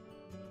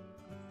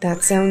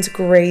 That sounds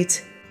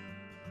great.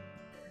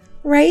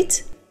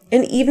 Right?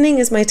 An evening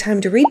is my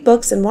time to read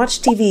books and watch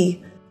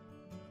TV.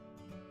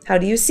 How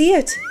do you see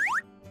it?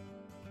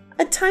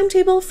 A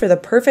timetable for the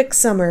perfect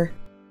summer.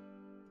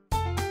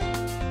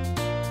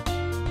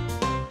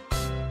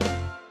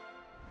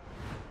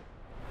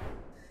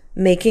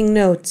 Making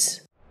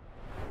notes.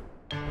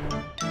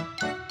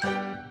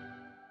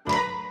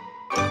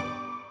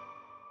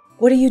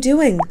 What are you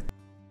doing?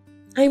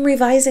 I'm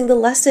revising the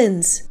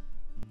lessons.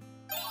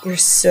 You're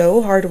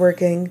so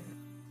hardworking.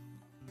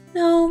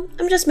 No,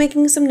 I'm just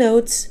making some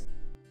notes.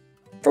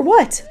 For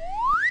what?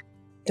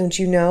 Don't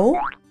you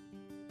know?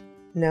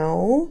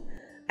 No,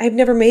 I've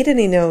never made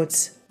any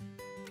notes.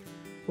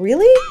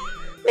 Really?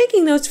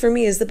 Making notes for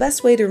me is the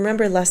best way to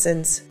remember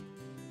lessons.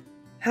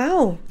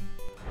 How?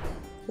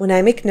 When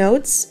I make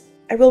notes,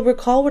 I will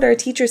recall what our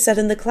teacher said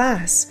in the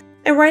class,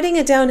 and writing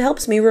it down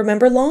helps me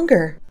remember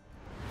longer.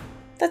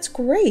 That's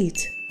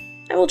great.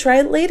 I will try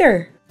it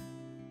later.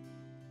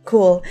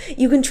 Cool,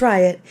 you can try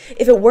it.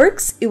 If it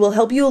works, it will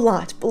help you a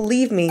lot,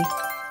 believe me.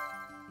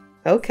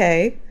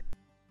 Okay.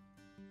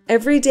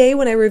 Every day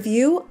when I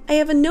review, I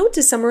have a note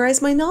to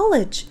summarize my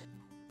knowledge.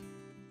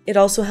 It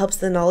also helps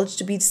the knowledge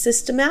to be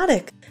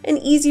systematic and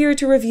easier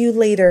to review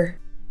later.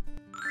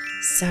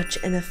 Such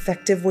an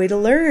effective way to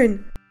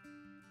learn.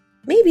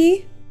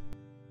 Maybe.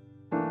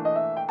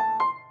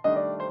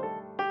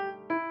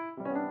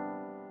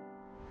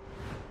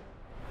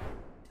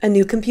 A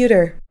new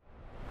computer.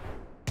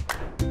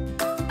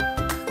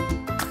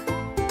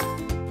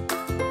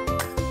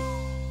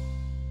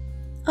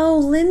 Oh,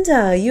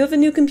 Linda, you have a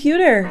new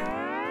computer.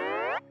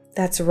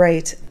 That's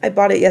right. I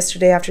bought it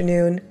yesterday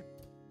afternoon.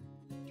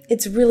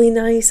 It's really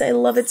nice. I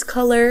love its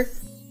color.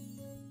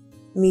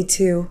 Me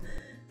too.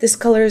 This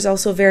color is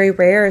also very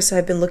rare, so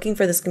I've been looking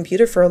for this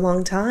computer for a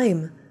long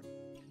time.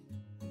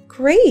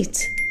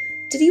 Great!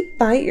 Did you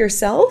buy it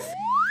yourself?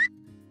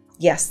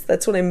 Yes,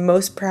 that's what I'm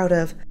most proud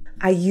of.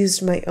 I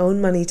used my own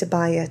money to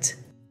buy it.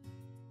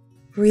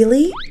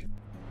 Really?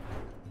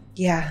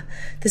 Yeah,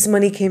 this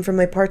money came from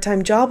my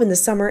part-time job in the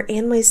summer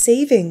and my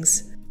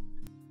savings.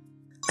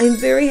 I'm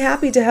very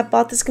happy to have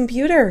bought this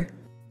computer.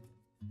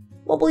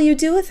 What will you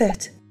do with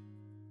it?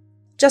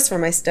 Just for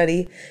my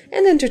study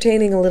and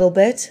entertaining a little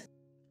bit.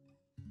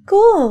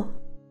 Cool.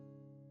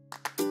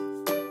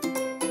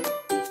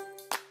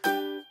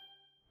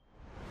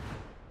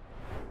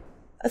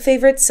 A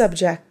favorite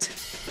subject.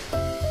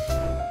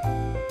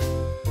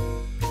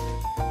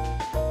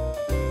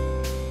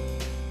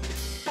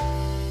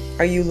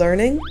 Are you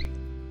learning?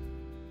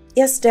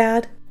 Yes,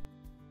 Dad.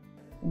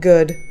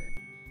 Good.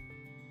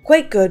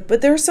 Quite good,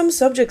 but there are some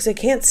subjects I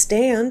can't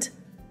stand.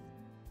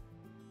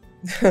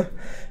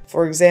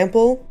 For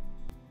example,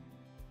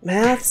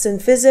 maths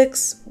and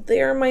physics,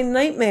 they are my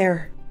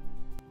nightmare.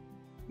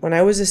 When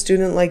I was a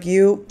student like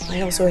you,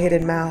 I also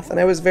hated math, and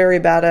I was very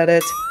bad at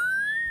it.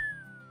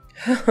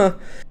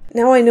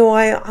 Now I know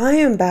why I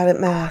am bad at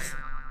math.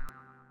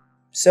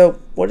 So,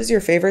 what is your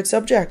favorite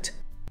subject?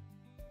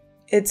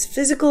 It's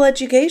physical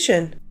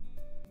education.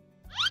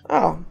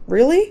 Oh,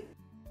 really?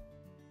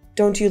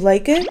 Don't you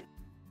like it?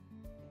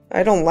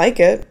 I don't like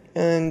it,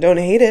 and don't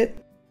hate it.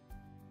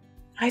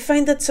 I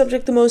find that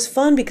subject the most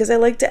fun because I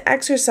like to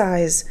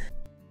exercise.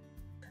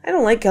 I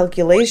don't like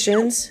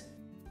calculations.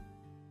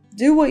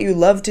 Do what you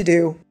love to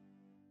do.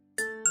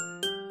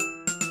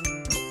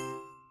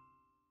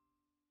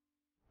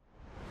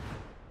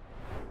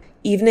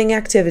 Evening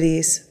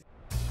activities.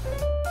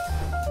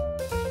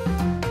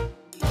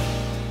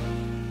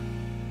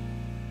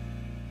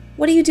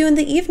 What do you do in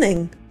the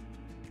evening?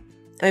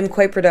 I'm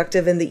quite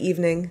productive in the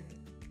evening.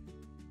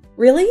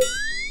 Really?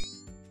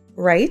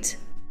 Right.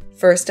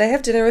 First, I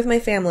have dinner with my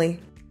family.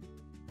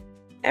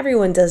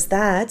 Everyone does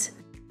that.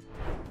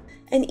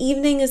 And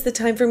evening is the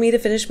time for me to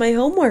finish my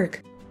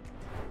homework.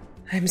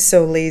 I'm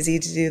so lazy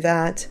to do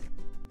that.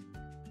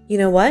 You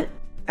know what?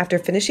 After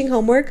finishing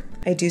homework,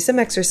 I do some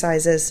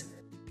exercises.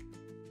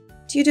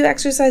 Do you do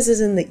exercises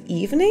in the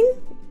evening?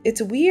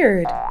 It's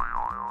weird.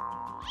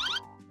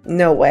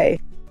 No way.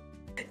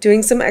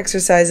 Doing some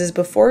exercises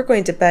before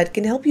going to bed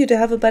can help you to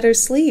have a better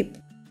sleep.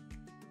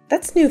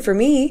 That's new for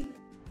me.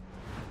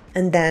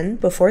 And then,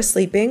 before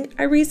sleeping,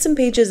 I read some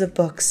pages of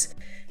books.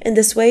 And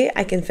this way,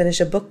 I can finish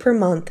a book per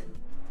month.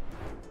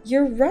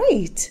 You're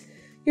right.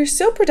 You're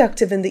so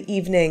productive in the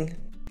evening.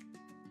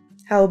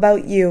 How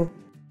about you?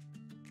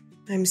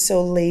 I'm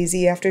so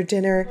lazy after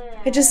dinner.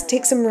 I just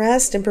take some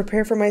rest and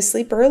prepare for my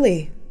sleep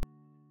early.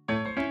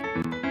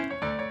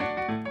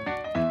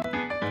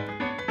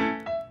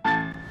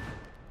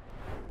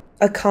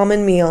 A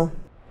common meal.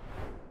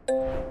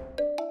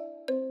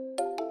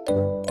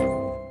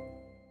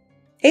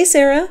 Hey,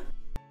 Sarah.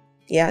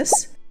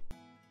 Yes?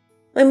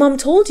 My mom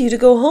told you to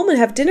go home and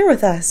have dinner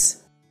with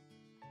us.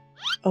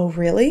 Oh,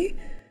 really?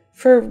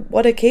 For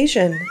what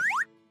occasion?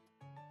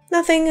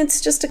 Nothing, it's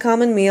just a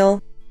common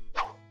meal.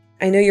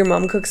 I know your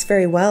mom cooks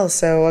very well,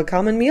 so a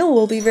common meal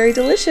will be very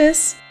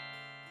delicious.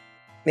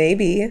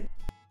 Maybe.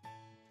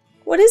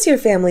 What is your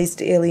family's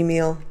daily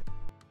meal?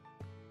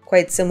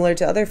 Quite similar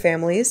to other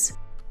families.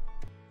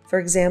 For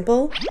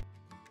example,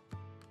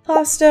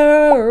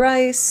 pasta,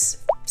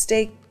 rice,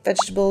 steak,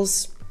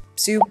 vegetables,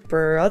 soup,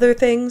 or other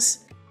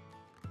things.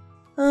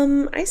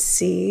 I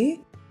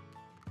see.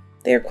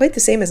 They are quite the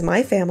same as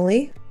my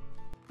family.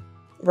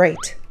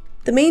 Right.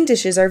 The main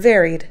dishes are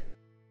varied.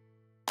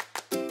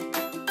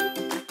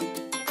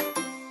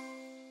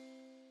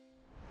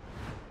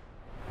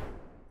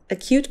 A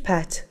cute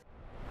pet.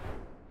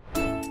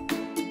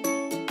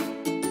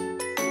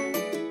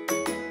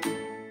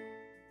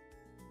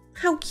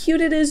 How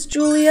cute it is,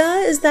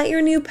 Julia! Is that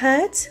your new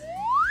pet?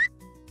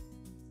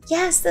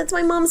 Yes, that's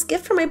my mom's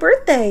gift for my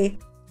birthday.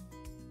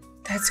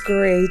 That's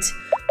great.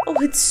 Oh,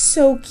 it's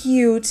so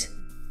cute.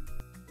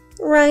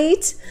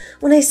 Right?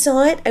 When I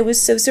saw it, I was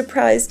so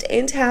surprised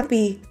and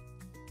happy.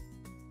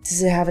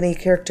 Does it have any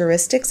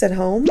characteristics at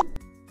home?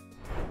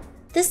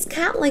 This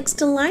cat likes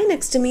to lie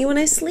next to me when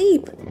I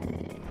sleep.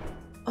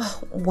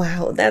 Oh,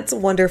 wow, that's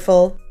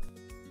wonderful.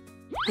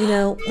 You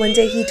know, one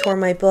day he tore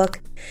my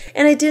book,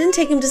 and I didn't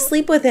take him to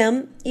sleep with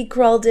him. He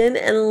crawled in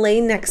and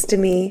lay next to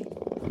me.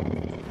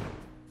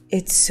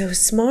 It's so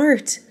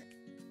smart.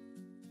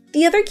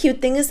 The other cute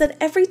thing is that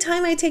every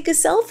time I take a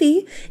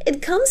selfie,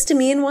 it comes to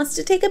me and wants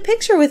to take a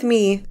picture with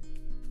me.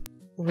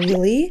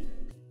 Really?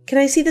 Can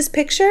I see this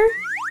picture?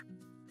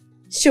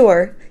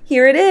 Sure,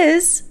 here it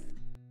is.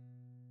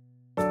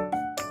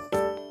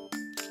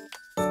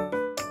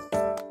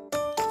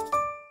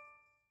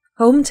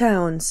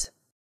 Hometowns.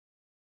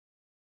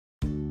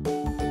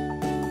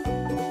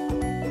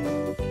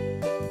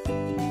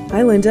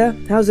 Hi, Linda.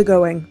 How's it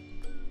going?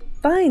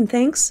 Fine,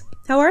 thanks.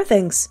 How are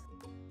things?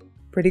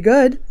 Pretty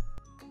good.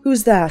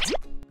 Who's that?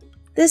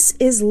 This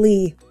is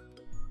Lee.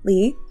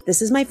 Lee,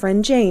 this is my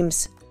friend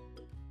James.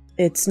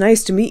 It's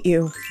nice to meet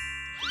you.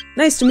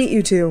 Nice to meet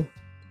you too.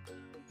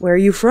 Where are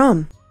you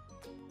from?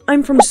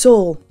 I'm from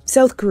Seoul,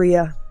 South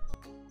Korea.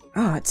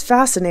 Ah, it's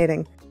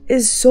fascinating.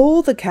 Is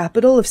Seoul the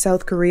capital of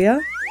South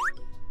Korea?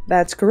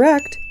 That's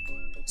correct.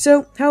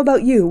 So, how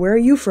about you? Where are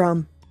you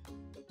from?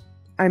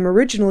 I'm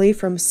originally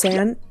from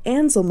San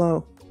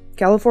Anselmo,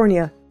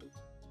 California.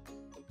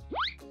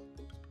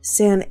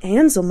 San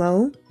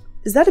Anselmo?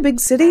 Is that a big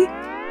city?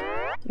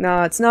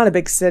 No, it's not a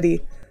big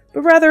city,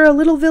 but rather a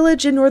little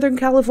village in Northern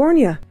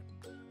California.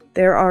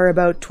 There are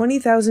about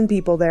 20,000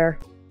 people there.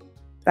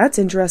 That's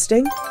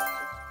interesting.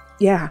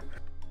 Yeah.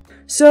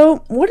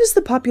 So, what is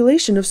the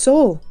population of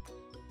Seoul?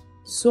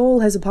 Seoul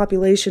has a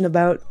population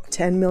about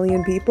 10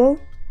 million people.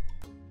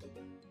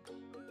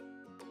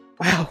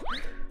 Wow,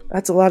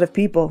 that's a lot of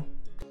people.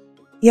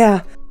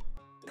 Yeah,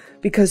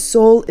 because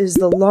Seoul is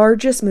the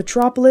largest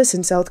metropolis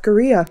in South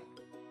Korea.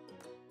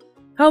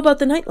 How about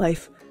the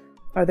nightlife?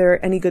 Are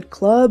there any good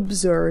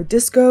clubs or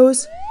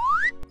discos?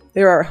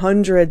 There are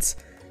hundreds.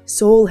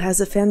 Seoul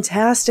has a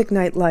fantastic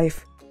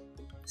nightlife.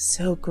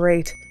 So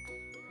great.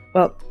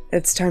 Well,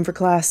 it's time for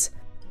class.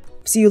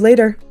 See you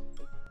later.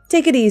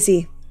 Take it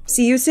easy.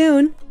 See you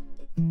soon.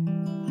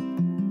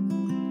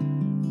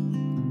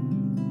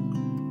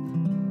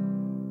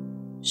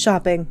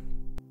 Shopping.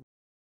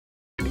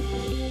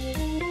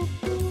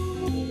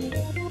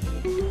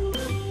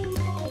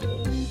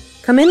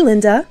 Come in,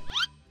 Linda.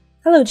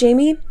 Hello,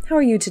 Jamie. How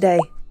are you today?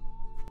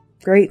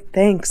 Great,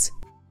 thanks.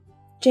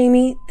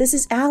 Jamie, this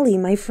is Allie,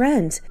 my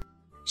friend.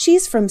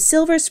 She's from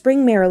Silver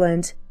Spring,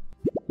 Maryland.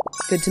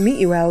 Good to meet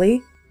you,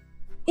 Allie.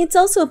 It's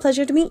also a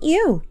pleasure to meet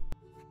you.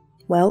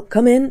 Well,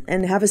 come in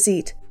and have a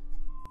seat.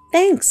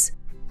 Thanks.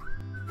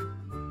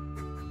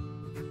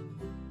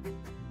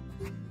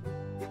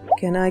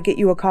 Can I get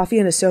you a coffee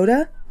and a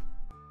soda?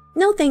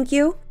 No, thank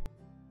you.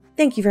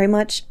 Thank you very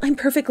much. I'm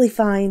perfectly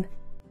fine.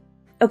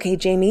 Okay,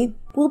 Jamie,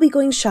 we'll be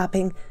going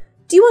shopping.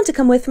 Do you want to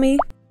come with me?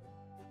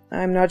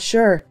 I'm not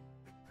sure.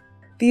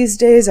 These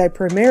days, I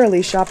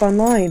primarily shop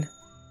online.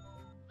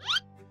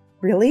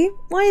 Really?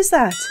 Why is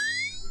that?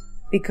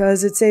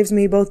 Because it saves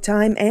me both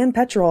time and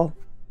petrol.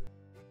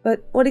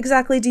 But what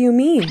exactly do you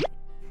mean?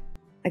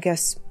 I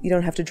guess you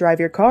don't have to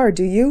drive your car,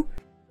 do you?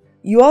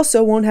 You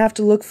also won't have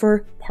to look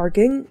for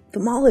parking. The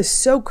mall is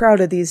so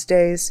crowded these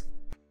days.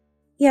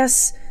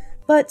 Yes,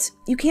 but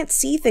you can't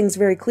see things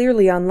very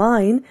clearly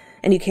online,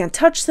 and you can't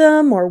touch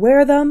them or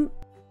wear them.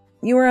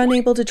 You are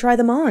unable to try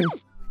them on.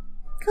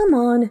 Come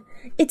on,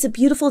 it's a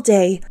beautiful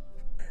day.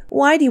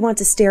 Why do you want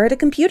to stare at a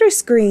computer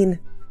screen?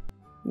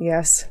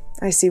 Yes,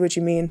 I see what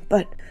you mean,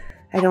 but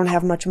I don't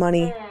have much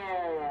money.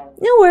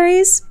 No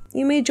worries.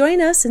 You may join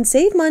us and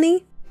save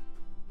money.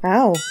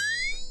 How?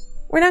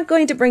 We're not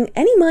going to bring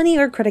any money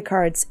or credit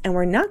cards, and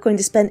we're not going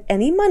to spend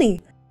any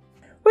money.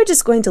 We're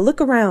just going to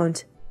look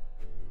around.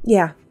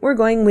 Yeah, we're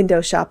going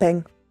window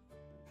shopping.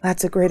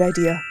 That's a great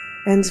idea,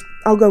 and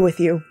I'll go with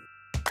you.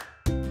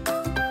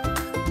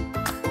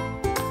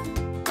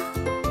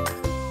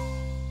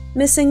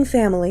 Missing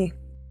family.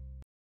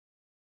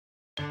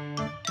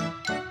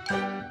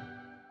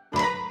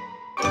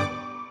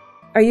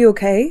 Are you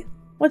okay?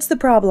 What's the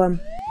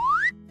problem?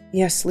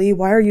 Yes, Lee,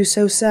 why are you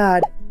so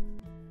sad?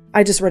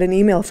 I just read an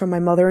email from my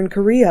mother in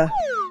Korea.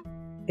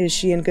 Is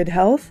she in good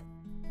health?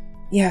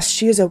 Yes,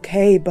 she is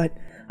okay, but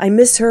I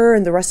miss her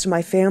and the rest of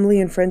my family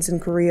and friends in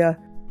Korea.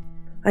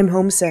 I'm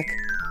homesick.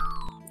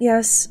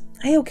 Yes,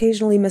 I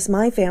occasionally miss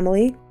my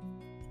family.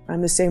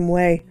 I'm the same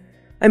way.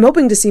 I'm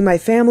hoping to see my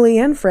family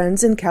and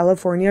friends in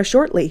California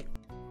shortly.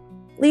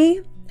 Lee,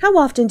 how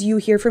often do you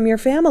hear from your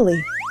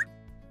family?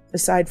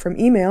 Aside from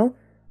email,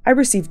 I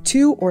receive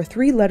 2 or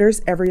 3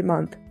 letters every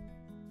month.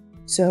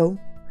 So,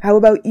 how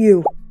about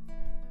you?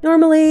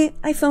 Normally,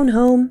 I phone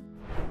home.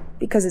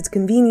 Because it's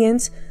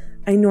convenient,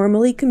 I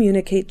normally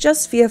communicate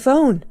just via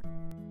phone.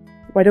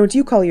 Why don't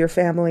you call your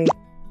family?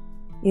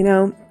 You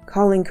know,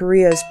 calling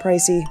Korea is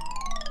pricey.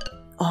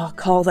 Oh,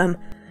 call them.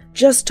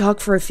 Just talk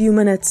for a few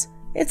minutes.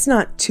 It's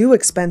not too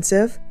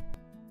expensive.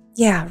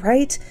 Yeah,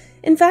 right?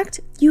 In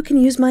fact, you can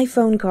use my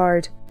phone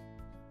card.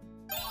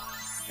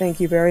 Thank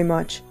you very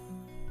much.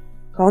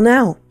 Call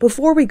now,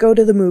 before we go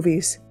to the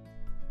movies.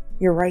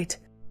 You're right.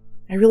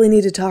 I really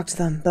need to talk to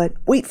them, but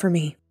wait for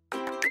me.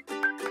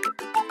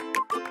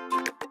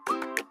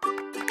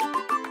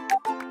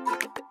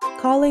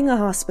 Calling a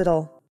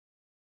hospital.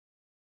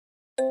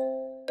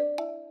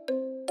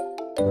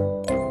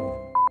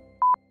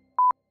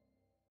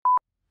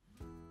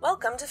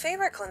 Welcome to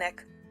Favorite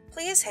Clinic.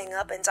 Please hang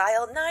up and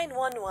dial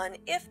 911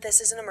 if this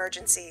is an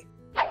emergency.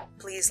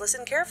 Please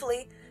listen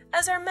carefully,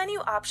 as our menu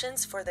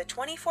options for the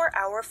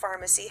 24-hour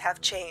pharmacy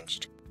have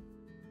changed.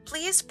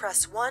 Please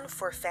press 1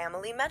 for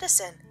family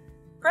medicine.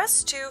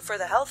 Press 2 for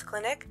the health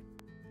clinic.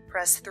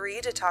 Press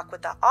 3 to talk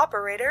with the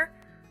operator.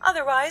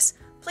 Otherwise,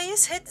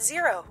 please hit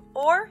 0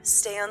 or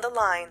stay on the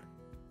line.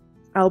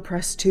 I'll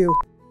press 2.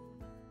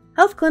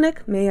 Health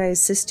clinic, may I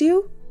assist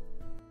you?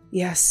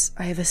 Yes,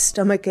 I have a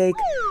stomach ache.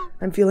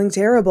 I'm feeling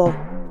terrible.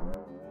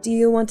 Do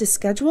you want to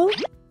schedule?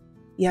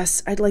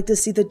 Yes, I'd like to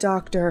see the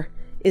doctor.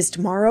 Is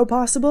tomorrow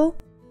possible?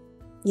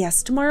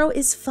 Yes, tomorrow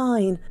is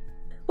fine.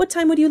 What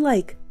time would you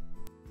like?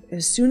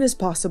 As soon as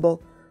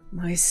possible.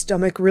 My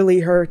stomach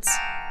really hurts.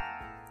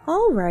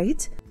 All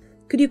right.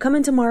 Could you come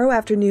in tomorrow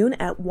afternoon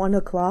at 1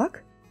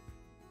 o'clock?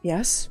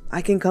 Yes,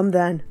 I can come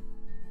then.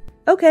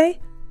 Okay.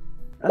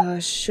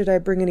 Should I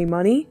bring any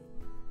money?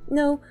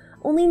 No,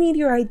 only need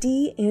your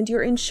ID and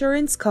your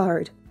insurance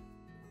card.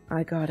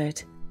 I got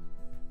it.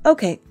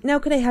 Okay, now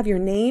could I have your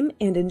name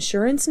and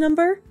insurance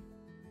number?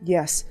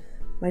 Yes,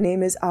 my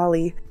name is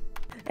Ali,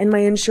 and my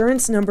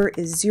insurance number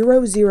is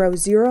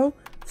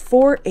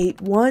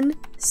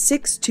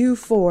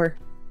 000-481-624.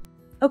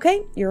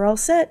 Okay, you're all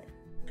set.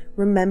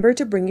 Remember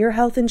to bring your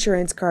health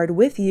insurance card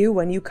with you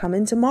when you come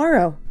in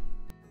tomorrow.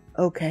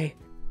 Okay.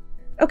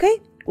 Okay,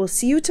 we'll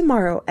see you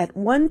tomorrow at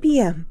 1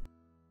 p.m.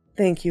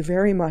 Thank you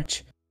very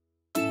much.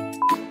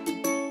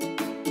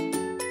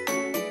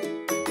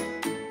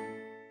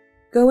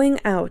 Going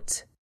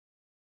out.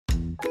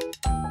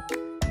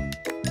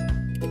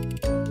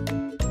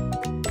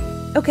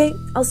 Okay,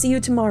 I'll see you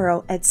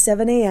tomorrow at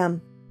 7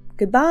 a.m.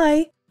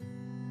 Goodbye.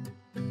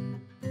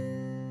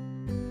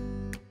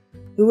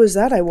 Who was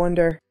that, I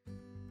wonder?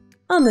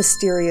 A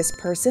mysterious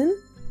person.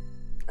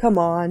 Come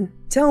on,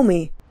 tell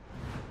me.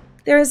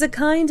 There is a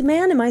kind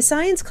man in my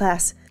science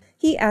class.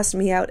 He asked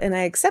me out and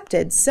I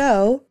accepted,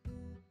 so...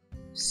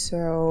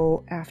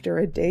 So, after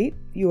a date,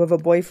 you have a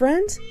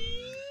boyfriend?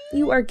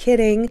 You are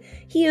kidding.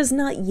 He is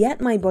not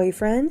yet my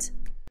boyfriend.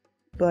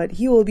 But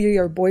he will be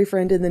your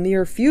boyfriend in the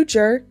near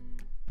future.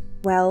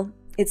 Well,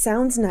 it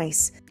sounds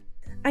nice.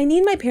 I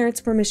need my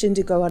parents' permission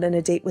to go out on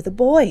a date with a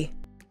boy.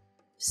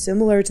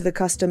 Similar to the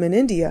custom in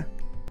India.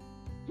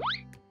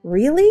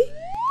 Really?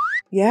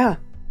 Yeah,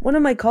 one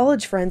of my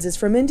college friends is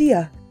from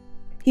India.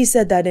 He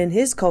said that in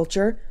his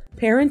culture,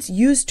 parents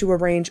used to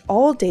arrange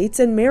all dates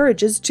and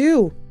marriages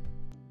too.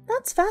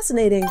 That's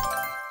fascinating.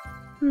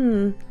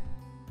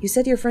 You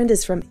said your friend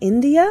is from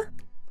India?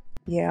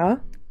 Yeah.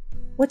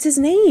 What's his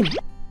name?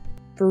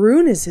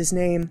 Varun is his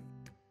name.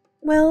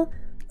 Well,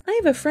 I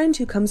have a friend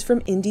who comes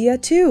from India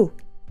too.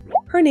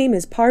 Her name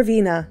is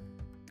Parveena.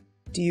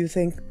 Do you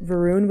think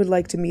Varun would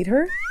like to meet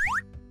her?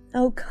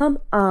 Oh, come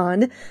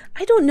on.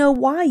 I don't know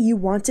why you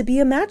want to be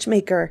a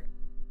matchmaker.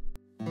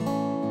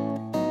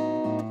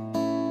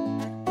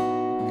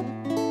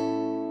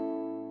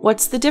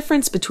 What's the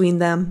difference between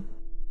them?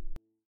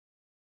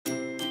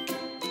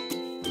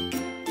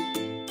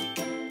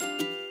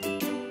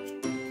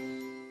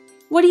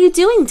 What are you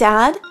doing,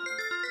 Dad?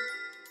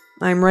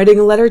 I'm writing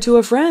a letter to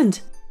a friend.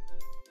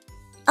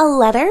 A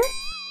letter?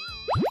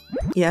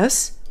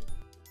 Yes,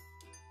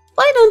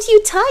 Why don't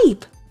you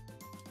type?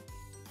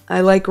 I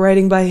like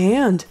writing by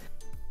hand.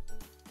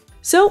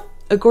 So,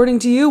 according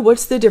to you,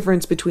 what's the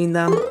difference between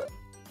them?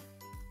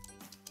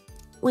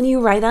 When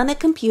you write on a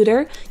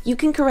computer, you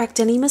can correct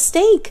any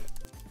mistake.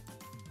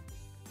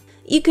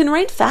 You can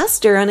write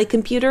faster on a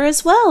computer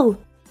as well.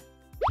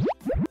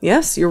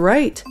 Yes, you're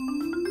right.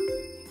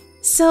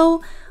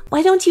 So,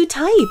 why don't you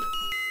type?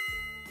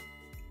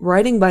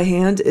 Writing by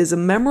hand is a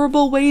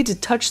memorable way to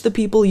touch the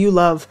people you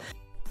love.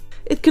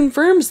 It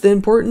confirms the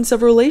importance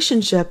of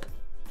relationship.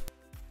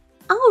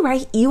 I'll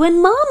write you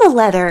and Mom a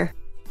letter.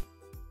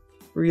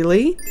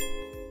 Really?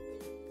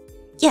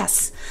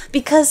 Yes,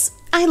 because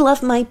I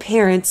love my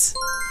parents.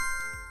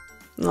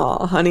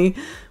 Aw, honey,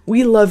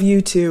 we love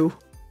you too.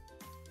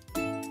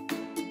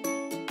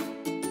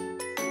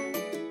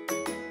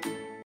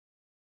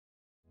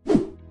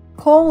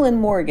 Cole and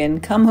Morgan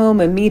come home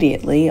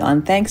immediately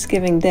on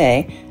Thanksgiving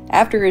Day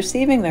after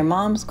receiving their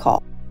mom's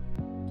call.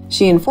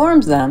 She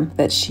informs them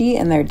that she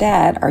and their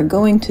dad are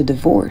going to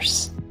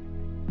divorce.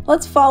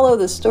 Let's follow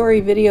the story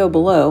video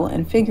below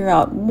and figure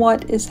out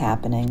what is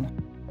happening.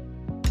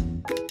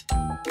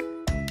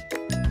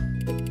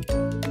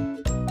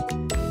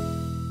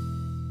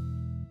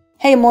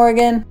 Hey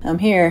Morgan, I'm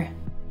here.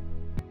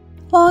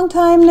 Long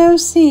time no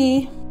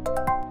see.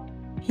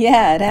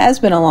 Yeah, it has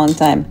been a long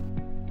time.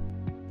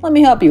 Let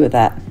me help you with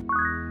that.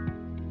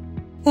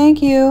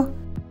 Thank you.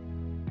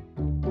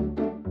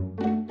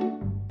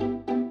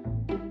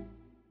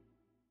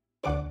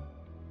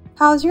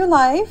 How's your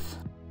life?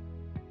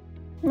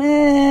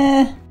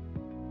 Meh.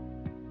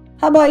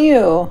 How about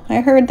you?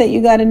 I heard that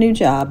you got a new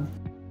job.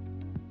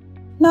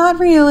 Not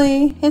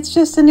really. It's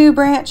just a new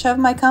branch of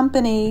my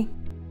company.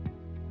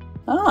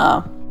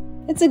 Oh,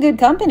 it's a good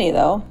company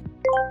though.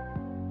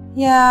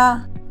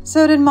 Yeah.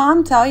 So did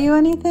Mom tell you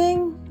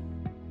anything?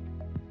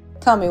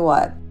 Tell me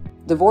what?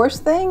 Divorce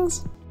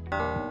things?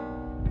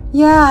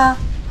 Yeah,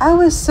 I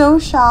was so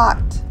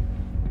shocked.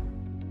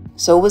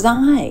 So was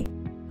I.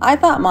 I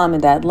thought Mom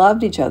and Dad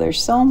loved each other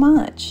so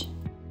much.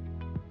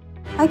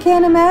 I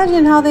can't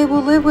imagine how they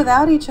will live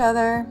without each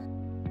other.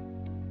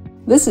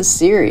 This is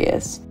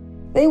serious.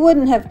 They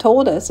wouldn't have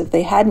told us if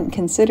they hadn't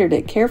considered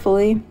it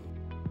carefully.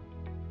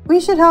 We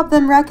should help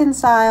them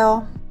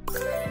reconcile.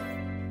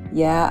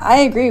 Yeah, I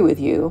agree with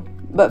you.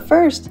 But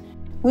first,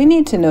 we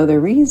need to know the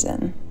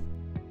reason.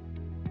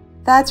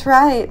 That's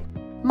right.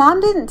 Mom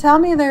didn't tell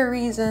me their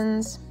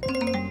reasons.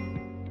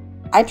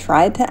 I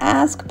tried to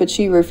ask, but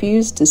she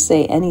refused to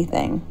say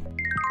anything.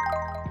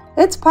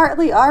 It's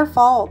partly our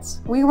fault.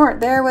 We weren't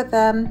there with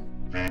them.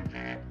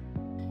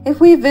 If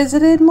we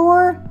visited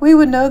more, we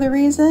would know the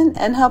reason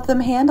and help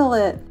them handle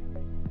it.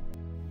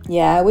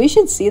 Yeah, we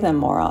should see them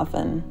more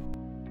often.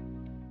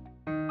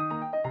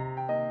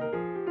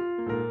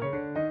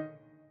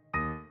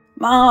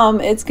 Mom,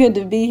 it's good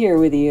to be here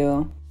with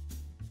you.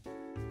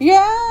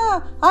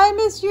 Yeah, I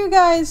miss you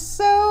guys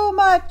so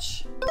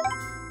much.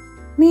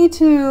 Me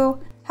too.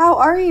 How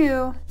are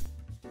you?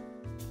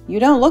 You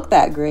don't look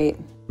that great.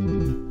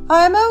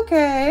 I'm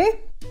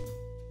okay.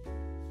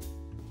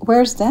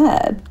 Where's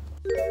Dad?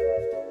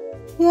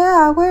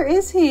 Yeah, where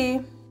is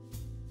he?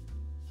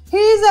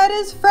 He's at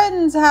his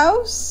friend's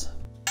house.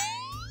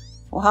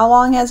 Well, how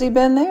long has he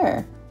been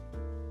there?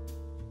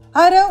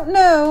 I don't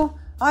know.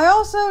 I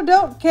also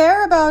don't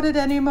care about it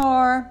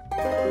anymore.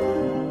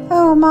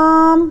 Oh,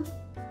 Mom.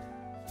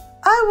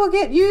 I will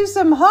get you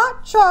some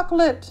hot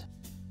chocolate.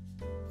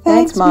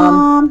 Thanks,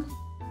 Mom.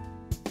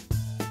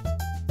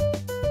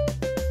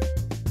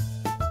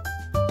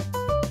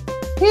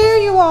 Here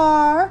you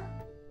are.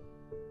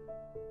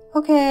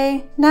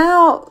 Okay,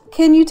 now,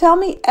 can you tell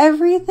me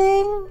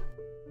everything?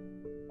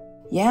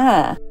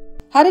 Yeah.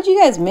 How did you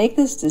guys make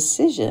this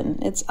decision?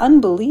 It's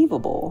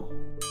unbelievable.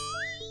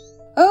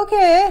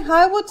 Okay,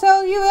 I will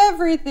tell you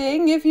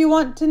everything if you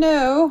want to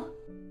know.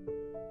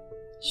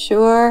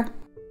 Sure.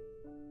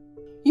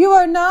 You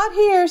are not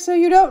here, so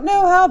you don't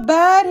know how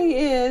bad he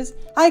is.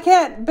 I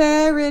can't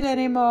bear it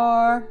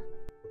anymore.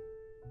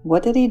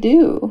 What did he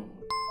do?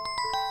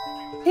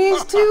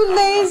 He's too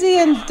lazy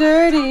and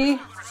dirty.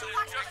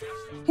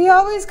 He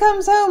always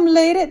comes home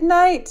late at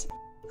night.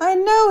 I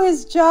know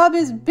his job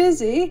is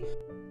busy,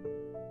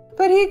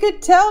 but he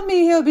could tell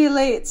me he'll be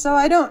late so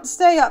I don't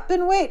stay up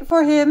and wait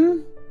for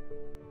him.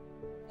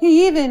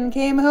 He even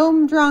came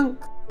home drunk.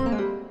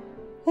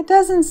 It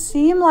doesn't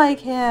seem like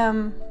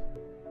him.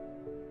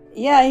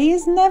 Yeah,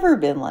 he's never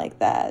been like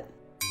that.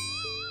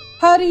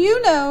 How do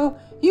you know?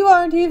 You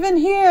aren't even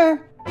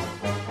here.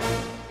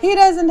 He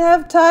doesn't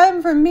have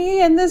time for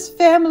me and this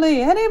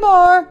family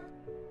anymore.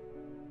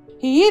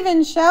 He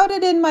even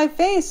shouted in my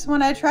face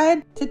when I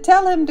tried to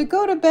tell him to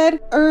go to bed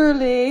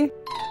early.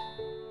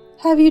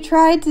 Have you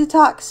tried to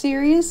talk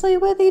seriously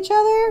with each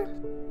other?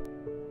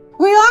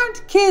 We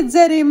aren't kids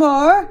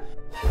anymore.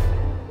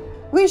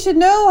 We should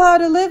know how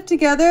to live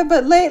together,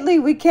 but lately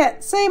we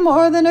can't say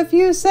more than a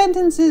few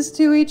sentences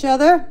to each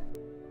other.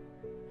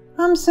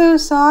 I'm so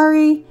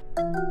sorry.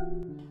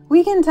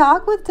 We can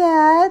talk with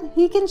Dad.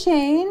 He can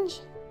change.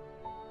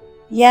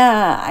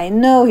 Yeah, I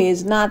know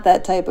he's not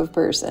that type of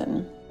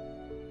person.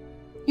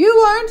 You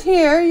aren't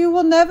here. You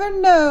will never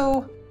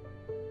know.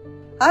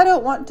 I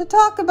don't want to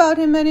talk about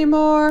him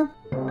anymore.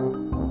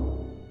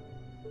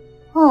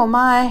 Oh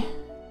my,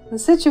 the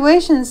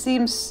situation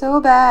seems so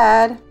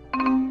bad.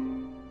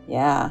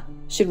 Yeah,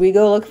 should we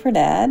go look for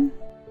Dad?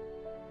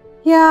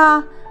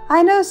 Yeah,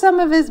 I know some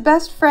of his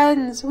best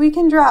friends. We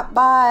can drop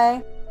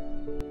by.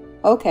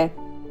 Okay,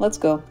 let's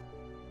go.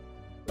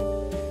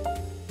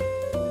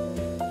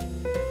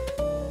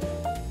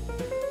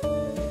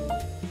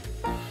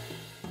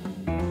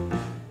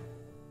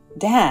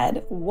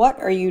 Dad, what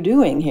are you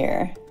doing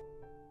here?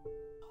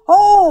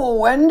 Oh,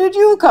 when did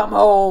you come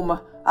home?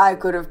 I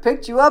could have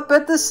picked you up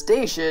at the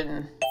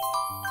station.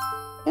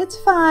 It's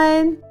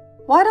fine.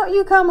 Why don't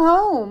you come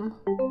home?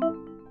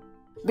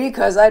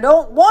 Because I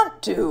don't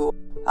want to.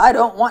 I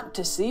don't want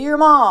to see your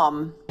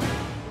mom.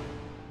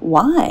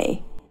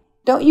 Why?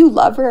 Don't you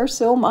love her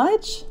so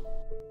much?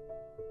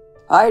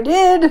 I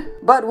did,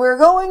 but we're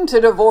going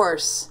to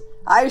divorce.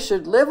 I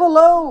should live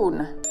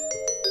alone.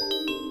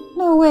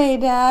 No way,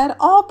 Dad.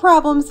 All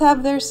problems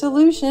have their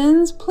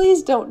solutions.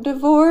 Please don't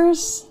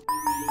divorce.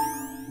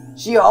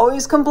 She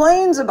always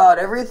complains about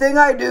everything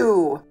I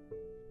do.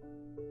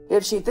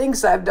 If she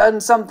thinks I've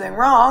done something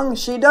wrong,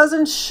 she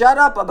doesn't shut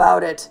up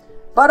about it.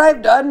 But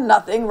I've done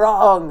nothing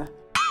wrong.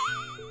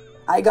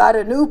 I got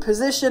a new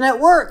position at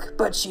work,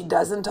 but she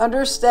doesn't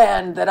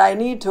understand that I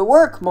need to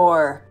work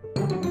more.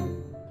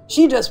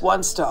 She just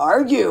wants to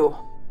argue.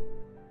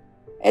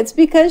 It's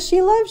because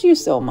she loves you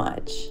so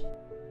much.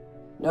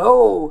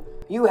 No,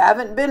 you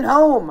haven't been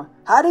home.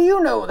 How do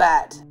you know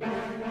that?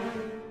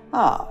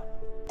 Oh,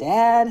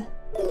 Dad.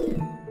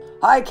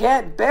 I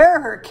can't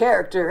bear her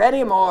character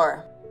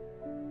anymore.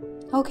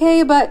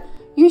 Okay, but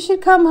you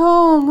should come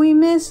home. We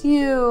miss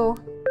you.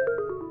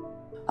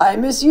 I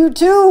miss you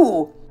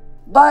too,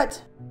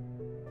 but...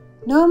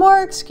 No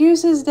more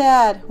excuses,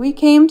 Dad. We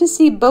came to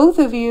see both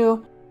of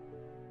you.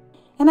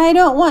 And I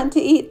don't want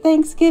to eat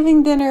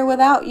Thanksgiving dinner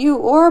without you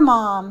or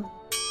Mom.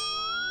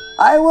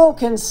 I will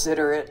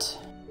consider it.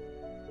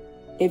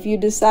 If you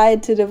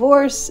decide to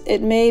divorce,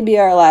 it may be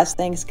our last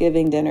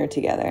Thanksgiving dinner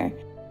together.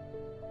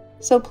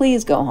 So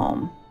please go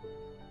home.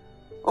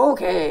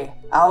 Okay,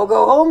 I'll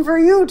go home for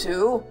you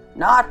two,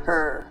 not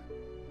her.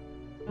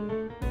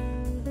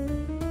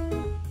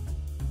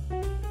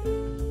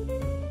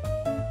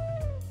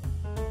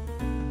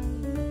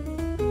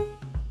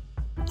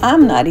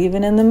 I'm not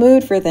even in the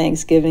mood for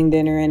Thanksgiving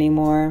dinner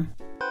anymore.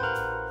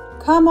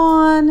 Come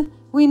on,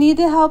 we need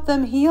to help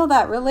them heal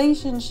that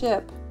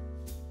relationship.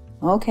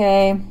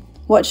 Okay,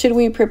 what should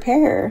we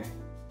prepare?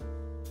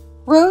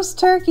 Roast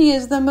turkey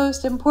is the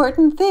most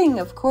important thing,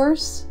 of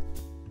course.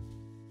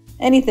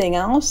 Anything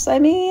else, I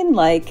mean,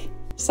 like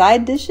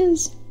side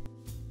dishes?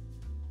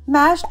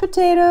 Mashed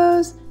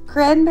potatoes,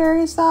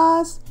 cranberry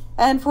sauce,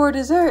 and for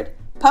dessert,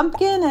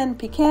 pumpkin and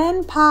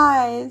pecan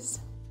pies.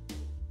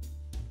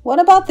 What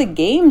about the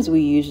games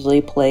we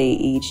usually play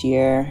each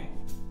year?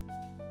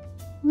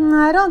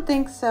 I don't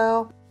think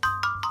so.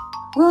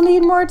 We'll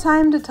need more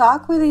time to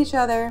talk with each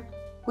other.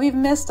 We've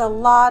missed a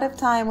lot of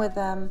time with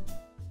them.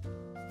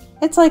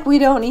 It's like we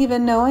don't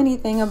even know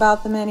anything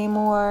about them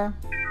anymore.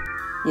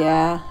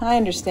 Yeah, I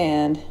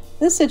understand.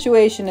 This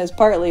situation is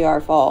partly our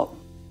fault.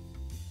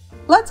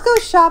 Let's go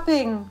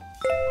shopping.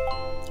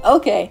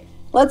 Okay,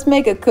 let's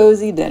make a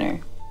cozy dinner.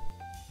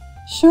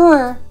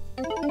 Sure.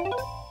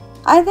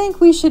 I think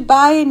we should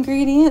buy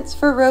ingredients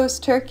for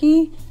roast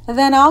turkey, and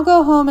then I'll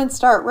go home and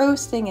start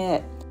roasting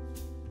it.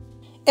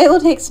 It will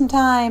take some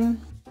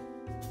time.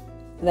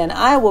 Then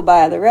I will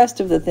buy the rest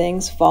of the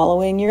things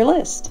following your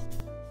list.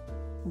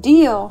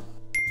 Deal.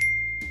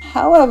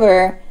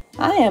 However,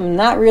 I am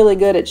not really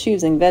good at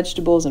choosing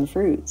vegetables and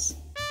fruits.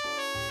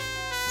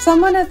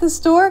 Someone at the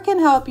store can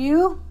help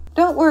you.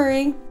 Don't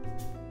worry.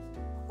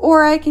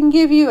 Or I can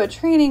give you a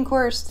training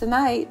course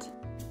tonight.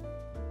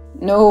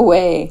 No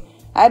way.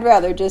 I'd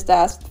rather just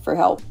ask for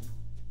help.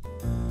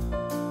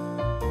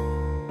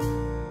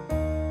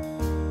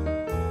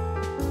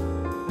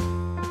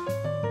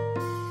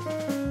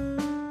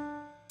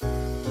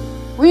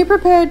 We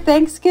prepared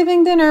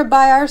Thanksgiving dinner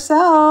by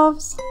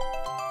ourselves.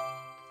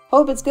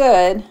 Hope it's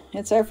good.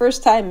 It's our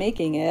first time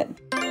making it.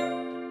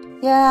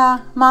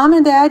 Yeah, Mom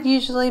and Dad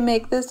usually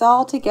make this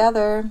all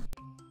together.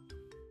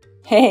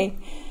 Hey,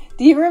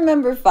 do you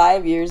remember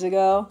 5 years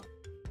ago?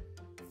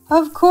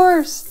 Of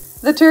course.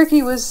 The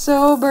turkey was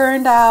so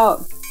burned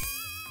out.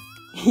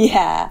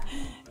 Yeah,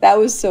 that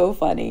was so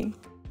funny.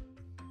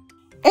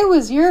 It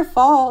was your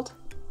fault.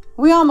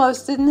 We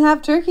almost didn't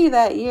have turkey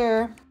that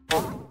year.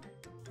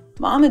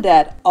 Mom and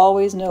Dad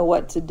always know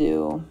what to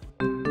do.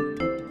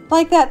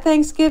 Like that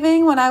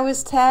Thanksgiving when I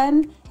was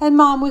 10 and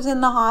Mom was in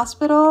the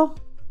hospital.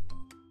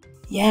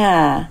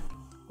 Yeah,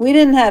 we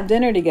didn't have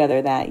dinner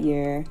together that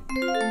year.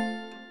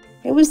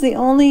 It was the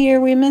only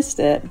year we missed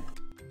it.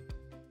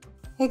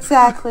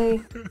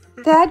 Exactly.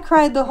 Dad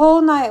cried the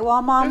whole night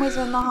while Mom was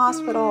in the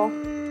hospital.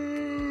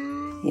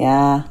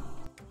 Yeah,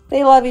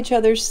 they love each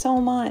other so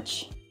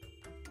much.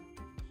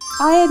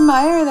 I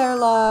admire their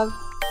love.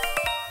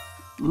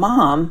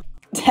 Mom,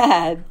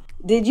 Dad,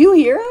 did you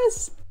hear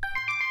us?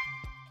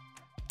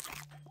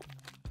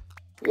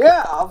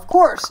 Yeah, of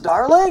course,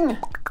 darling.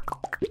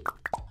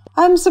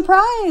 I'm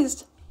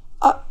surprised.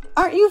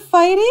 Aren't you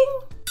fighting?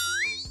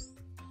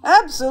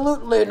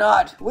 Absolutely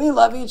not. We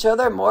love each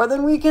other more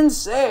than we can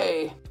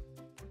say.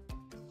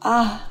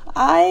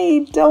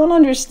 I don't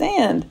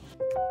understand.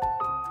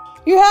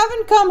 You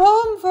haven't come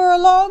home for a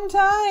long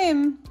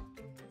time.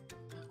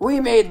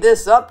 We made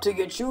this up to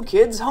get you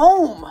kids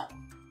home.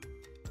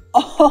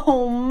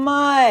 Oh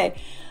my,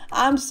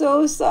 I'm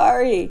so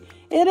sorry.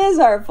 It is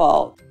our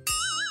fault.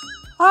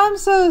 I'm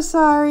so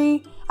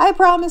sorry. I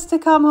promise to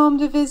come home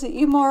to visit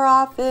you more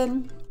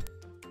often.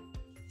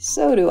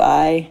 So do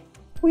I.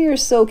 We are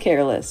so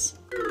careless.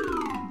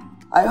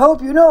 I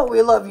hope you know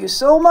we love you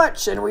so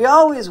much and we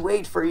always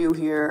wait for you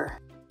here.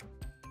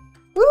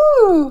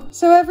 Ooh,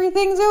 so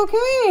everything's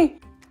okay.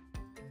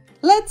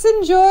 Let's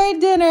enjoy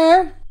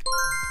dinner.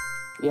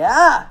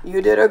 Yeah,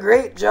 you did a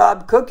great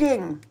job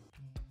cooking.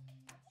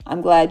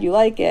 I'm glad you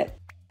like it.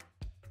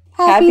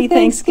 Happy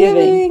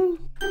Thanksgiving.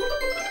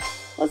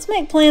 Let's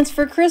make plans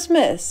for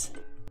Christmas.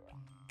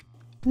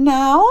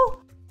 Now?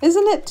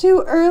 Isn't it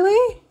too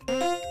early?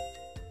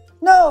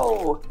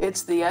 No,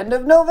 it's the end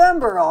of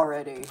November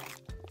already.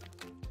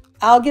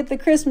 I'll get the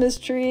Christmas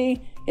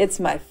tree. It's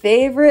my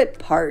favorite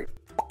part.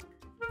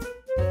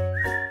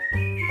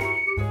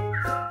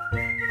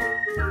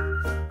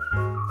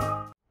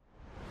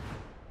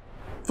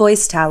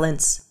 Voice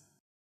talents.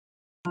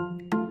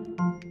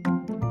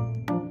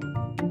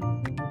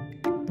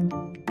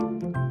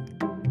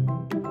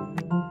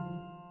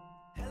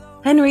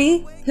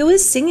 Henry, who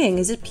is singing?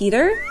 Is it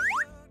Peter?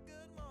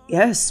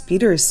 Yes,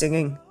 Peter is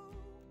singing.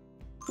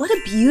 What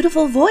a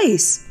beautiful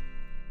voice.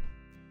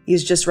 He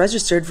has just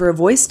registered for a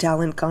voice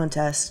talent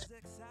contest.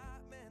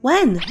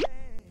 When?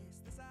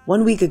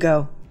 1 week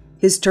ago.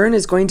 His turn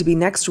is going to be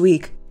next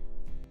week.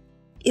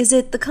 Is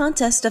it the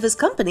contest of his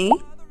company?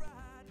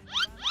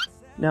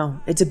 No,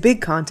 it's a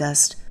big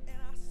contest.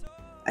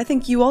 I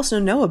think you also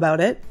know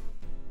about it.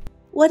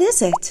 What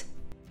is it?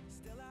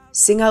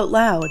 Sing out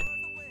loud.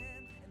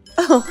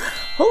 Oh,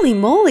 holy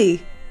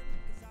moly!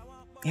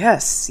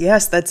 Yes,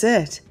 that's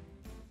it.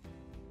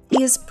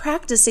 He is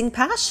practicing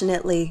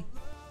passionately.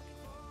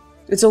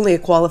 It's only a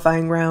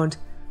qualifying round.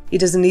 He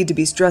doesn't need to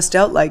be stressed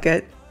out like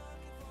it.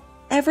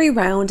 Every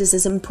round is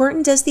as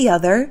important as the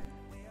other.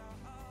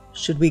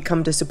 Should we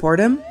come to support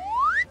him?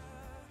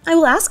 I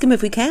will ask him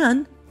if we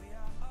can.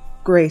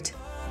 Great.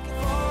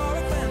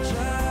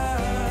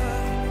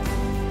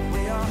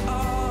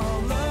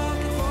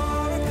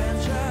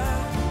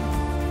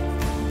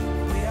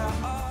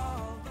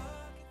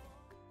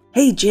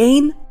 Hey,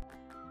 Jane.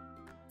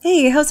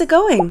 Hey, how's it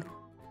going?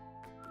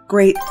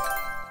 Great.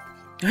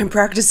 I'm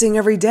practicing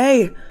every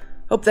day.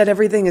 Hope that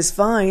everything is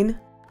fine.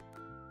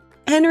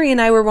 Henry and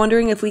I were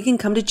wondering if we can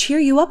come to cheer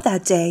you up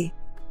that day.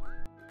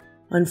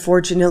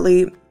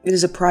 Unfortunately, it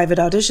is a private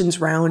auditions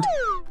round.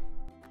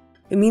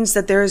 It means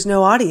that there is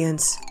no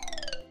audience.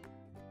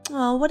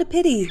 Oh, what a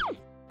pity.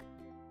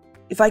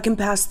 If I can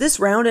pass this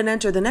round and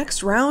enter the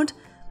next round,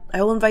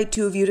 I will invite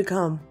 2 of you to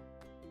come.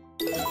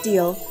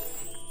 Deal.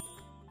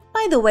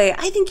 By the way,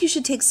 I think you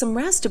should take some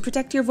rest to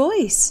protect your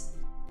voice.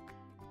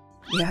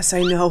 Yes,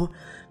 I know,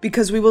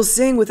 because we will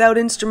sing without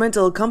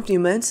instrumental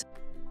accompaniment.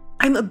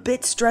 I'm a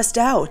bit stressed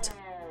out.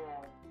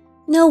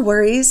 No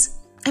worries.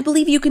 I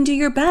believe you can do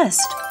your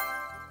best.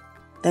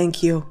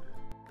 Thank you.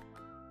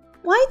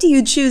 Why do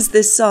you choose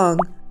this song?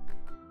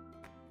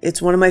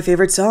 It's one of my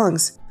favorite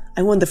songs.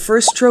 I won the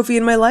first trophy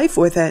in my life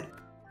with it.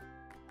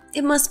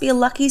 It must be a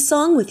lucky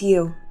song with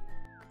you.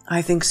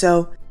 I think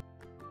so.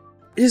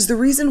 It is the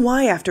reason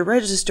why, after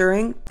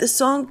registering, the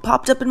song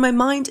popped up in my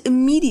mind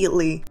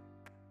immediately.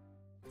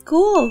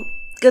 Cool.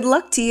 Good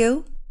luck to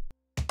you.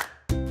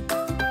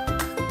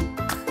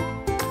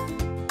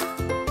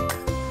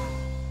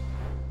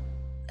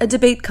 A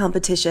debate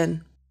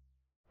competition.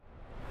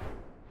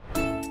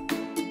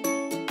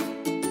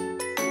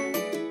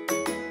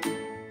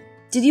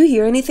 Did you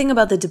hear anything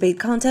about the debate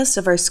contest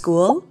of our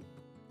school?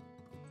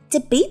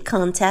 Debate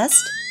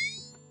contest?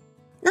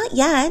 Not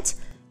yet.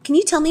 Can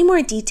you tell me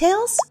more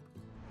details?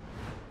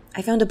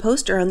 I found a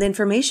poster on the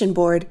information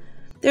board.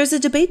 There's a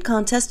debate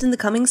contest in the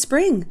coming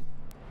spring.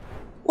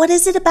 What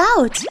is it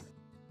about?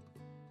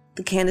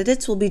 The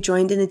candidates will be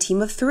joined in a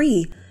team of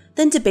 3,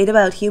 then debate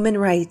about human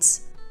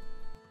rights.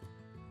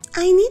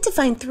 I need to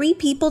find 3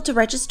 people to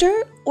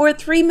register, or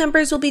 3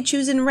 members will be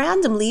chosen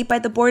randomly by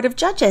the Board of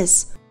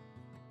Judges?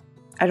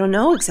 I don't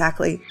know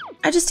exactly.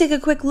 I just take a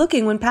quick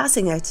looking when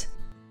passing it.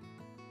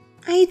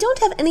 I don't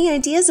have any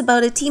ideas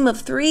about a team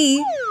of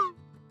 3.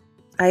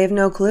 I have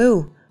no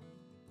clue.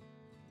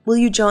 Will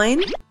you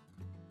join?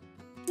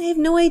 I have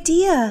no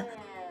idea.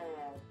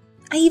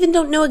 I even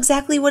don't know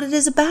exactly what it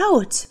is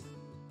about.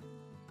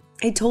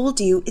 I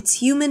told you, it's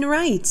human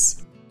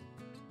rights.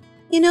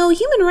 You know,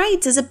 human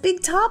rights is a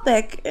big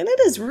topic, and it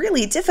is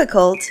really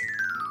difficult.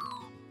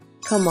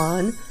 Come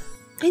on.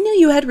 I knew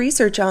you had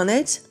research on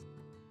it.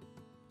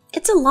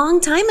 It's a long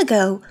time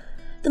ago.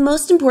 The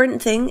most important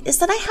thing is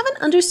that I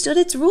haven't understood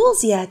its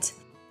rules yet.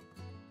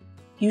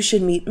 You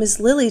should meet Miss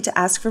Lily to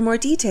ask for more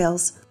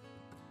details.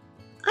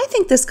 I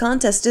think this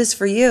contest is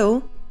for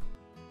you.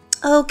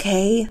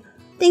 Okay,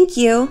 thank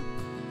you.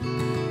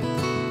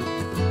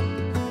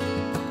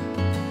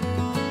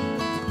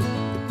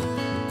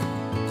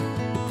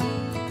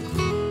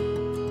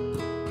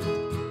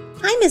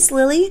 Hi, Miss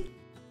Lily.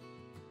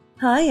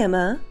 Hi,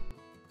 Emma.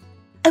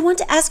 I want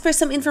to ask for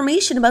some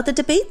information about the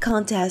debate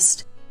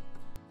contest.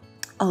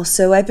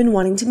 Also, I've been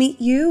wanting to meet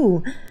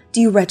you.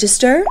 Do you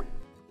register?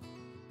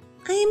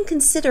 I am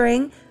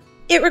considering.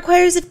 It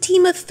requires a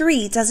team of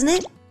 3, doesn't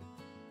it?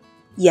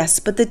 Yes,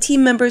 but the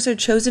team members are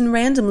chosen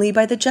randomly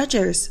by the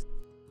judges.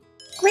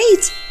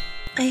 Great!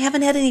 I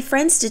haven't had any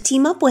friends to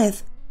team up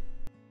with.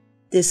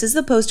 This is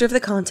the poster of the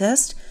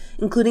contest,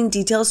 including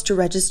details to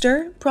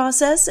register,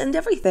 process, and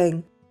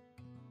everything.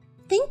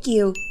 Thank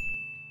you.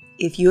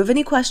 If you have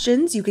any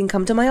questions, you can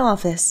come to my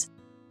office.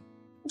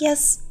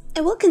 Yes,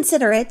 I will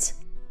consider it.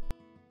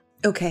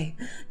 Okay,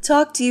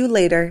 talk to you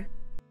later.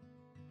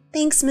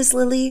 Thanks, Miss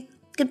Lily.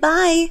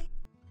 Goodbye.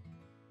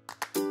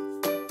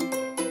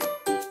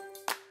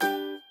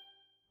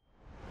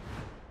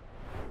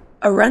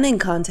 A running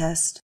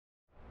contest.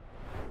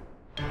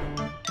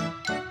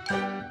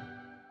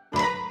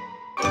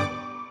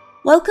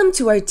 Welcome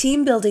to our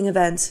team building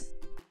event.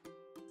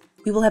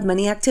 We will have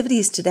many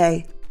activities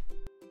today,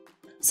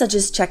 such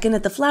as check-in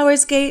at the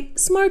Flowers Gate,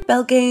 smart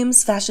bell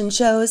games, fashion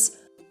shows,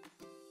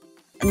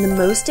 and the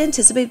most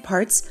anticipated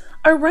parts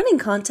are running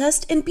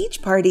contest and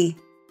beach party.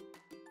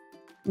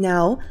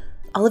 Now,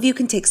 all of you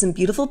can take some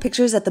beautiful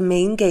pictures at the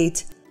main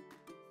gate.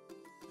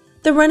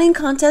 The running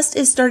contest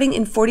is starting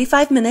in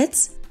 45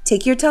 minutes.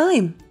 Take your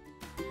time.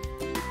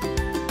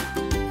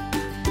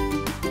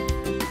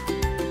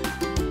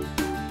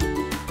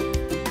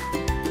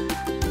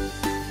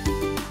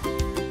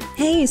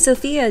 Hey,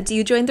 Sophia, do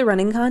you join the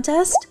running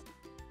contest?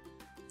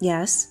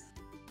 Yes.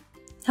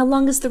 How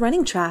long is the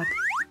running track?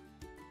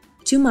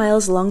 2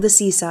 miles along the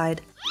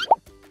seaside.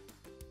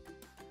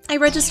 I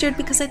registered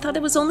because I thought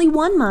it was only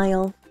 1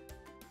 mile.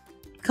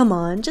 Come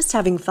on, just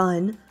having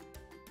fun.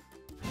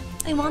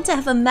 I want to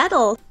have a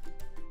medal.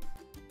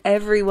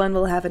 Everyone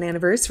will have an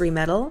anniversary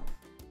medal.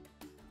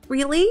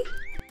 Really?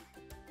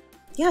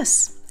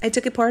 Yes, I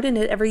took a part in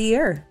it every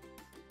year.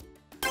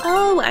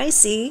 Oh, I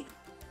see.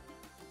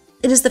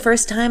 It is the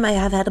first time I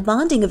have had a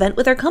bonding event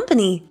with our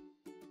company.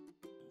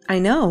 I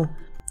know.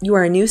 You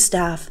are a new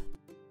staff.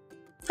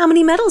 How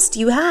many medals do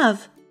you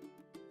have?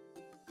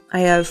 I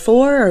have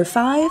 4 or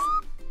 5.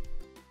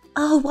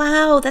 Oh,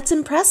 wow, that's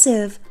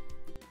impressive.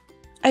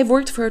 I've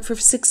worked for it for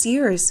 6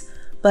 years,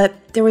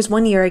 but there was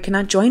 1 year I could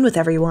not join with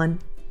everyone.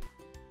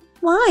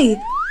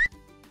 Why?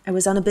 I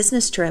was on a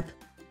business trip.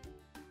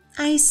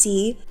 I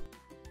see.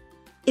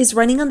 Is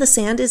running on the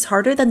sand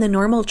harder than the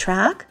normal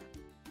track?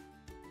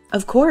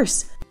 Of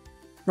course.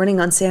 Running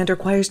on sand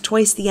requires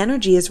twice the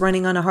energy as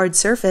running on a hard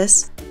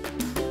surface.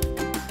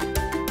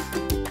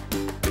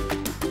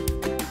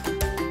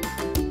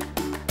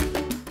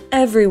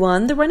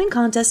 Everyone, the running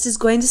contest is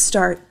going to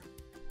start.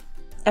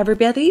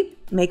 Everybody,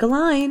 make a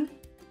line.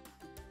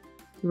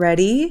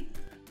 Ready?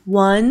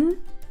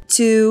 1,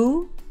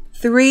 2,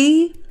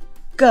 3,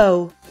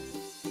 go!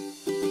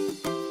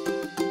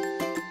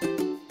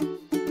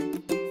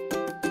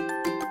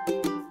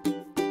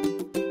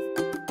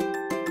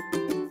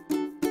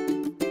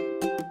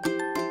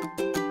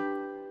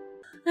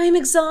 I'm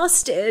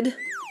exhausted.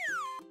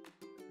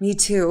 Me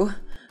too.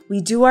 We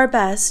do our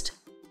best.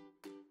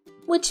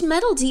 Which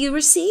medal do you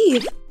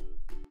receive?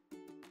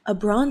 A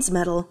bronze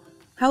medal.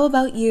 How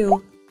about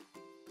you?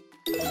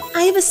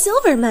 I have a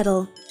silver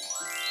medal.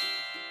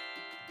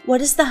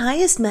 What is the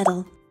highest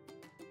medal?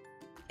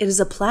 It is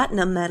a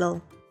platinum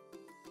medal.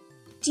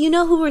 Do you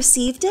know who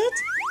received it?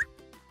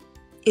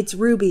 It's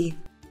Ruby.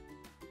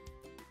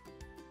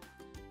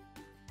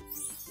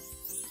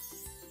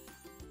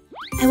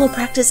 I will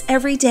practice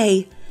every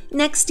day.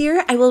 Next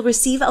year, I will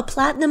receive a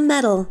platinum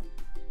medal.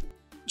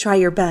 Try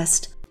your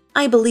best.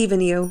 I believe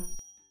in you.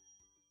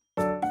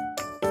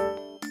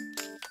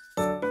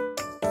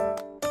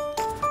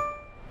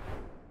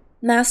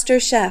 Master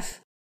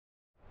Chef.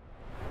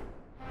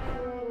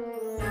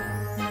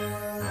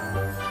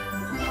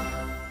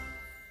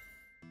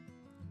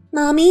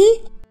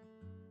 Mommy?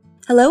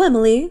 Hello,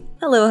 Emily.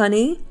 Hello,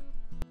 honey.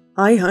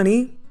 Hi,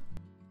 honey.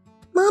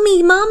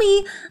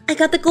 Mommy, I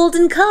got the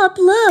golden cup,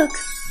 look.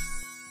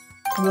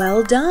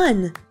 Well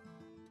done.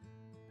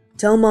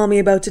 Tell Mommy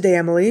about today,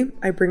 Emily.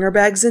 I bring our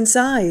bags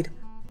inside.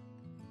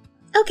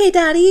 Okay,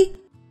 Daddy.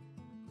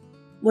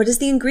 What is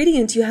the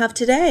ingredient you have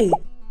today?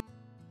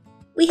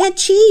 We had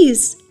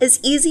cheese, as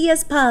easy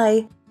as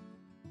pie.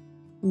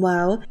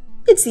 Wow,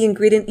 it's the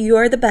ingredient you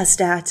are the best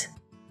at.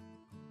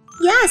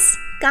 Yes,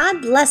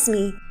 God bless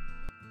me.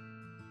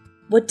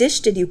 What dish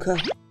did you cook?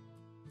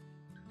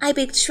 I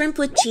baked shrimp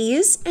with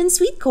cheese and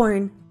sweet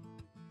corn.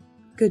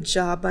 Good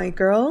job, my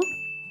girl.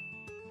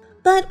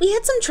 But we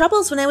had some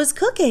troubles when I was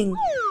cooking.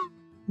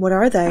 What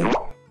are they?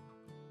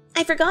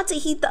 I forgot to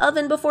heat the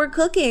oven before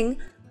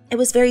cooking. I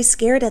was very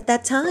scared at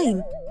that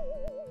time.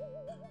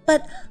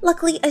 But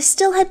luckily, I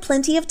still had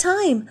plenty of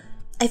time.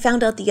 I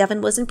found out the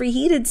oven wasn't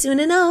preheated soon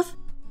enough.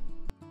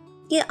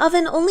 The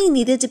oven only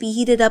needed to be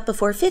heated up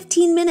before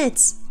 15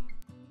 minutes.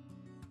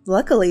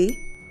 Luckily.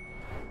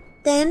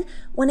 Then,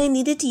 when I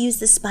needed to use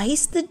the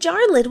spice, the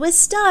jar lid was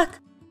stuck.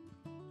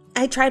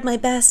 I tried my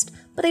best,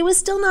 but I was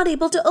still not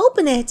able to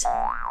open it.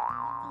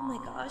 Oh my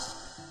gosh,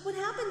 what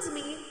happened to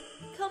me?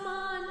 Come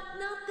on,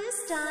 not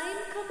this time,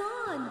 come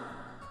on.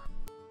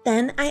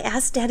 Then I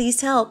asked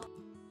Daddy's help.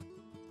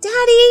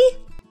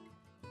 Daddy!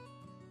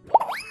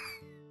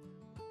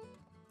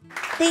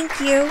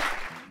 Thank you.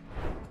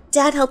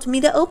 Dad helped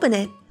me to open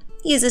it.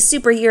 He is a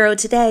superhero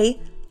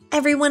today.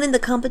 Everyone in the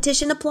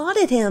competition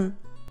applauded him.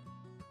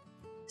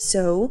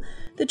 So,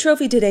 the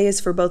trophy today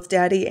is for both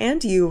Daddy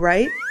and you,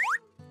 right?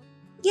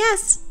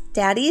 Yes,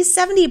 Daddy is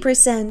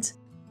 70%.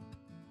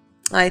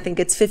 I think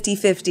it's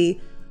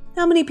 50-50.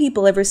 How many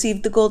people have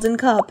received the Golden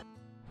Cup?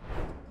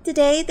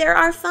 Today there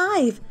are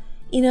 5.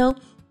 You know,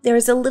 there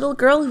is a little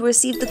girl who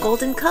received the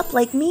Golden Cup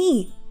like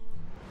me.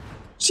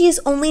 She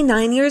is only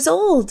 9 years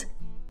old.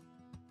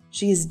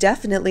 She is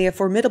definitely a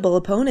formidable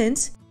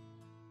opponent.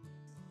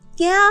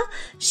 Yeah,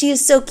 she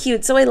is so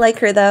cute, so I like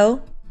her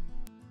though.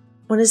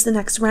 When is the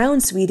next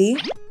round, sweetie?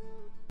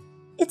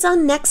 It's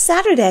on next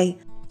Saturday.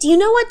 Do you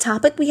know what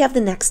topic we have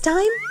the next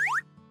time?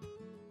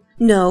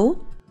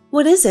 No.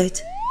 What is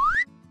it?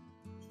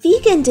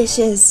 Vegan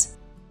dishes.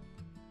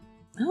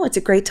 Oh, it's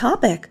a great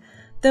topic.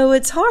 Though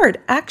it's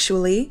hard,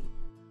 actually.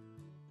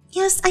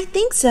 Yes, I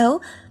think so.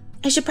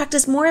 I should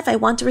practice more if I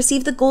want to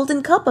receive the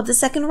Golden Cup of the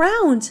second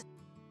round.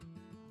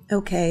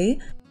 Okay.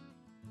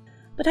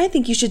 But I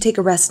think you should take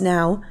a rest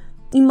now.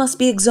 You must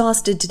be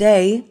exhausted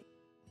today.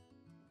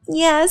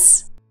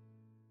 Yes.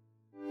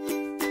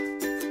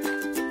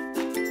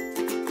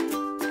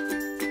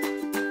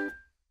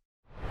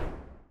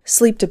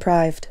 Sleep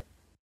deprived.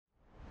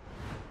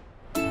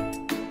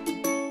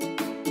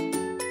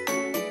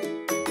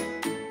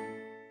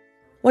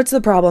 What's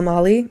the problem,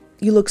 Ollie?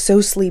 You look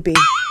so sleepy.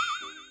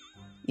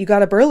 You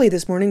got up early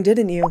this morning,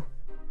 didn't you?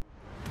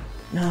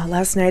 No,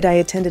 last night I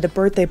attended a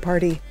birthday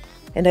party,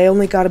 and I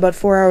only got about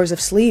 4 hours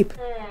of sleep.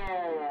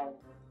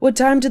 What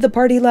time did the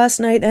party last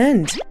night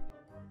end?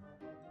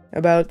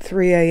 About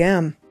 3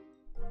 a.m.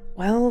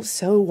 Well,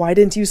 so why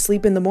didn't you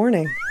sleep in the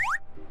morning?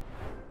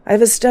 I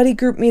have a study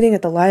group meeting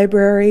at the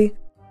library.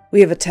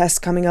 We have a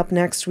test coming up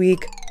next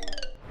week.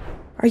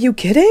 Are you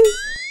kidding?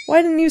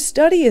 Why didn't you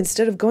study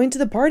instead of going to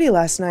the party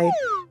last night?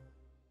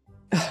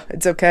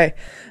 It's okay.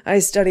 I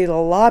studied a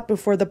lot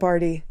before the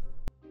party.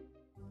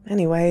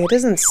 Anyway, it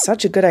isn't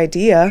such a good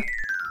idea.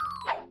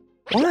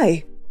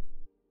 Why?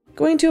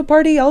 Going to a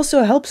party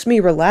also helps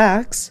me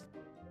relax.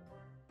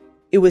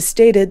 It was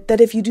stated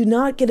that if you do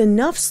not get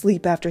enough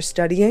sleep after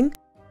studying,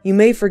 you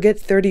may forget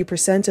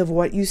 30% of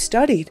what you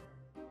studied.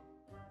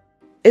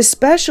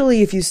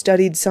 Especially if you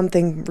studied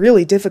something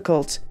really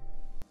difficult.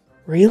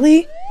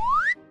 Really?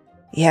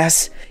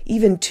 Yes,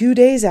 even 2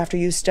 days after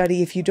you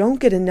study, if you don't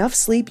get enough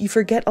sleep, you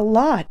forget a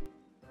lot.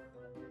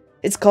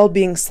 It's called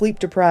being sleep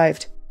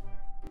deprived.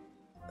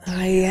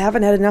 I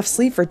haven't had enough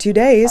sleep for 2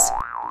 days.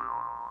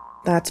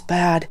 That's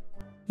bad.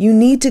 You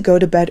need to go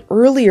to bed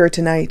earlier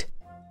tonight.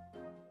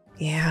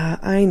 Yeah,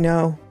 I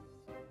know.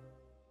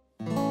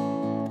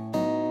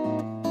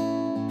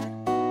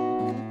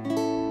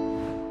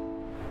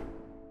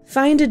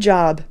 Find a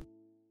job.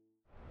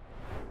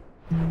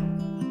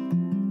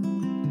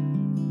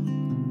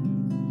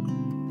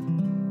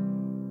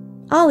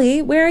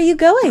 Ollie, where are you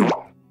going?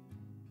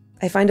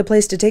 I find a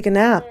place to take a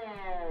nap.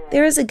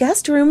 There is a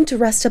guest room to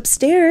rest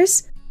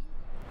upstairs.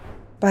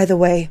 By the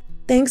way,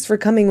 thanks for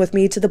coming with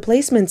me to the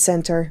placement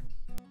center.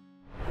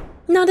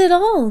 Not at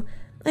all.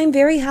 I'm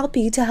very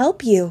happy to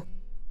help you.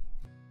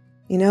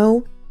 You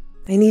know,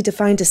 I need to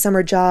find a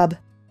summer job.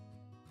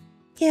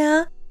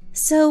 Yeah?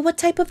 So what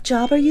type of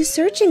job are you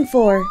searching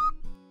for?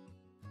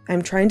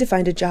 I'm trying to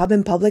find a job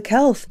in public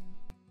health.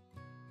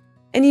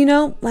 And you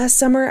know, last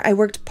summer I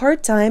worked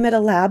part-time at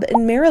a lab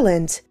in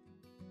Maryland.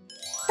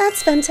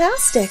 That's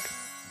fantastic.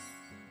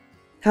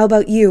 How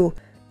about you?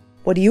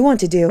 What do you want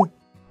to do?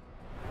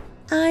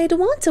 I'd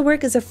want to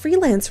work as a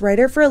freelance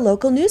writer for a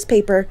local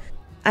newspaper.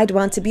 I'd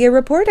want to be a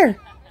reporter.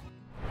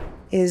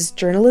 Is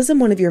journalism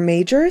one of your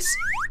majors?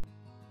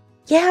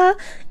 Yeah,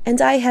 and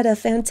I had a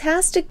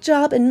fantastic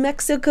job in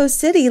Mexico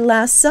City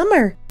last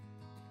summer.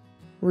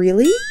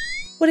 Really?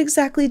 What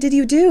exactly did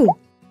you do?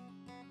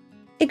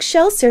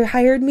 Excelsior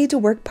hired me to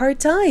work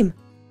part-time.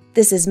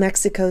 This is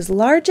Mexico's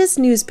largest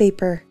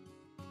newspaper.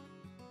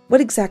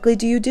 What exactly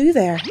do you do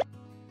there?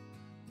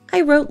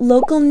 I wrote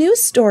local news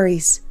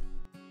stories.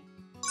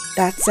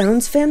 That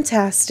sounds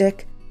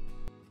fantastic.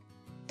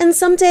 And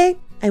someday,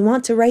 I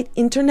want to write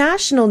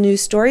international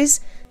news stories.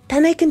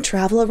 Then I can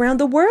travel around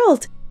the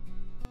world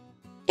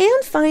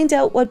and find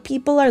out what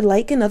people are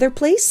like in other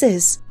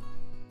places.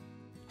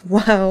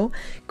 Wow,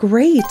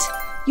 great!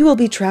 You will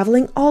be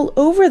traveling all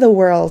over the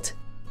world.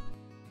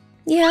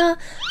 Yeah,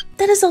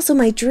 that is also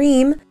my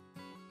dream.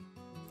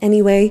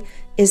 Anyway,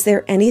 is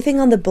there anything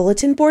on the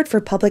bulletin board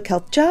for public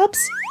health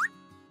jobs?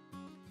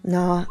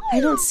 Nah, I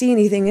don't see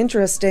anything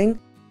interesting.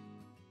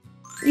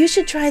 You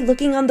should try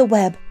looking on the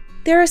web.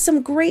 There are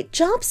some great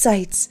job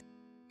sites.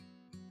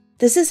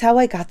 This is how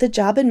I got the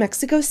job in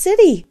Mexico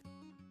City.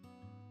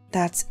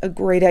 That's a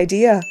great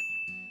idea.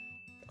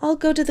 I'll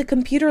go to the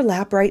computer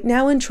lab right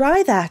now and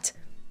try that.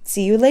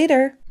 See you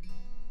later.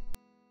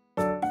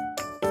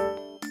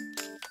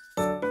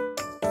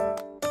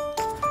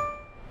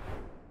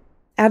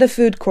 At a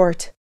food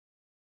court.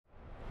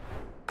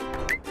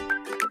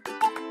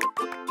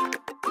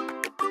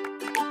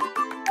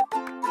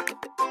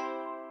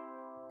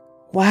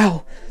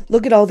 Wow,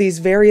 look at all these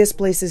various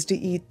places to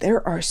eat.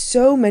 There are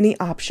so many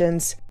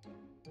options.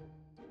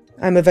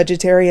 I'm a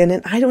vegetarian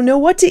and I don't know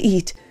what to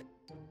eat.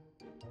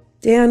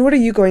 Dan, what are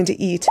you going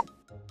to eat?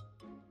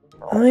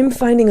 I'm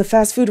finding a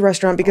fast food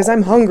restaurant because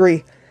I'm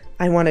hungry.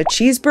 I want a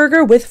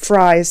cheeseburger with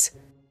fries.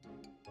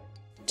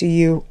 Do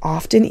you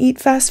often eat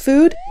fast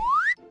food?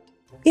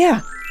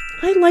 Yeah,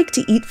 I like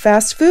to eat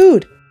fast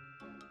food.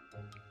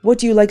 What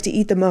do you like to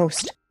eat the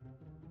most?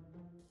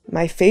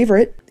 My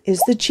favorite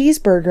is the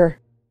cheeseburger.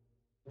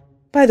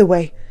 By the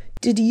way,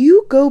 did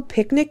you go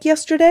picnic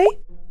yesterday?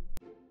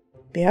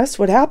 Yes,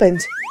 what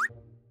happened?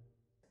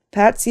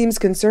 Pat seems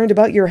concerned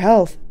about your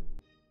health.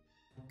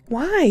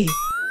 Why?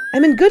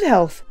 I'm in good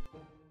health.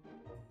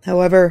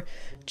 However,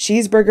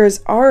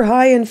 cheeseburgers are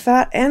high in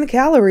fat and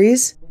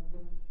calories.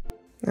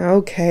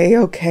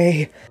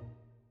 Okay.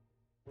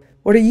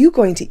 What are you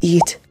going to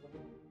eat?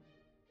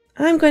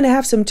 I'm going to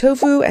have some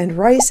tofu and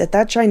rice at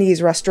that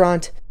Chinese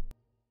restaurant.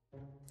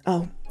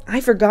 Oh, I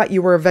forgot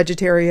you were a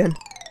vegetarian.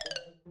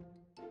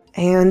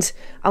 And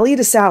I'll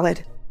eat a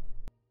salad.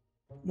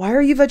 Why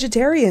are you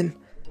vegetarian?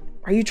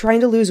 Are you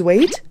trying to lose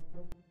weight?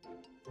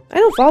 I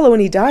don't follow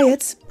any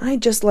diets. I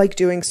just like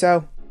doing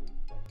so.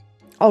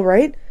 All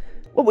right.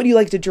 What would you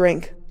like to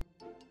drink?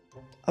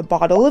 A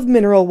bottle of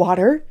mineral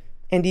water.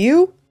 And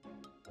you?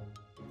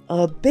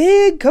 A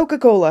big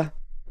Coca-Cola.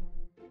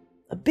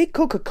 A big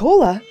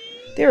Coca-Cola?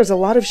 There's a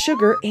lot of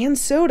sugar and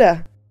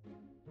soda.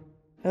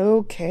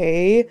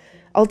 Okay.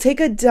 I'll take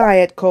a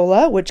diet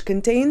cola, which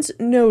contains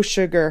no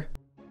sugar.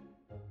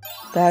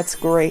 That's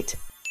great.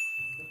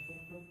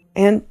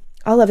 And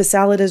I'll have a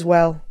salad as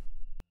well.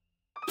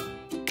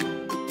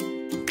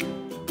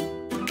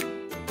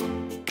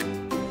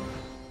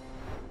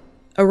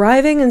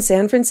 Arriving in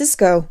San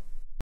Francisco.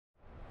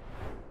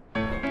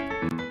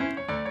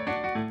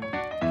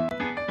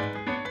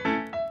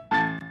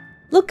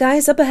 Look,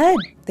 guys, up ahead.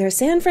 There's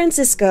San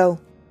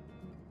Francisco.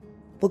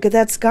 Look at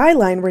that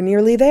skyline. We're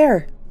nearly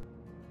there.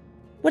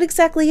 What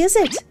exactly is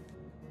it?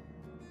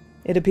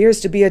 It appears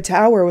to be a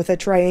tower with a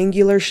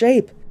triangular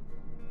shape.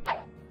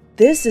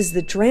 This is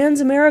the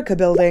Transamerica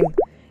Building.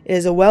 It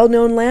is a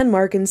well-known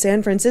landmark in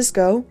San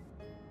Francisco.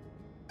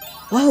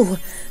 Whoa,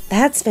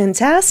 that's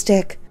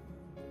fantastic.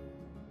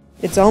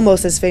 It's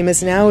almost as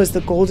famous now as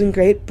the Golden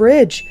Gate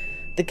Bridge,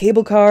 the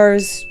cable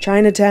cars,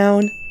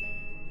 Chinatown.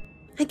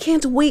 I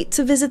can't wait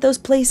to visit those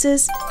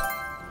places.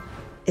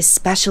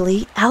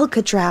 Especially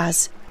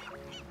Alcatraz.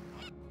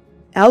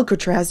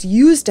 Alcatraz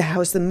used to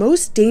house the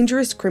most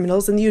dangerous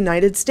criminals in the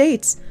United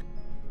States.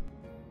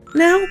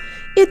 Now,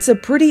 it's a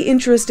pretty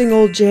interesting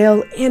old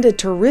jail and a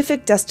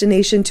terrific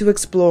destination to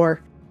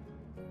explore.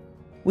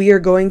 We are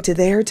going to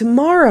there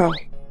tomorrow.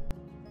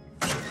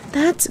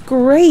 That's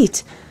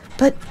great.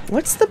 But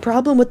what's the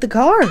problem with the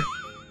car?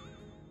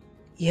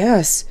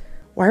 Yes,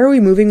 why are we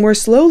moving more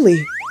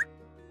slowly?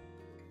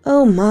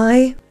 Oh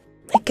my,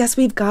 I guess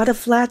we've got a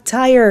flat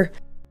tire.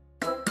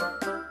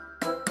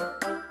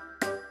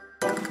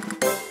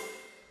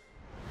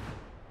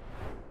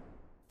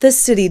 The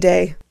City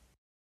Day.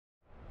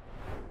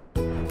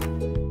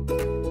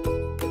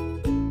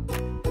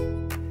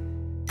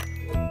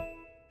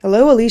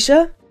 Hello,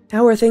 Alicia.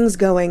 How are things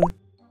going?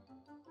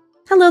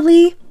 Hello,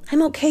 Lee.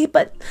 I'm okay,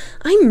 but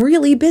I'm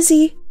really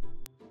busy.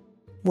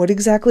 What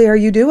exactly are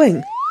you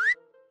doing?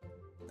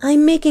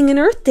 I'm making an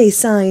Earth Day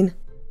sign.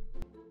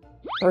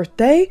 Earth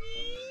Day?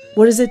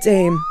 What is its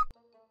aim?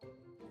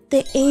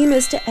 The aim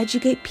is to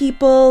educate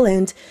people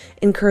and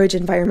encourage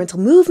environmental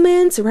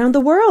movements around the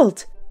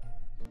world.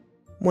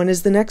 When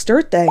is the next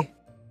Earth Day?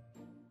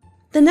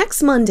 The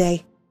next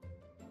Monday.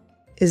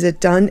 Is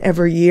it done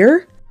every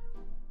year?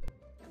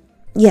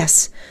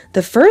 Yes,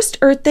 the first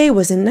Earth Day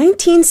was in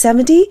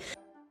 1970,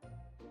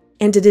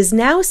 and it is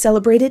now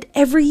celebrated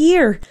every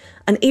year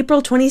on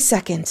April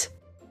 22nd.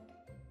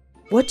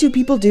 What do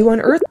people do on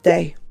Earth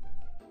Day?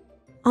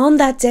 On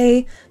that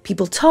day,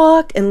 people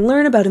talk and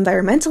learn about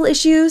environmental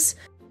issues.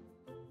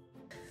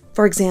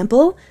 For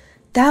example,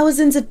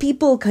 thousands of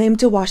people came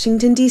to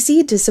Washington,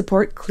 D.C. to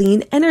support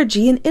clean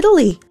energy in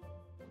Italy.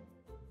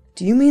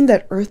 Do you mean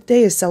that Earth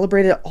Day is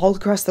celebrated all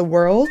across the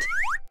world?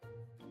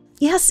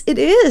 Yes, it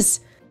is.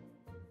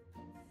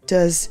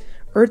 Does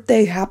Earth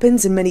Day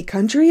happens in many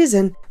countries,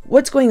 and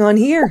what's going on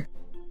here?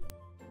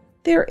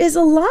 There is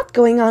a lot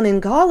going on in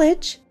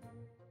college.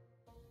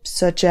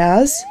 Such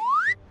as?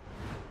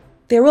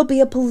 There will be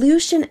a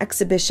pollution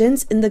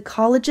exhibitions in the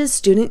college's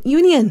student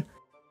union.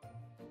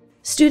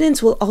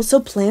 Students will also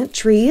plant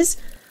trees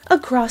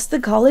across the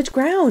college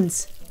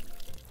grounds.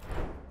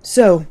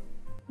 So,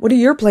 what are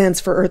your plans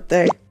for Earth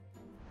Day?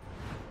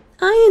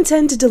 I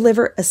intend to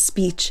deliver a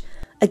speech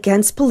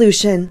against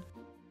pollution.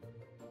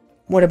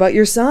 What about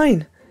your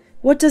sign?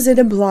 What does it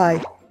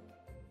imply?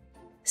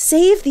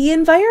 Save the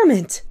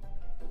environment.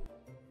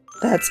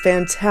 That's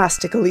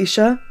fantastic,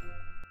 Alicia.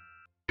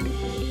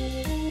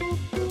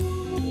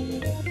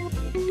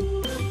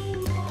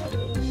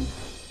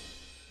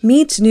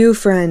 Meet new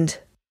friend.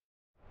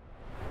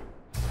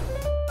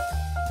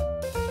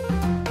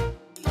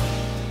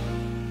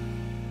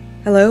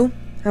 Hello,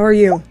 how are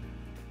you?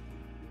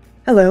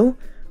 Hello,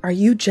 are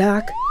you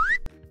Jack?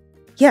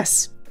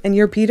 Yes, and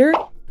you're Peter?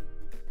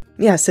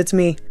 Yes, it's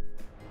me.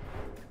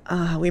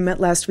 We met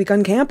last week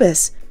on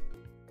campus.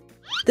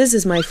 This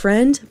is my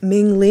friend,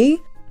 Ming Li.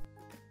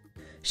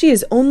 She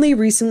has only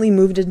recently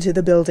moved into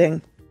the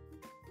building.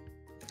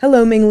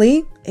 Hello, Ming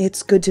Li.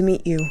 It's good to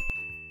meet you.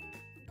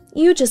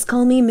 You just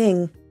call me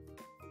Ming.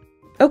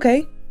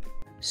 Okay.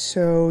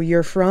 So,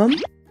 you're from?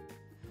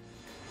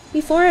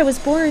 Before I was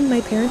born,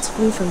 my parents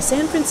flew from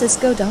San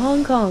Francisco to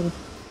Hong Kong.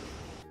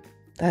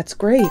 That's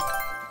great.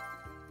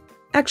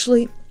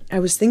 Actually, I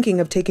was thinking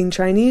of taking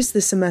Chinese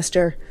this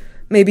semester.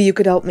 Maybe you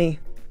could help me.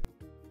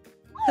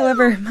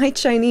 However, my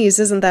Chinese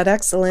isn't that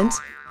excellent.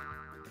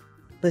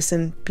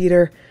 Listen,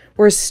 Peter,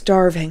 we're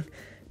starving.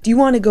 Do you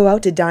want to go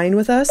out to dine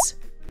with us?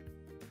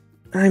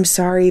 I'm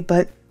sorry,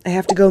 but I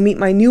have to go meet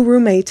my new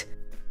roommate.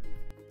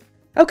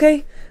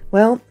 Okay,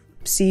 well,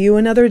 see you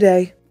another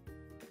day.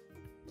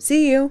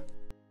 See you.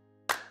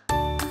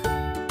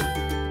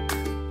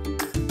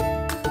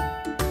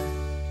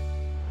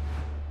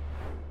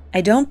 I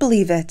don't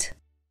believe it.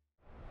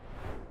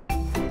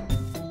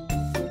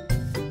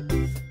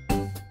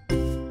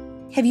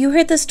 Have you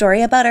heard the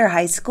story about our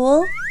high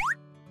school?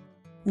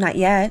 Not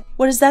yet.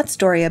 What is that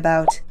story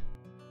about?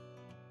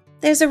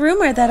 There's a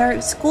rumor that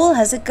our school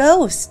has a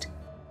ghost.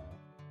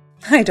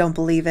 I don't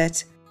believe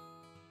it.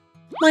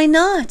 Why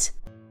not?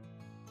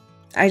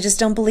 I just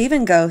don't believe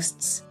in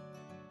ghosts.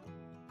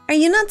 Are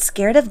you not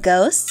scared of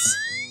ghosts?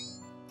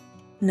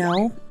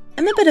 No,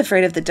 I'm a bit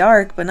afraid of the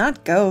dark, but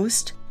not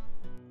ghost.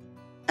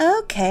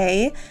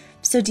 Okay,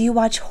 so do you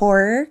watch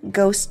horror,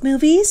 ghost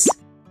movies?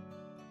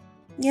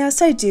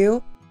 Yes, I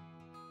do.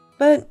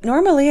 But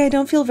normally I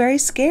don't feel very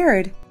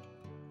scared.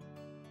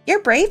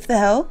 You're brave,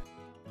 though.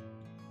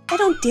 I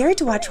don't dare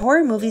to watch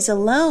horror movies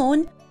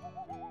alone.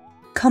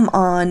 Come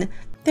on,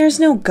 there's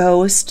no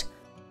ghost.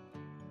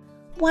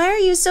 Why are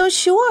you so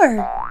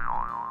sure?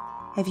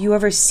 Have you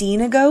ever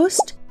seen a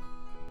ghost?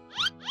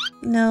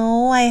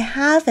 No, I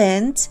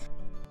haven't.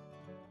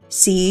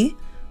 See?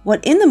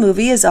 What in the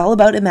movie is all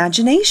about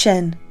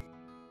imagination.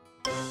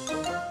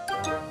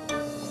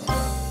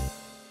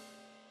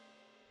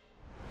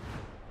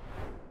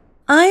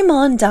 I'm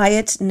on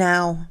diet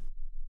now.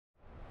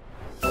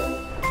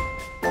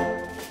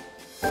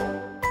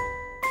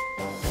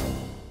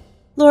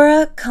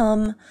 Laura,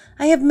 come.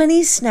 I have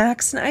many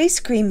snacks and ice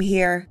cream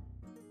here.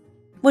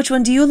 Which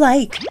one do you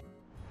like?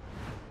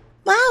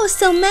 Wow,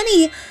 so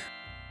many!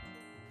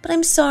 But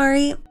I'm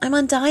sorry, I'm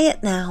on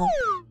diet now.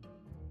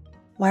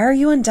 Why are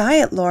you on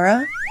diet,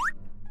 Laura?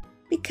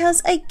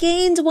 Because I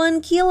gained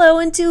 1 kilo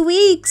in 2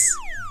 weeks.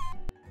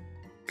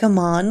 Come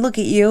on, look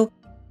at you.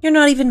 You're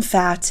not even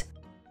fat.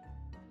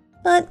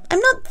 But I'm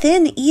not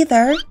thin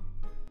either.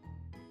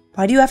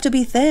 Why do you have to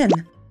be thin?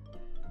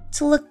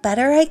 To look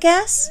better, I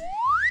guess?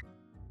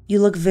 You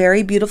look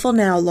very beautiful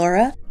now,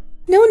 Laura.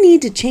 No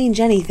need to change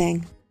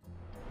anything.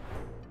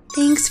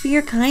 Thanks for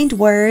your kind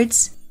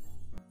words.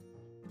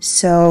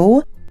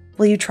 So,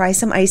 will you try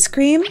some ice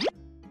cream?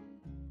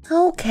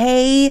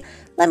 Okay,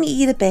 let me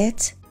eat a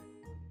bit.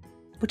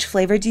 Which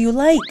flavor do you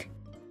like?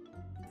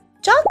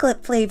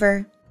 Chocolate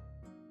flavor.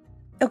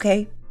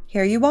 Okay,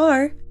 here you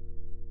are.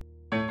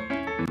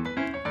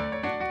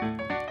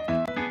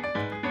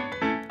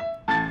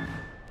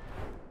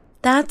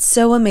 That's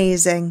so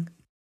amazing.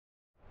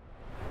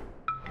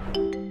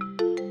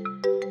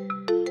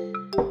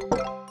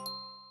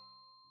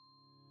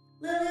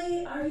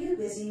 Lily, are you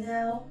busy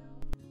now?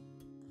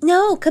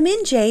 No, come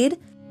in, Jade.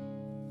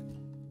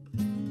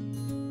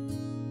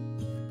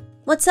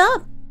 What's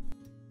up?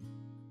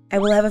 I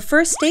will have a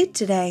first date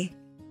today.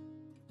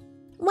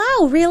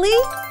 Wow, really?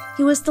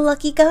 He was the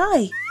lucky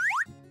guy.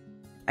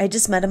 I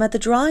just met him at the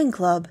drawing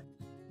club.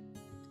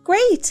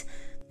 Great.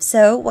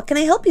 So, what can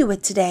I help you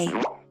with today?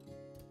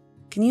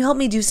 Can you help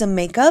me do some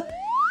makeup?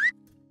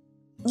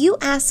 You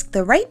asked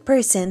the right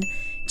person.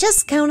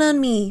 Just count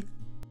on me.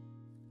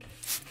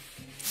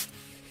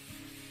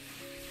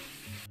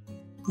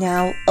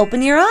 Now,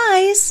 open your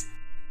eyes.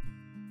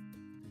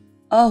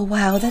 Oh,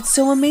 wow, that's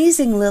so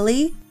amazing,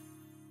 Lily.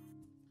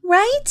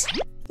 Right?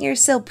 You're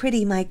so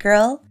pretty, my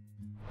girl.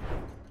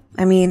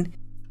 I mean,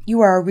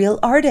 you are a real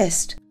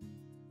artist.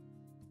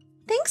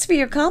 Thanks for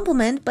your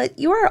compliment, but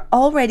you are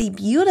already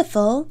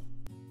beautiful.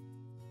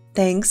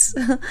 Thanks.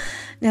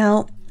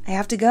 Now, I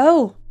have to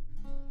go.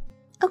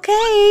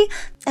 Okay,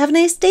 have a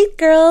nice date,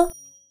 girl.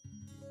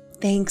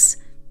 Thanks.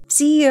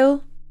 See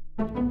you.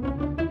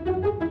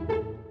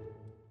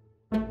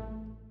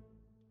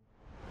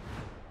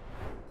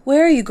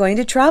 Where are you going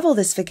to travel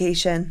this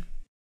vacation?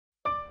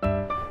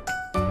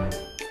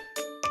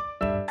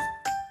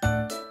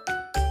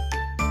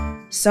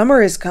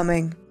 Summer is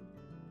coming.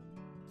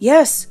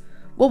 Yes,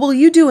 what will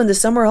you do in the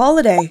summer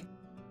holiday?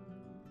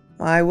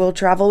 I will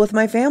travel with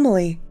my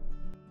family.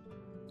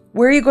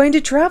 Where are you going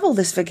to travel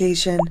this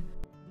vacation?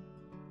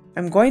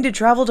 I'm going to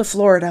travel to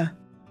Florida.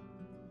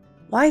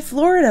 Why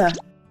Florida?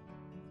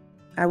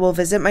 I will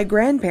visit my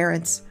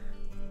grandparents.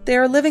 They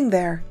are living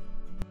there.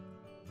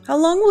 How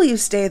long will you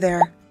stay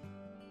there?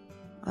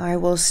 I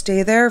will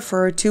stay there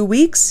for 2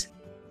 weeks.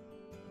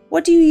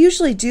 What do you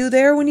usually do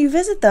there when you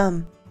visit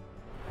them?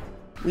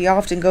 We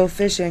often go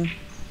fishing.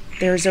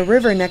 There's a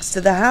river next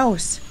to the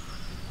house.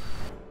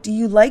 Do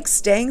you like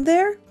staying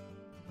there?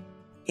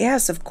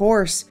 Yes, of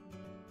course.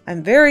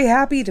 I'm very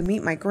happy to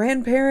meet my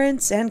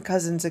grandparents and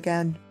cousins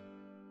again.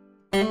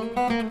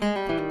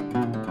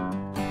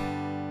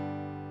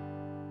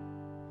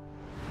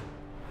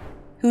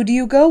 Who do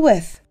you go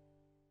with?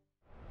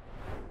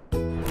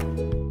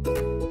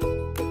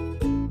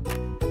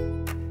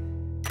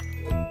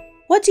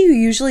 What do you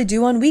usually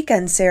do on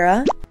weekends,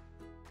 Sarah?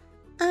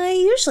 I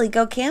usually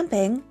go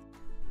camping.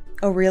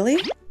 Oh, really?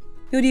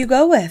 Who do you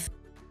go with?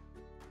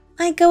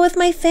 I go with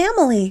my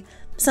family,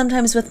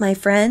 sometimes with my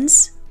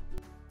friends.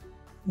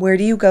 Where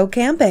do you go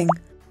camping?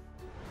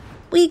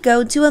 We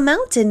go to a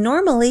mountain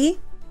normally.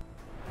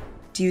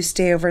 Do you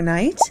stay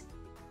overnight?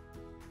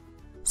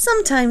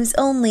 Sometimes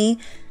only.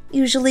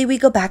 Usually we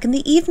go back in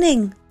the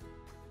evening.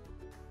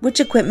 Which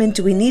equipment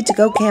do we need to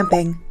go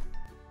camping?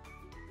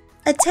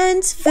 A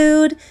tent,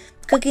 food,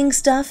 cooking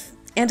stuff,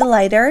 and a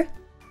lighter.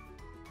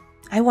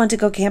 I want to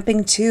go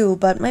camping too,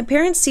 but my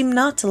parents seem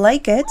not to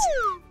like it.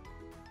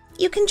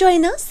 You can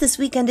join us this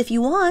weekend if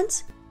you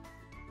want.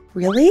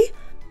 Really?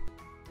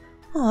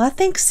 Aw,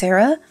 thanks,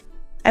 Sarah.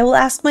 I will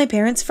ask my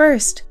parents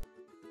first.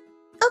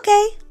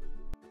 Okay.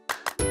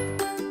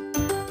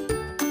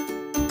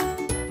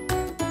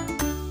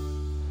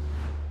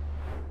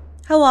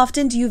 How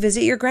often do you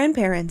visit your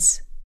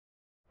grandparents?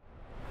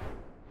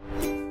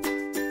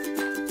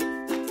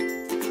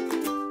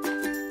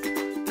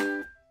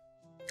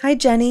 Hi,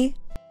 Jenny.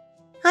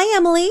 Hi,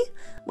 Emily.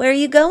 Where are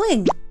you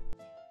going?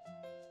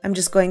 I'm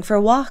just going for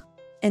a walk.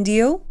 And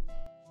you?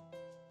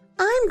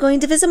 I'm going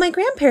to visit my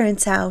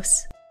grandparents'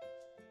 house.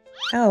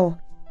 Oh,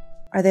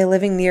 are they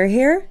living near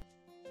here?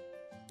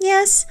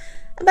 Yes,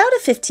 about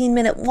a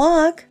 15-minute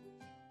walk.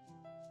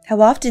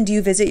 How often do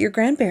you visit your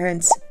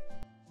grandparents?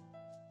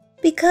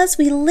 Because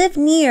we live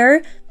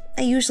near,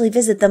 I usually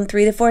visit them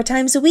 3 to 4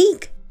 times a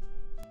week.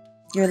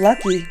 You're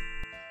lucky.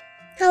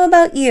 How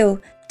about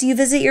you? Do you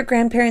visit your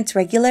grandparents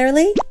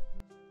regularly?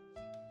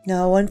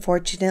 No,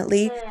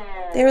 unfortunately.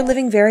 They are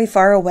living very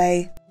far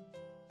away.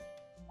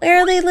 Where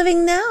are they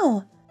living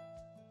now?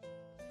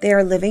 They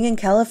are living in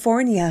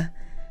California.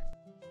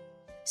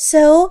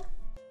 So,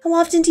 how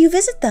often do you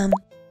visit them?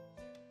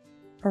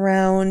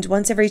 Around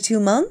once every 2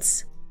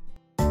 months.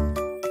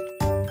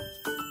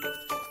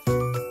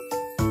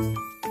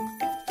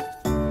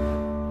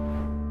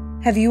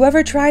 Have you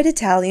ever tried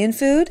Italian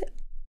food?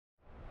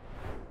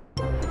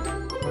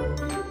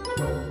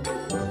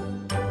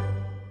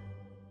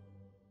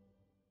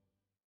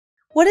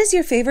 What is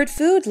your favorite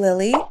food,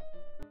 Lily?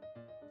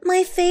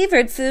 My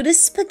favorite food is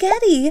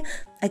spaghetti.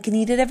 I can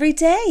eat it every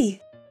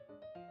day.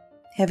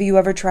 Have you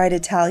ever tried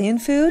Italian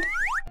food?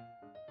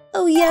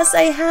 Oh, yes,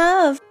 I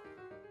have.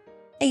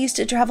 I used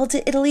to travel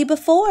to Italy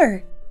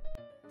before.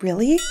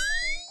 Really?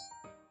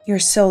 You're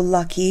so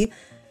lucky.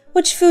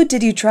 Which food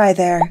did you try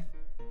there?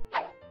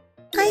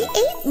 I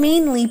ate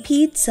mainly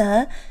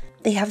pizza.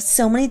 They have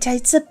so many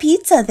types of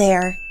pizza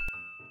there.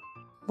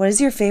 What is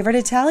your favorite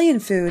Italian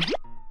food?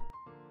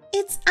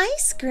 It's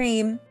ice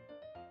cream.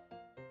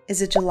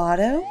 Is it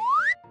gelato?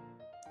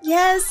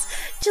 Yes,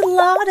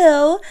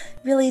 gelato.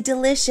 Really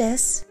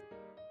delicious.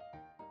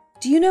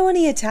 Do you know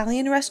any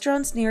Italian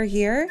restaurants near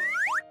here?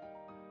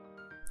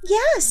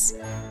 Yes,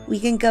 we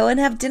can go and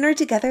have dinner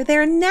together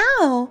there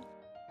now.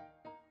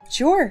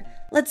 Sure,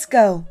 let's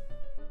go.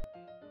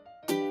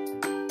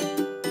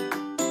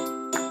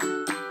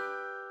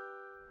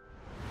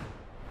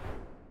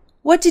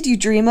 What did you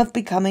dream of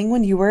becoming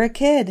when you were a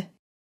kid?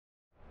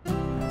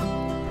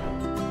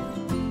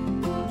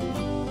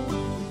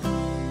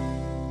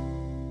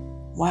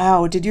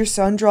 Wow, did your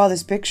son draw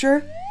this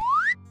picture?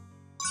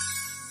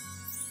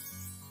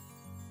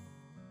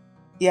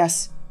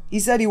 Yes, he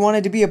said he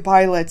wanted to be a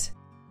pilot.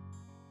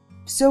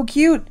 So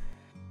cute.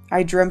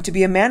 I dreamt to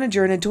be a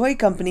manager in a toy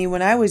company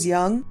when I was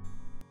young.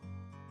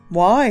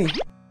 Why?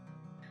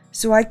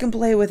 So I can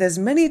play with as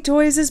many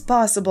toys as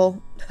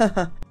possible.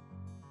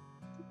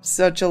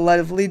 Such a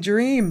lovely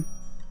dream.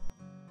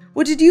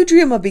 What did you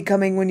dream of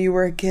becoming when you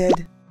were a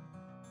kid?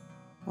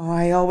 Oh,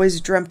 I always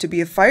dreamt to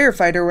be a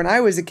firefighter when I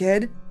was a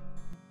kid.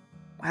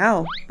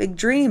 Wow, big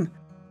dream.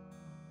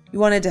 You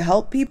wanted to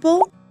help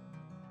people?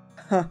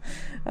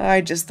 I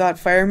just thought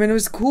fireman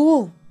was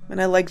cool.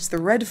 and I liked the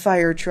red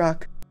fire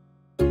truck.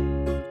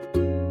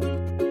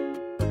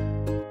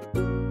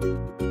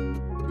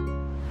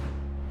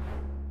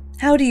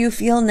 How do you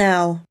feel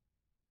now?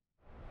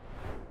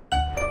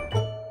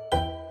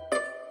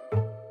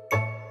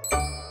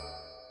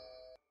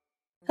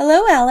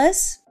 Hello,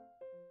 Alice.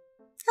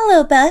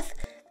 Hello, Beth.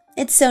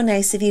 It's so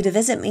nice of you to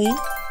visit me.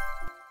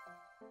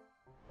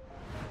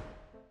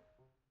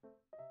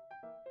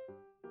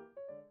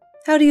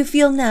 How do you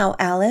feel now,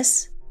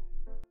 Alice?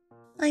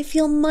 I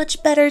feel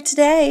much better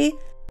today.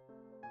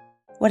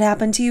 What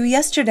happened to you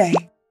yesterday?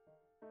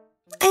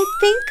 I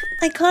think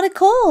I caught a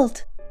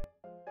cold.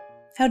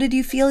 How did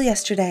you feel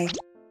yesterday?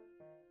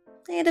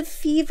 I had a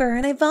fever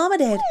and I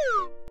vomited.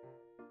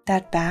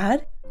 That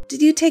bad?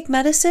 Did you take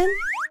medicine?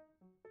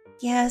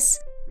 Yes,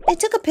 I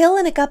took a pill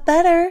and it got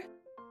better.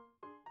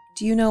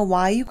 Do you know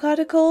why you caught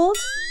a cold?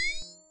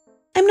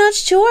 I'm not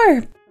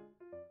sure.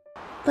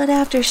 But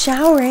after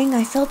showering,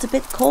 I felt a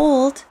bit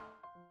cold.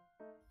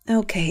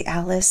 Okay,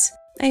 Alice.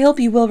 I hope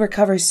you will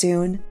recover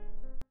soon.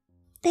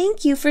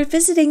 Thank you for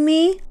visiting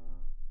me.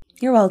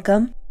 You're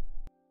welcome.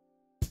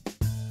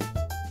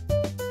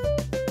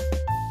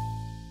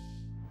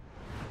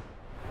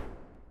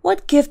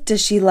 What gift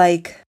does she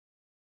like?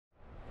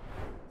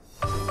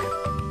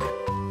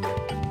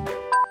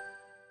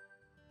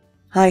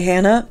 Hi,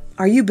 Hannah.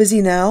 Are you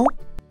busy now?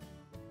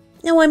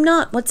 No, I'm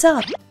not. What's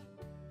up?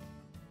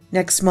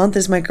 Next month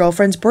is my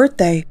girlfriend's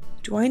birthday.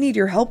 Do I need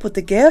your help with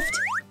the gift?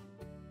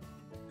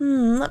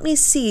 Let me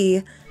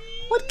see.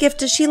 What gift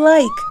does she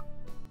like?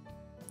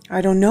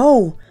 I don't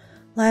know.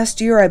 Last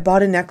year I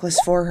bought a necklace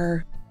for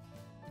her.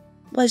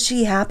 Was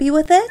she happy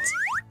with it?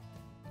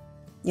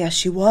 Yes,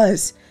 she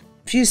was.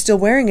 She's still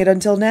wearing it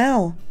until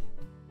now.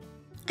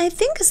 I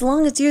think as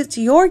long as it's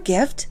your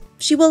gift,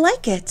 she will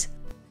like it.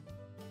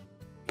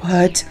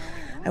 But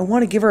I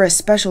want to give her a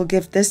special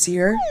gift this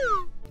year.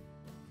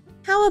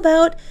 How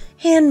about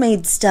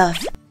handmade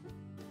stuff?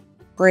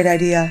 Great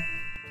idea.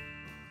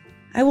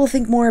 I will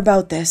think more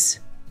about this.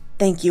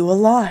 Thank you a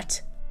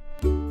lot.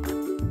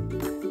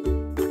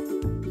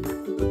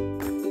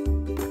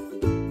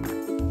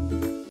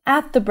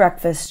 At the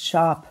breakfast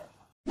shop.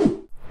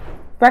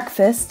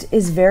 Breakfast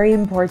is very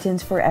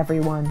important for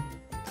everyone.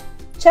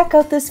 Check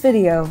out this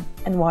video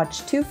and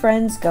watch two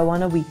friends go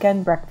on a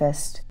weekend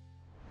breakfast.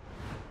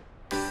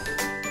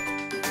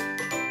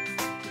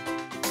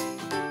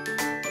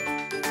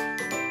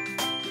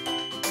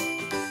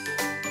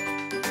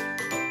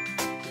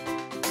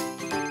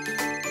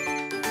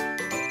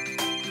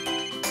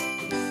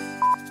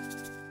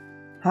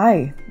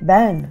 Hi,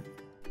 Ben.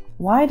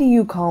 Why do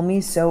you call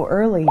me so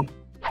early?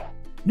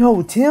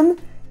 No, Tim,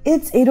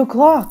 it's 8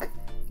 o'clock.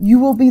 You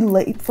will be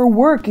late for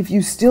work if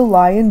you still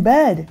lie in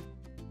bed.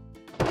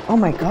 Oh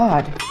my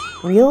God,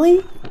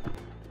 really?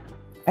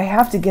 I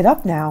have to get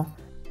up now.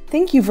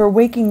 Thank you for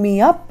waking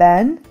me up,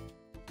 Ben.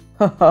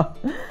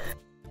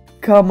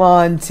 Come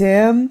on,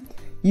 Tim.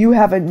 You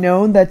haven't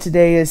known that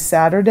today is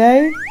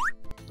Saturday?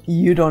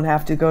 You don't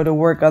have to go to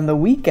work on the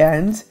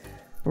weekend,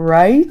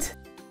 right?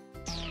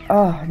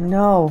 Oh,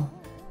 no.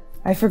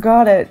 I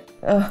forgot it.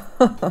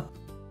 I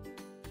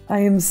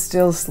am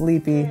still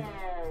sleepy.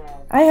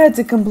 I had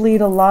to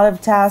complete a lot of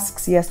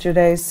tasks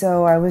yesterday,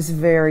 so I was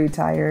very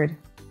tired.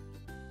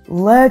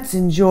 Let's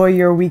enjoy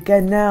your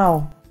weekend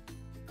now.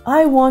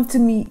 I want to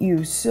meet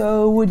you,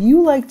 so would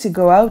you like to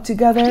go out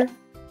together?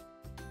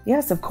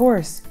 Yes, of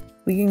course.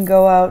 We can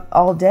go out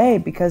all day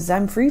because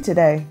I'm free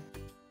today.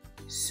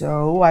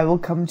 So I will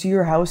come to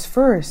your house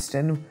first,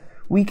 and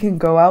we can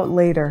go out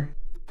later.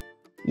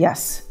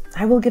 Yes,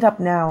 I will get up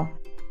now.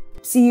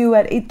 See you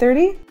at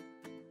 8:30?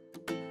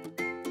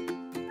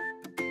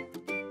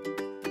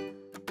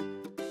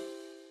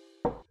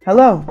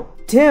 Hello,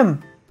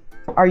 Tim.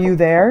 Are you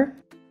there?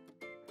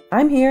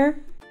 I'm here.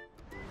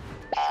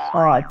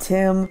 Aw,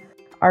 Tim,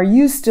 are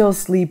you still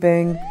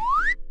sleeping?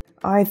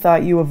 I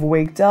thought you have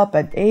waked up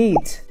at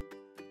 8.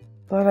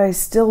 But I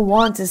still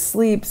want to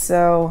sleep,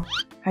 so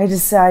I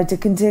decide to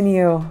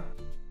continue.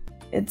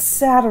 It's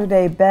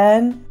Saturday,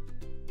 Ben.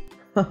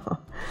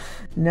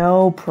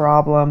 No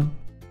problem.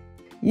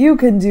 You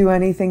can do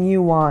anything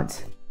you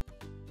want.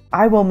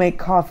 I will make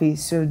coffee,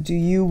 so do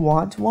you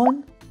want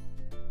one?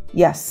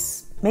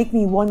 Yes, make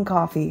me one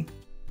coffee.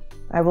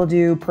 I will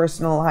do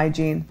personal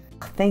hygiene.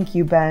 Thank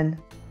you, Ben.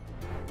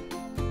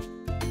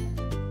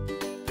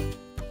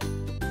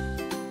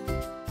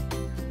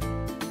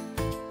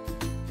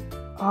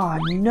 Aw,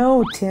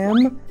 no,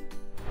 Tim.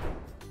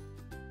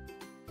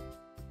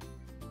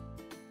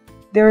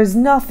 There is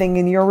nothing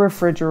in your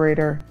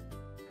refrigerator.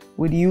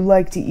 Would you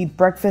like to eat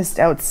breakfast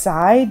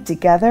outside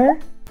together?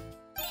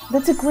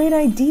 That's a great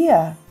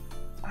idea.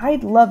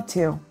 I'd love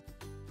to.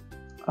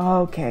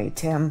 Okay,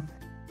 Tim.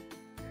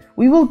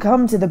 We will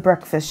come to the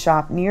breakfast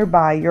shop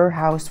nearby your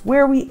house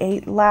where we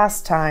ate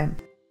last time.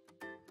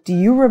 Do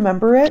you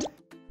remember it?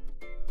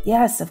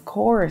 Yes, of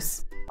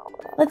course.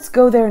 Let's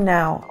go there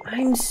now.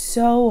 I'm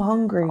so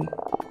hungry.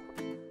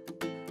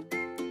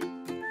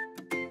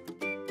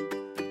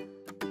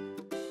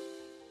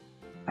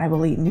 I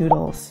will eat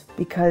noodles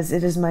because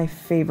it is my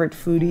favorite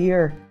food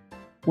here.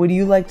 Would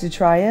you like to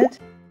try it?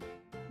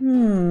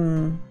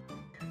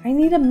 I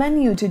need a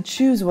menu to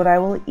choose what I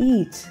will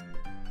eat.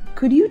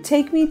 Could you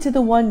take me to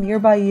the one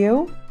nearby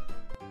you?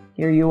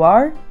 Here you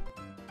are.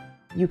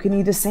 You can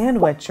eat a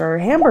sandwich or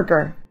a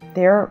hamburger.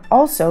 They're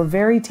also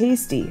very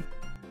tasty.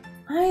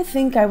 I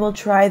think I will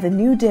try the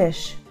new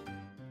dish.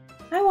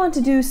 I want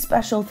to do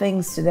special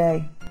things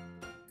today.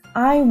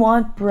 I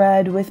want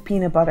bread with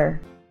peanut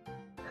butter.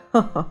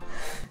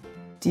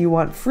 Do you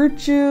want fruit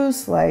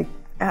juice like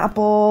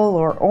apple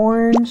or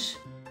orange?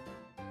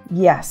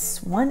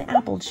 Yes, 1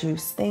 apple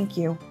juice, thank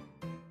you.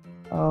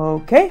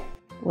 Okay,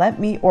 let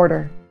me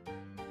order.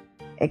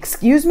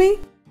 Excuse me?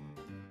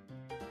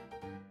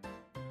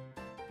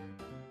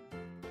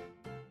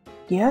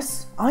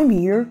 Yes, I'm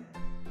here.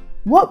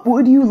 What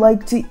would you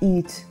like to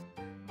eat?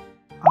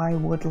 I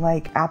would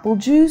like apple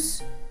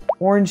juice,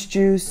 orange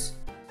juice,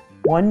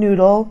 1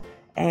 noodle,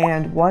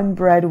 and 1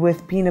 bread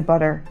with peanut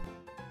butter.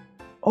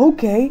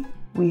 Okay,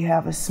 we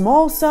have a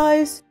small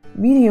size,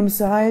 medium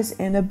size,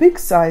 and a big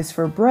size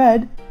for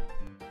bread.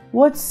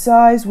 What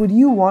size would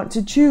you want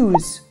to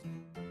choose?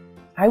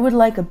 I would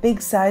like a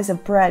big size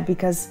of bread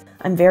because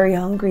I'm very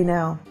hungry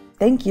now.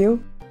 Thank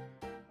you.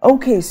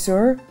 Okay,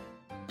 sir.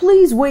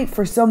 Please wait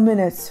for some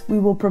minutes. We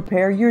will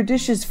prepare your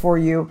dishes for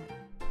you,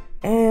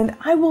 and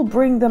I will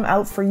bring them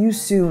out for you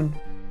soon.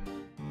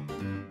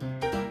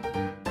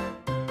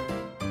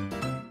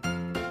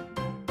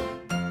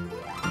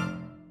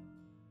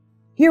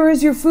 Here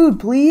is your food,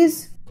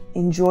 please.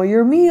 Enjoy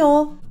your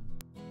meal.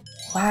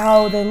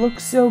 Wow, they look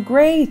so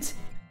great.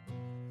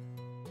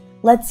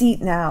 Let's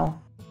eat now.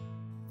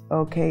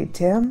 Okay,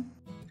 Tim.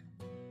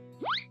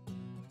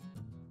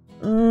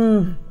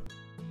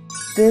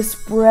 This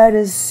bread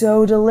is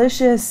so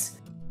delicious.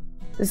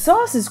 The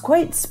sauce is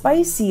quite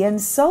spicy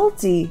and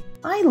salty.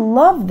 I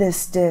love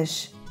this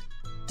dish.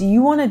 Do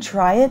you want to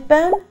try it,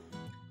 Ben?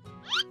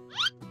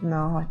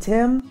 No,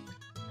 Tim.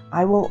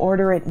 I will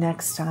order it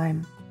next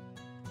time.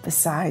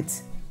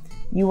 Besides,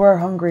 you are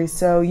hungry,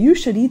 so you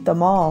should eat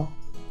them all.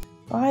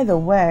 By the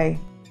way,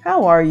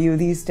 how are you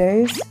these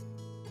days?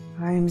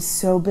 I'm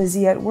so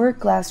busy at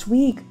work last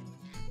week.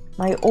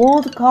 My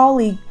old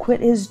colleague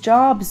quit his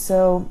job,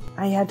 so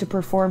I had to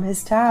perform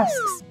his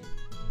tasks.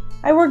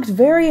 I worked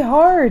very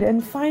hard,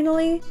 and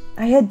finally,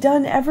 I had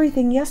done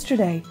everything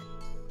yesterday.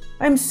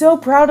 I'm so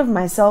proud of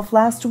myself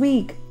last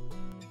week.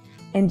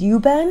 And you,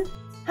 Ben?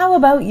 How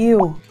about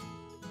you?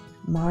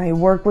 My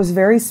work was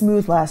very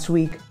smooth last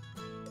week.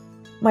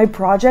 My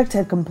project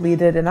had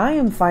completed, and I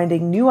am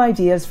finding new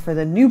ideas for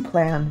the new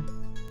plan.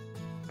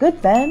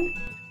 Good, Ben.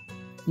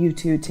 You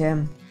too,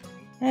 Tim.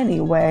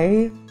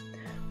 Anyway,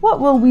 what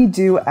will we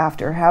do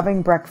after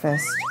having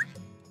breakfast?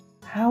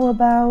 How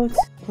about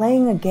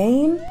playing a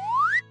game?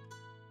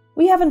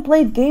 We haven't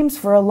played games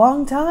for a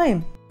long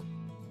time.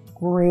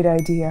 Great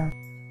idea.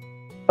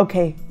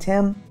 Okay,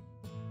 Tim,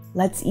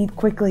 let's eat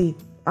quickly.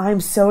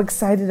 I'm so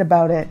excited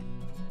about it.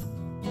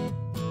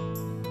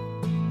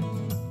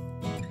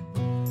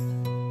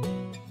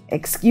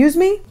 Excuse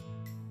me?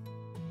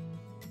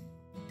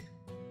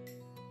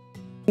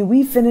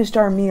 We finished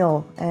our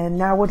meal and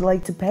now would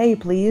like to pay,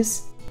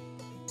 please.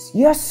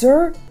 Yes,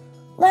 sir.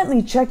 Let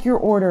me check your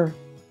order.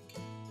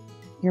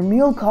 Your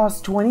meal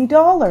cost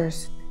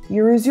 $20.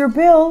 Here is your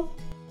bill.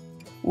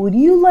 Would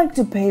you like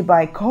to pay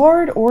by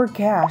card or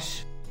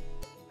cash?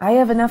 I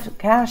have enough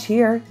cash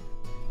here.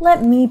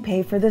 Let me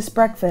pay for this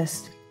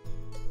breakfast.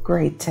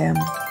 Great, Tim.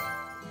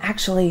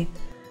 Actually,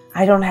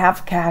 I don't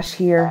have cash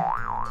here.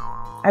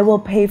 I will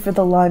pay for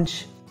the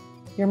lunch.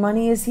 Your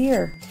money is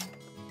here.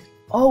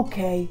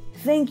 Okay,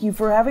 thank you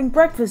for having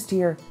breakfast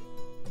here.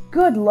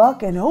 Good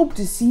luck and hope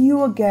to see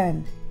you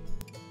again.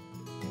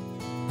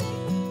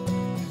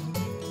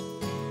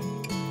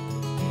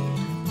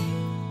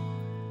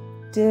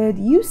 Did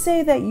you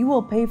say that you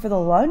will pay for the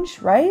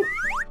lunch, right?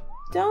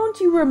 Don't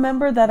you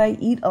remember that I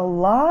eat a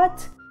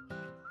lot?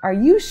 Are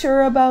you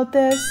sure about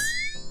this?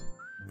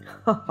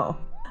 Oh,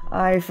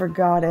 I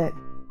forgot it.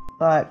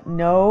 But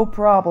no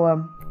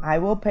problem. I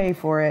will pay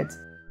for it.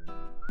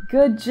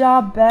 Good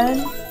job,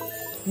 Ben.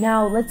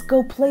 Now let's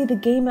go play the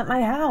game at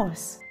my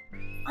house.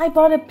 I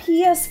bought a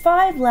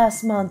PS5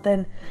 last month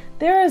and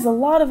there is a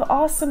lot of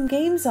awesome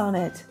games on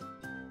it.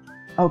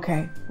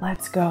 Okay,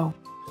 let's go.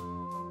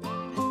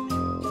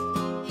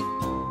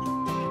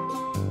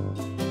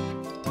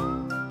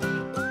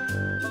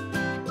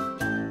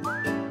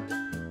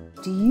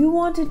 Do you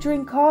want to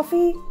drink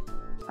coffee?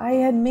 I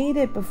had made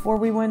it before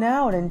we went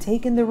out and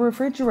taken the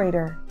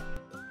refrigerator.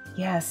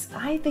 Yes,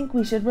 I think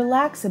we should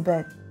relax a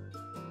bit.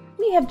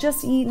 We have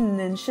just eaten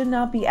and should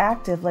not be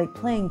active like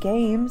playing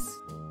games.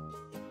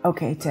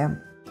 Okay,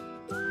 Tim.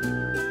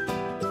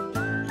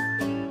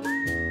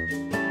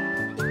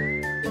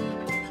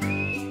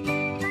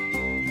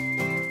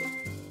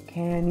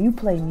 Can you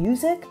play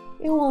music?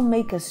 It will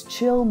make us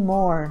chill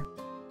more.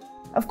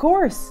 Of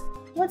course.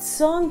 What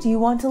song do you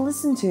want to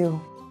listen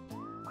to?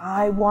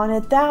 I Want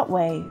It That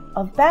Way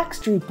of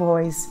Backstreet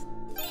Boys.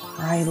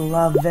 I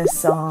love this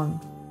song.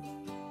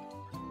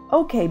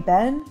 Okay,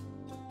 Ben.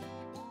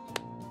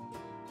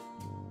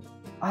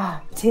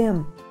 Ah,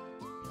 Tim,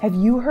 Have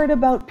you heard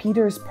about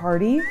Peter's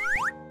party?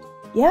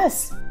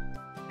 Yes,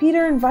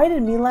 Peter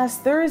invited me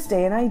last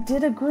Thursday and I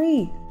did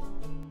agree.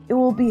 It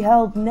will be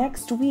held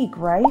next week,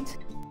 right?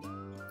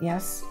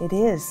 Yes, it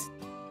is.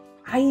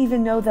 I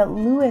even know that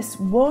Louis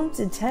won't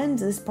attend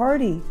this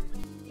party.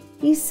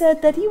 He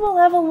said that he will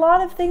have a lot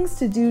of things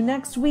to do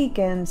next week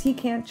and he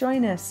can't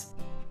join us.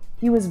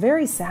 He was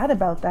very sad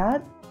about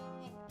that.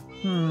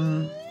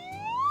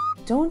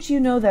 Don't you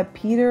know that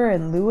Peter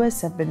and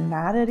Louis have been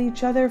mad at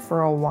each other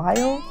for a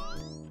while?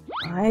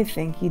 I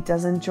think he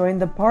doesn't join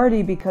the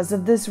party because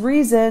of this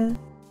reason.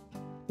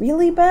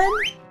 Really, Ben?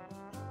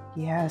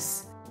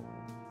 Yes.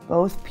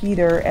 Both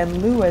Peter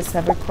and Louis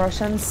have a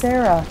crush on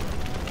Sarah,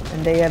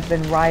 and they have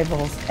been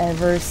rivals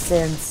ever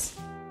since.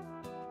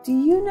 Do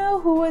you know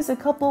who is a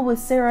couple with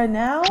Sarah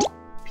now?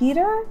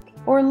 Peter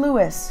or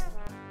Louis?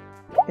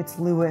 It's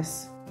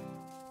Louis.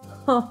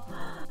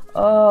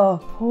 Oh,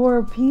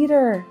 poor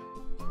Peter.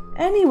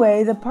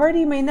 Anyway, the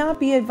party may not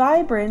be as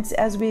vibrant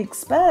as we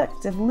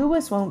expect if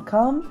Louis won't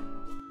come.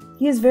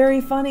 He is very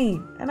funny,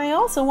 and I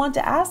also want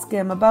to ask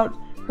him about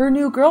her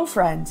new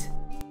girlfriend.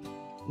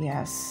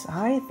 Yes,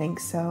 I think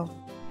so.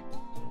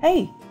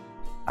 Hey,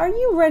 are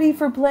you ready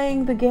for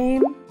playing the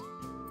game?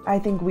 I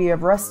think we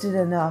have rested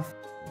enough.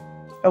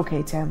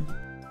 Okay, Tim,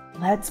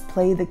 let's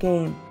play the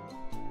game.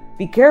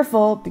 Be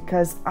careful,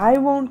 because I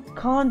won't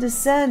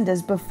condescend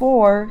as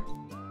before.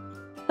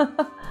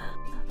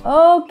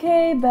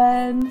 Okay,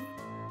 Ben.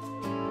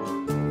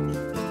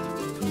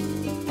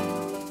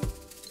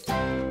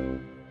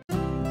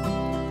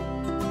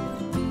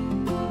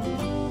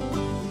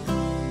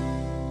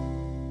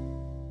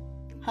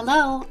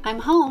 Hello, I'm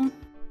home.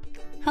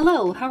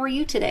 Hello, how are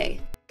you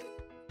today?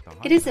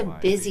 It is a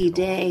busy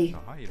day.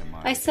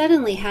 I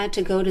suddenly had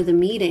to go to the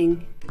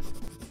meeting.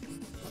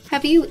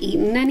 Have you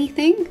eaten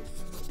anything?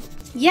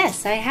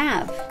 Yes, I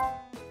have.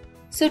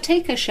 So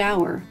take a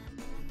shower.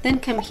 Then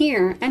come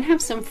here and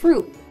have some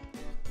fruit.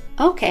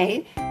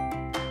 Okay.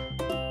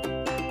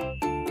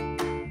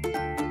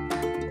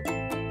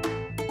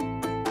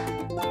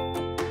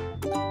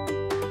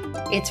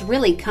 It's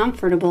really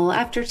comfortable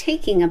after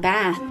taking a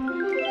bath.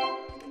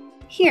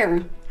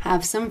 Here,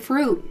 have some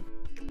fruit.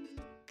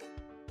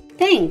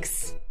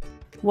 Thanks.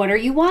 What are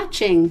you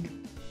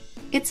watching?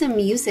 It's a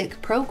music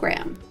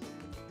program.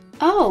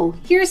 Oh,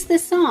 here's the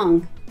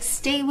song,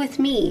 Stay With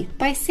Me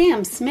by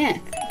Sam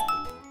Smith.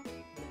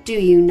 Do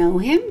you know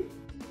him?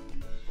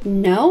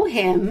 Know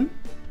him?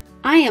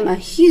 I am a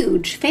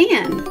huge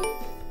fan.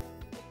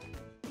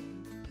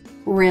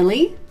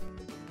 Really?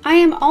 I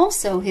am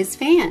also his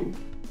fan.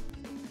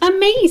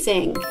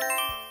 Amazing!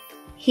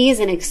 He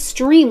is an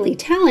extremely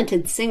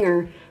talented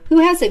singer who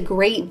has a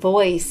great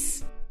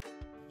voice.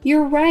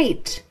 You're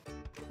right.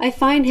 I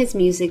find his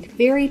music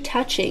very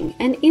touching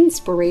and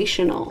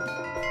inspirational.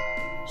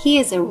 He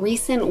is a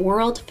recent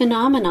world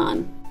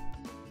phenomenon.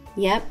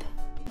 Yep.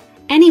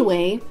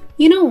 Anyway,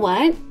 you know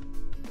what?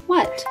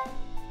 What?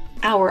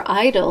 Our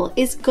idol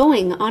is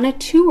going on a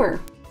tour.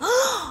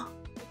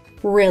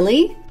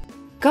 Really?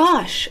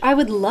 Gosh, I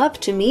would love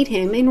to meet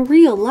him in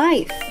real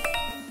life.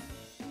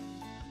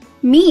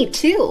 Me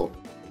too.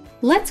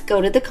 Let's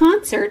go to the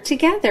concert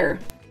together.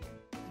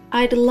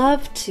 I'd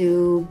love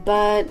to,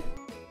 but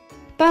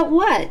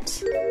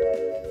what?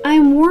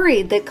 I'm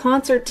worried that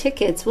concert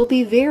tickets will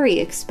be very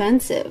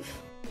expensive.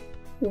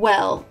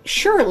 Well,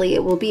 surely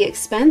it will be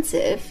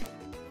expensive.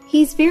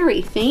 He's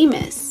very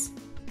famous.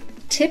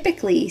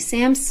 Typically,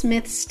 Sam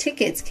Smith's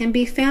tickets can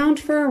be found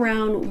for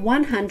around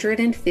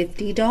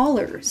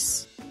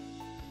 $150.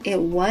 It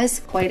was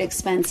quite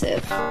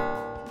expensive.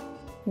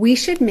 We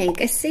should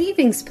make a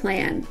savings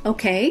plan,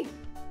 okay?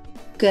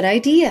 Good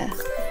idea.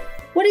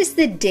 What is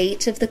the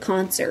date of the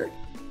concert?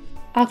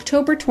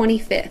 October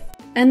 25th,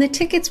 and the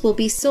tickets will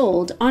be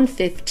sold on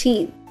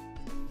 15th.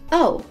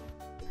 Oh,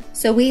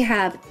 so we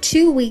have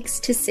 2 weeks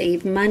to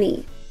save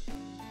money.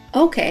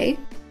 Okay,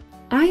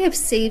 I have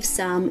saved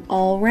some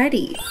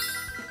already.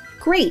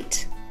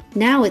 Great,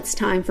 now it's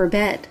time for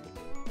bed.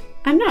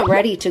 I'm not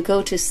ready to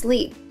go to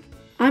sleep.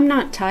 I'm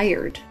not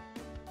tired.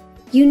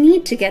 You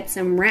need to get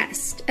some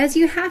rest, as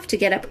you have to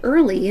get up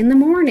early in the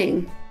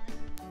morning.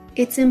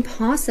 It's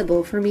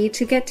impossible for me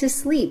to get to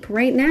sleep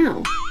right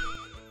now.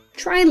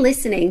 Try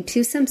listening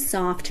to some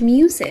soft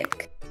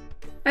music.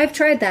 I've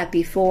tried that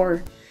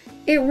before.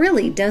 It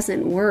really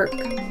doesn't work.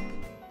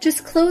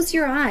 Just close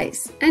your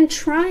eyes and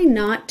try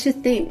not to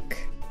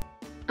think.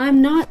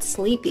 I'm not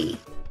sleepy.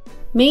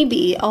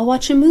 Maybe I'll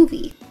watch a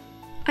movie.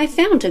 I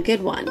found a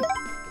good one.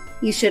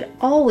 You should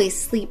always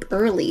sleep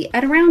early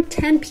at around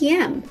 10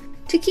 p.m.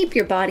 to keep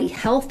your body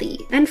healthy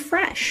and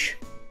fresh.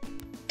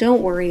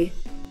 Don't worry,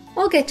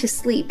 I'll get to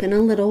sleep in a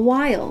little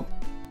while.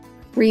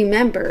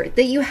 Remember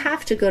that you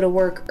have to go to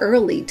work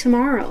early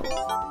tomorrow.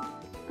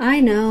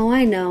 I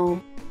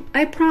know.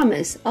 I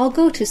promise I'll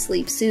go to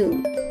sleep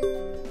soon.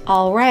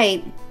 All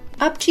right,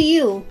 up to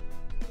you.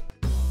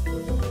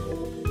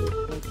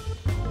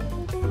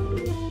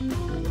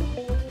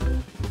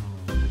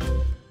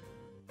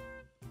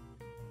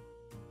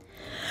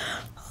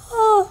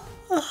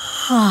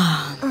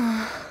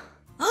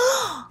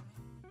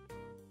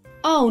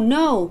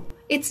 no,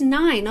 it's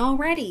 9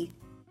 already.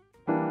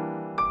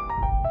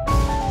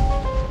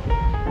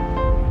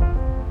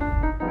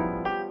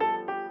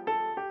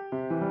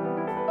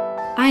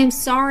 I am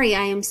sorry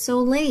I am so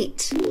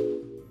late.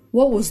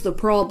 What was the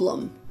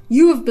problem?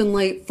 You have been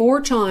late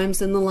 4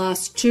 times in the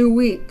last 2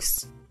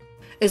 weeks.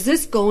 Is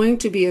this going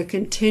to be a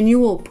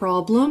continual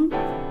problem?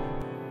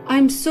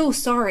 I'm so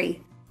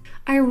sorry.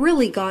 I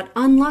really got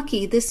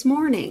unlucky this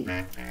morning.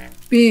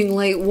 Being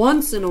late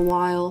once in a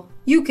while,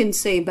 you can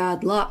say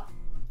bad luck.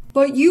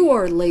 But you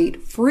are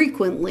late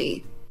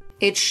frequently.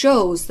 It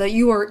shows that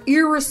you are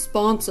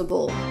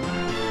irresponsible.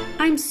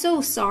 I'm so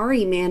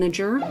sorry,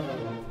 manager.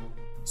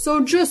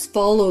 So just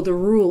follow the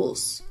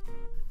rules.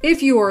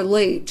 If you are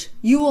late,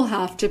 you will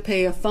have to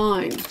pay a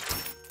fine.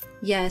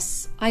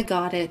 Yes, I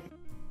got it.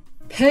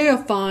 Pay a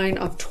fine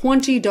of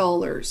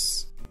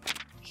 $20.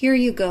 Here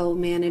you go,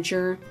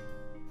 manager.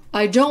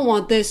 I don't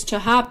want this to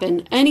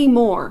happen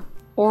anymore,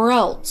 or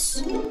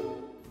else.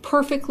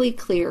 Perfectly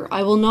clear.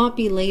 I will not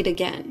be late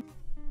again.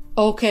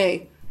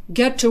 Okay,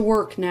 get to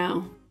work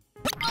now.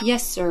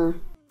 Yes, sir.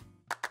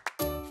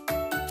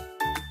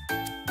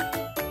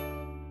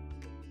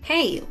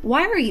 Hey,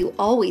 why are you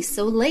always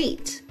so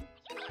late?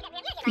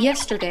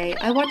 Yesterday,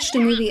 I watched a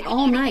movie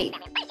all night,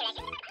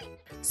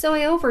 so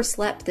I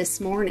overslept this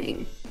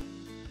morning.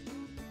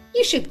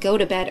 You should go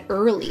to bed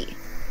early.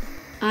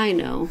 I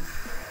know.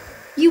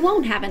 You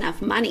won't have enough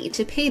money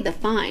to pay the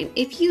fine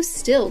if you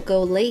still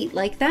go late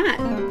like that.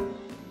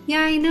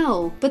 Yeah, I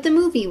know, but the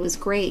movie was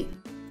great.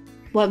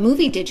 What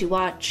movie did you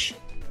watch?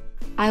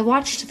 I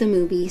watched the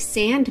movie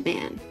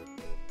Sandman.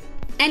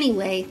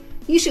 Anyway,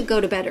 you should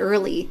go to bed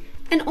early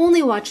and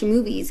only watch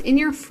movies in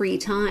your free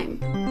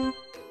time.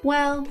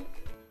 Well,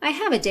 I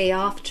have a day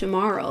off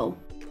tomorrow,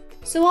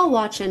 so I'll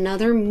watch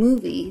another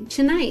movie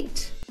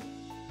tonight.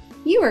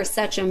 You are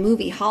such a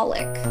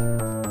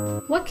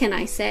movie-holic. What can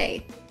I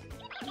say?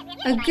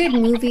 A good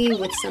movie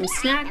with some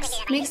snacks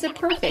makes a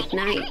perfect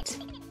night.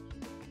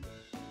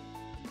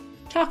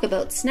 Talk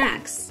about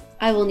snacks.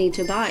 I will need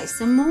to buy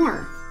some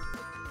more.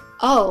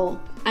 Oh,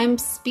 I'm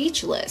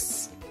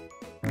speechless.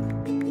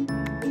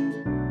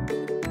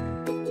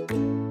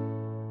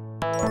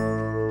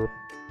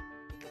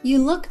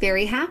 You look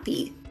very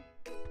happy.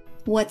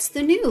 What's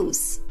the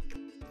news?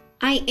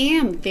 I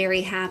am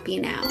very happy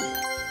now.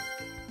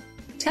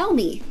 Tell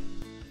me.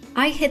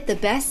 I hit the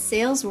best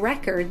sales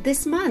record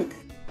this month.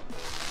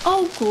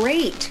 Oh,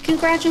 great!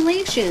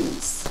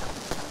 Congratulations!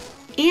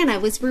 And I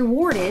was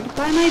rewarded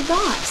by my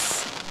boss.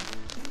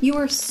 You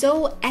are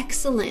so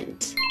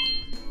excellent.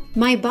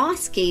 My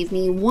boss gave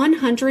me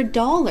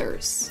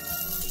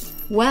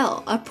 $100.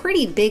 Well, a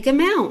pretty big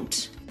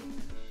amount.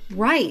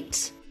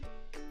 Right.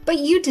 But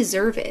you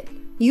deserve it.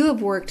 You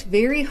have worked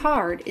very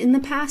hard in the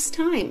past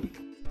time.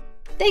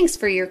 Thanks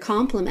for your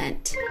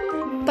compliment.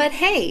 But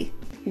hey,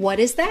 what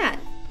is that?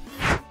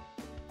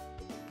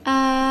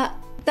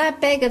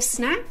 That bag of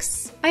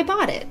snacks? I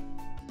bought it.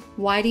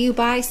 Why do you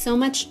buy so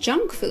much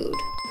junk food?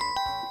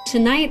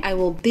 Tonight I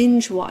will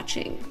binge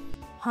watching.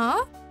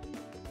 Huh?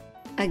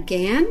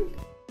 Again?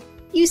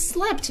 You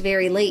slept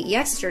very late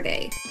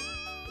yesterday.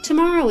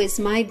 Tomorrow is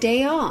my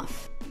day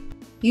off.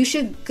 You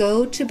should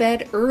go to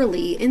bed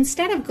early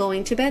instead of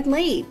going to bed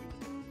late.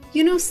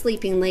 You know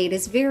sleeping late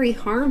is very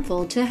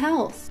harmful to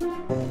health.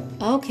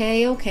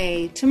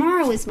 Okay.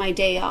 Tomorrow is my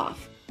day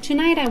off.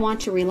 Tonight I want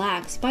to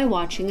relax by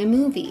watching a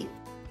movie.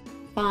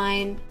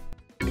 Fine.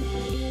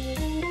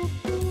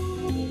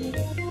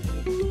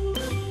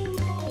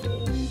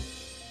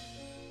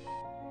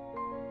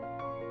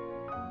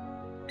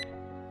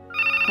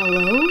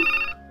 Hello?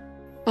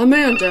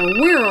 Amanda,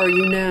 where are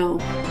you now?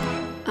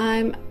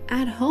 I'm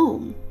at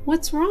home.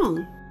 What's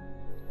wrong?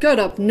 Get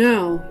up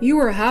now. You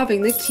are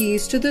having the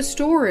keys to the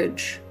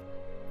storage.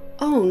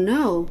 Oh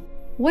no.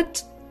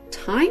 What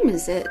time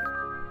is it?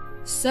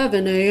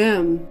 7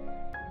 a.m.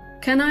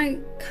 Can I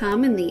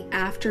come in the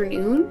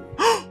afternoon?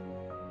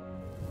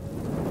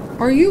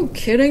 Are you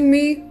kidding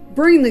me?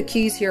 Bring the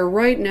keys here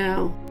right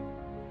now.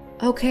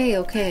 Okay.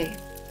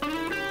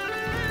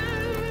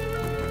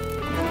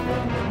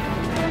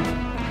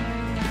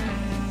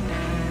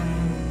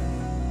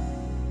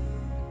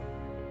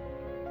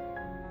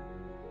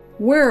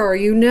 Where are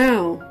you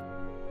now?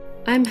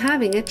 I'm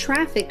having a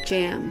traffic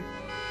jam.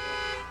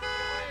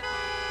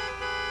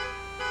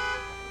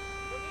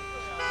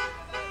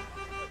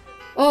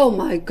 Oh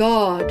my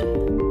God.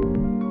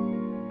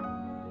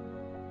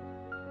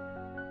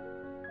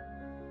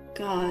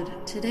 God,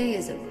 today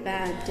is a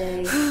bad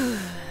day.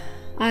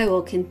 I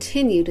will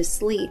continue to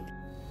sleep.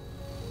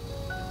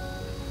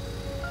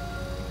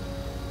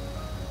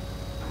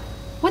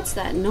 What's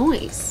that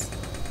noise?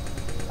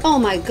 Oh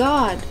my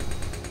God.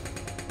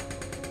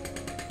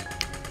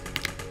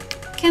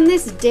 Can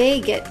this day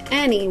get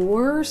any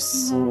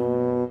worse?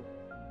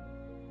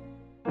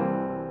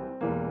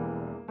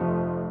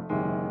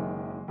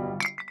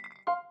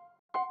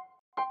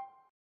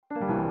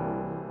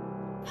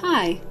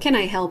 Hi, can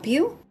I help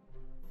you?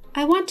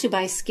 I want to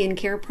buy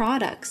skincare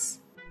products.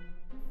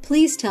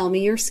 Please tell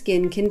me your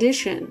skin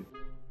condition.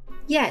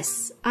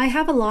 Yes, I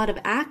have a lot of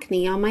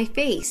acne on my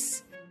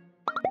face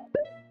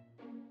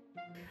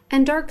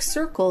and dark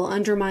circle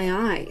under my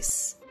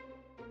eyes.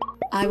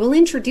 I will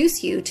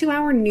introduce you to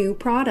our new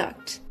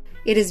product.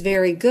 It is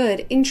very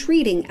good in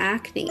treating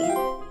acne.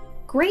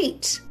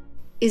 Great!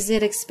 Is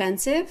it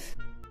expensive?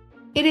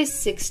 It is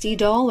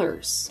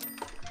 $60.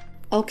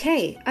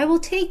 Okay, I will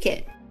take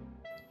it.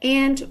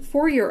 And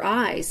for your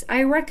eyes,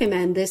 I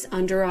recommend this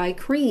under eye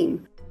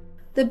cream,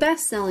 the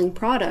best-selling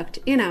product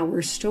in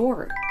our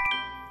store.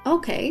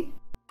 Okay,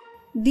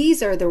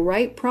 these are the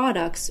right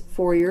products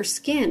for your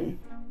skin.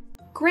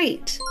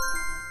 Great!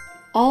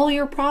 All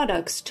your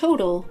products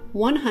total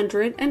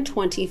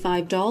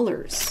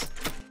 $125.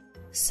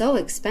 So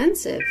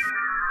expensive.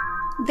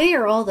 They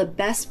are all the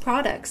best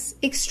products,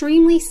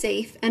 extremely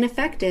safe and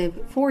effective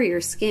for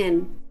your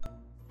skin.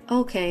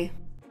 Okay.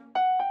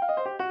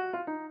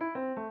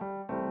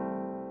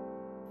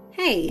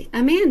 Hey,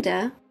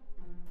 Amanda.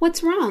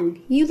 What's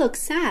wrong? You look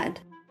sad.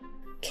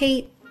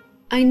 Kate,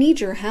 I need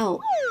your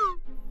help.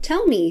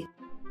 Tell me,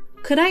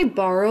 could I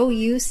borrow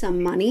you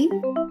some money?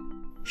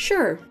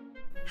 Sure.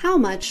 How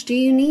much do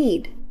you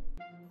need?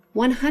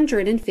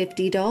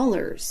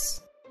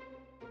 $150.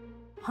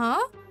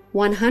 Huh?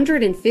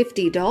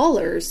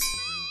 $150?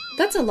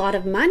 That's a lot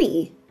of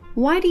money.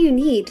 Why do you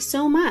need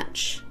so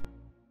much?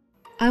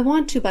 I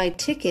want to buy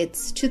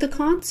tickets to the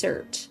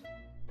concert.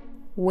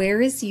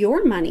 Where is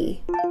your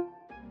money?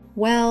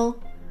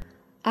 Well,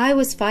 I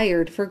was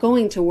fired for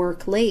going to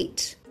work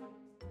late.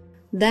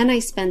 Then I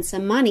spent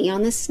some money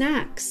on the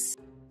snacks.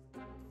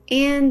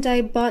 And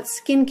I bought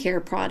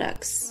skincare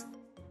products.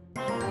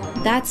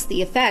 That's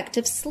the effect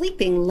of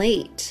sleeping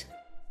late.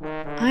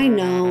 I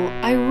know,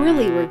 I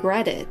really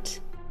regret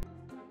it.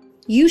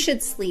 You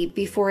should sleep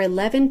before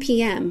 11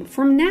 p.m.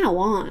 from now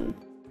on.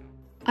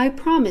 I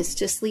promise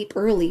to sleep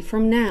early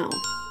from now.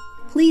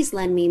 Please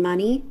lend me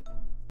money.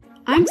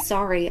 I'm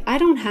sorry, I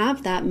don't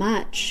have that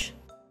much.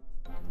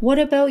 What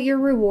about your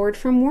reward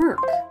from work?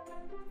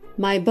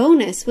 My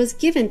bonus was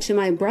given to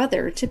my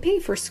brother to pay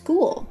for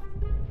school.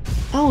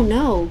 Oh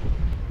no,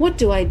 what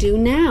do I do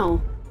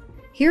now?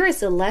 Here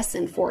is a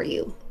lesson for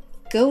you.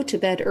 Go to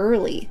bed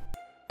early.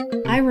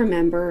 I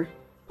remember.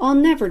 I'll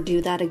never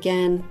do that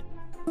again.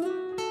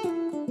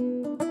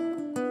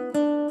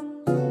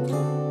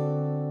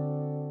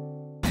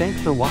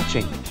 Thanks for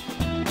watching.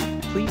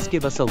 Please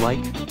give us a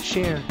like,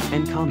 share,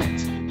 and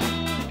comment.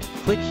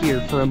 Click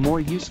here for a more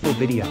useful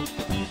video.